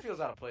 It kind of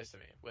feels out of place to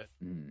me. With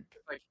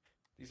like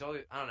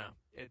I don't know.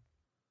 It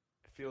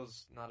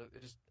feels not.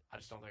 I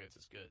just don't think it's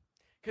as good.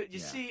 'Cause you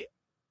see,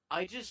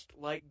 I just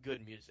like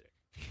good music.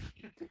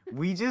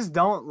 We just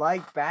don't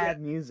like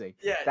bad music.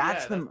 Yeah,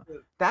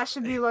 that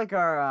should be like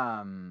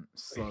our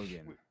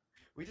slogan.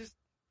 We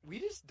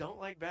just don't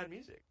like bad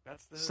music.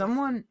 That's the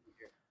someone.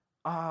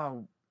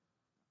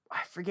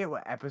 I forget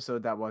what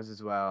episode that was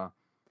as well.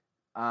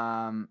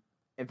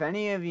 If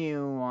any of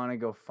you want to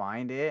go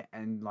find it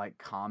and like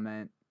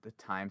comment the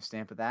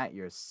timestamp of that,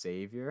 you're a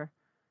savior,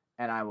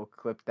 and I will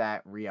clip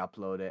that,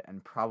 re-upload it,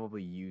 and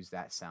probably use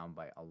that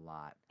soundbite a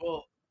lot.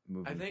 Well,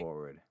 moving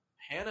forward.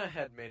 Hannah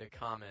had made a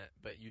comment,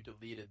 but you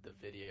deleted the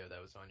video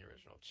that was on your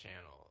original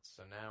channel.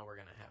 So now we're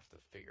gonna have to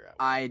figure out.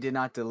 I did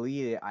not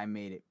delete it. I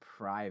made it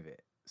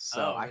private,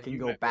 so I can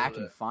go back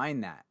and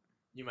find that.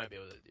 You might be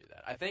able to do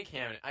that. I think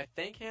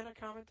Hannah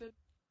commented.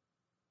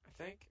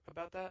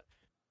 About that,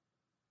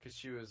 because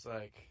she was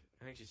like,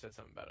 I think she said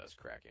something about us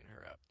cracking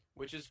her up,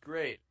 which is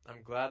great.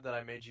 I'm glad that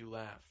I made you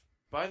laugh.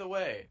 By the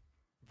way,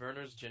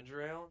 Werner's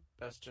ginger ale,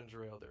 best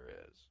ginger ale there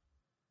is.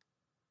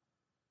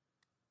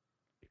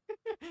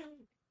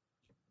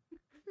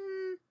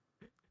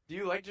 Do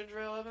you like ginger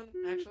ale, Evan?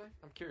 Actually,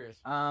 I'm curious.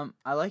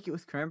 I like it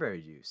with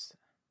cranberry juice.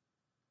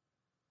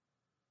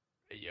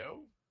 Hey,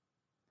 yo.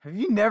 Have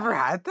you never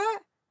had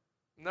that?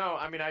 No,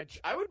 I mean,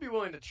 I would be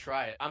willing to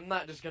try it. I'm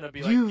not just gonna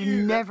be like,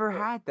 you've never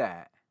had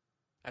that.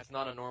 That's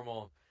not a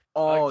normal.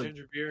 Oh,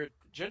 ginger beer,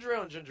 ginger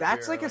ale, and ginger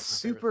that's beer. Like a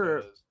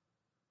super.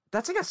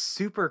 That's like a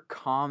super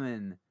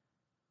common.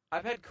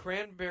 I've had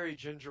cranberry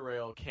ginger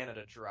ale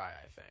Canada Dry,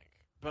 I think,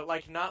 but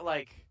like not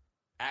like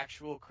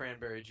actual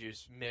cranberry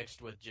juice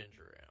mixed with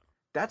ginger ale.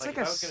 That's like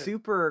a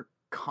super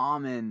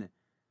common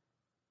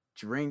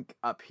drink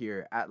up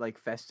here at like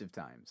festive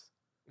times.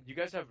 You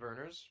guys have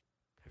Werner's?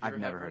 I've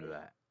never heard of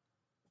that.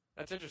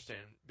 That's interesting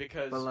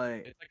because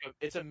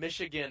it's a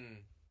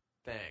Michigan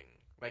thing.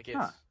 Like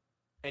it's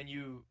and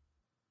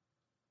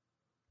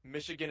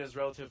Michigan is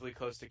relatively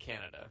close to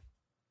Canada,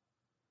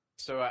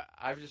 so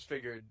I've just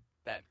figured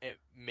that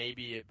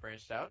maybe it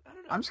branched out. I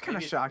don't know. I'm just kind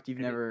of shocked you've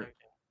never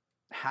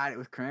had it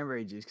with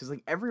cranberry juice, because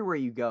like everywhere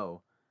you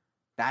go,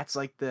 that's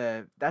like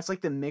the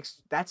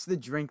mix. That's the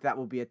drink that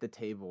will be at the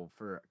table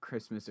for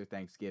Christmas or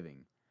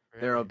Thanksgiving.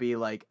 Really? There'll be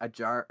like a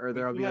jar, or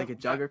there'll be like a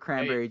jug of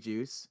cranberry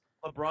juice.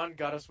 LeBron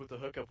got us with the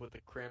hookup with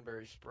the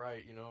cranberry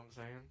Sprite, you know what I'm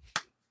saying?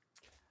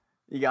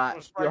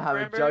 You'll have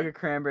a jug of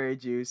cranberry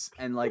juice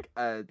and like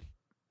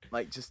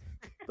just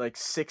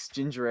 6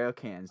 ginger ale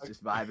cans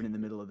just vibing in the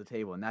middle of the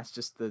table, and that's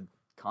just the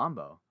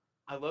combo.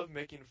 I love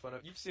making fun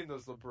of. You've seen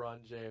those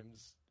LeBron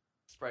James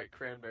Sprite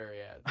cranberry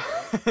ads.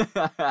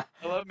 Right?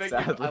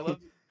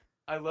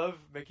 I love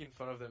making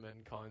fun of them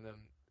and calling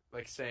them,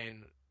 like,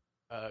 saying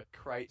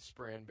Krite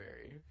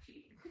Spranberry.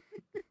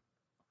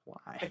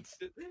 Why?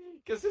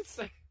 Because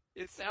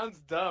it sounds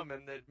dumb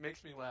and it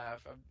makes me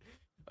laugh.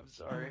 I'm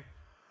sorry.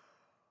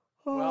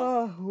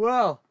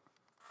 Well,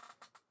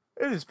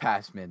 it is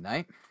past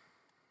midnight.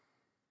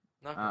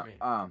 Not for me.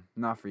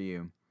 Not for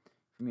you.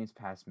 For me, it's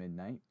past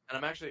midnight.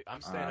 And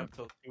I'm staying up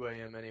till 2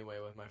 a.m. anyway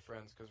with my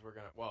friends because we're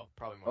gonna,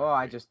 probably more. Oh,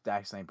 I just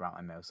accidentally brought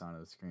my mouse onto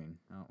the screen.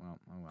 Oh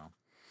well.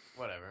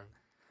 Whatever.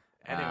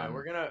 Anyway,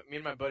 me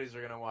and my buddies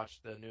are gonna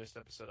watch the newest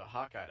episode of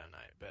Hawkeye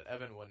tonight, but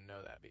Evan wouldn't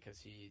know that because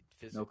he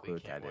physically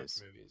can't watch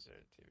movies or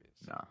TV.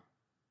 So.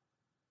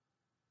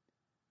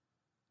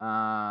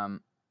 No.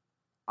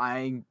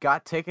 I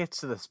got tickets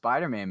to the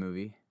Spider-Man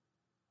movie.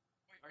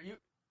 Wait, are you?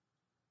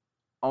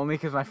 Only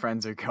because my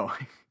friends are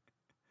going.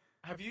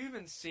 Have you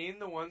even seen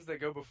the ones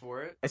that go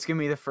before it? It's gonna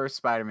be the first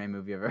Spider-Man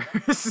movie I've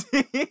ever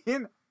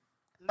seen.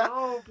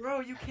 No, bro,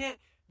 you can't.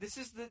 This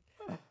is the...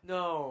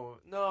 No.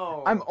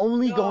 I'm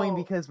only going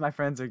because my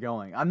friends are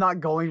going. I'm not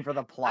going for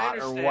the plot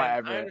or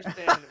whatever. I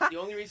understand. The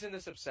only reason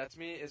this upsets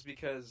me is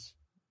because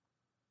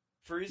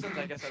for reasons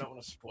I guess I don't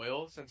want to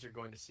spoil since you're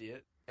going to see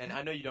it, and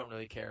I know you don't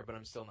really care, but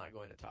I'm still not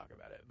going to talk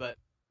about it. But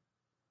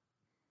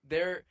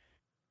they're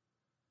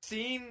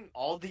seeing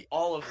all of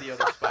the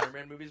other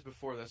Spider-Man movies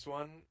before this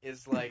one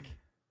is like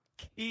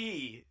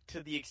key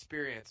to the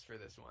experience for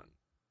this one.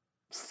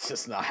 It's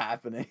just not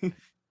happening.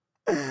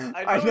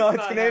 I know it's it's not gonna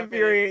happening.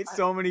 infuriate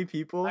so many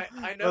people.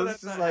 I know It's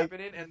that's just not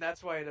happening, and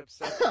that's why it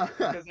upsets me.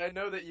 Because I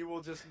know that you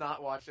will just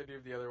not watch any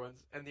of the other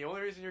ones, and the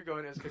only reason you're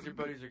going is because your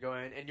buddies are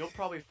going, and you'll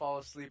probably fall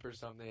asleep or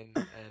something.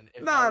 And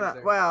if I was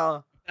there,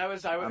 well, if I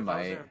was there in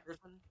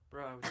person,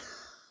 bro,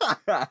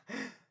 I would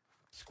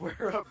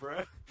square up,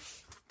 bro.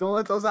 don't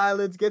let those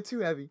eyelids get too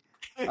heavy.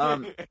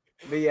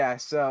 But yeah,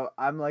 so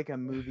I'm like a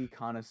movie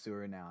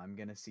connoisseur now. I'm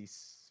gonna see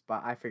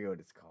I forget what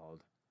it's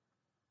called.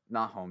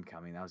 Not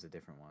Homecoming. That was a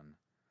different one.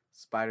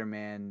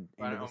 Spider-Man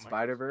Into the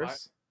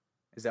Spider-Verse.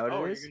 Is that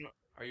what it is?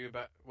 Are you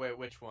about? Wait,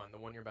 which one? The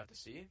one you're about to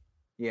see?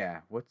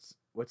 Yeah. What's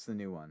the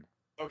new one?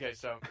 Okay,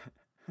 so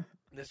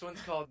this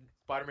one's called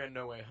Spider-Man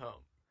No Way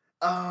Home.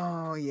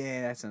 Oh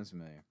yeah, that sounds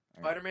familiar.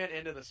 All right. Spider-Man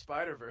Into the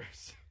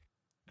Spider-Verse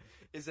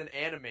is an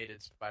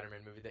animated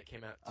Spider-Man movie that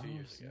came out 2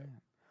 years ago.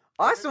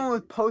 Oh, that's the one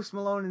with Post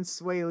Malone and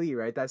Sway Lee,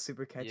 right? That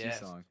super catchy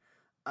song.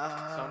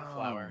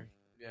 Sunflower.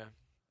 Yeah.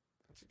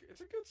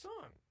 It's a good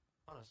song,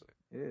 honestly.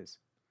 It is.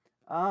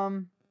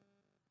 All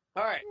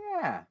right.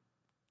 Yeah.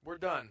 We're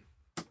done.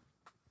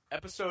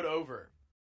 Episode over.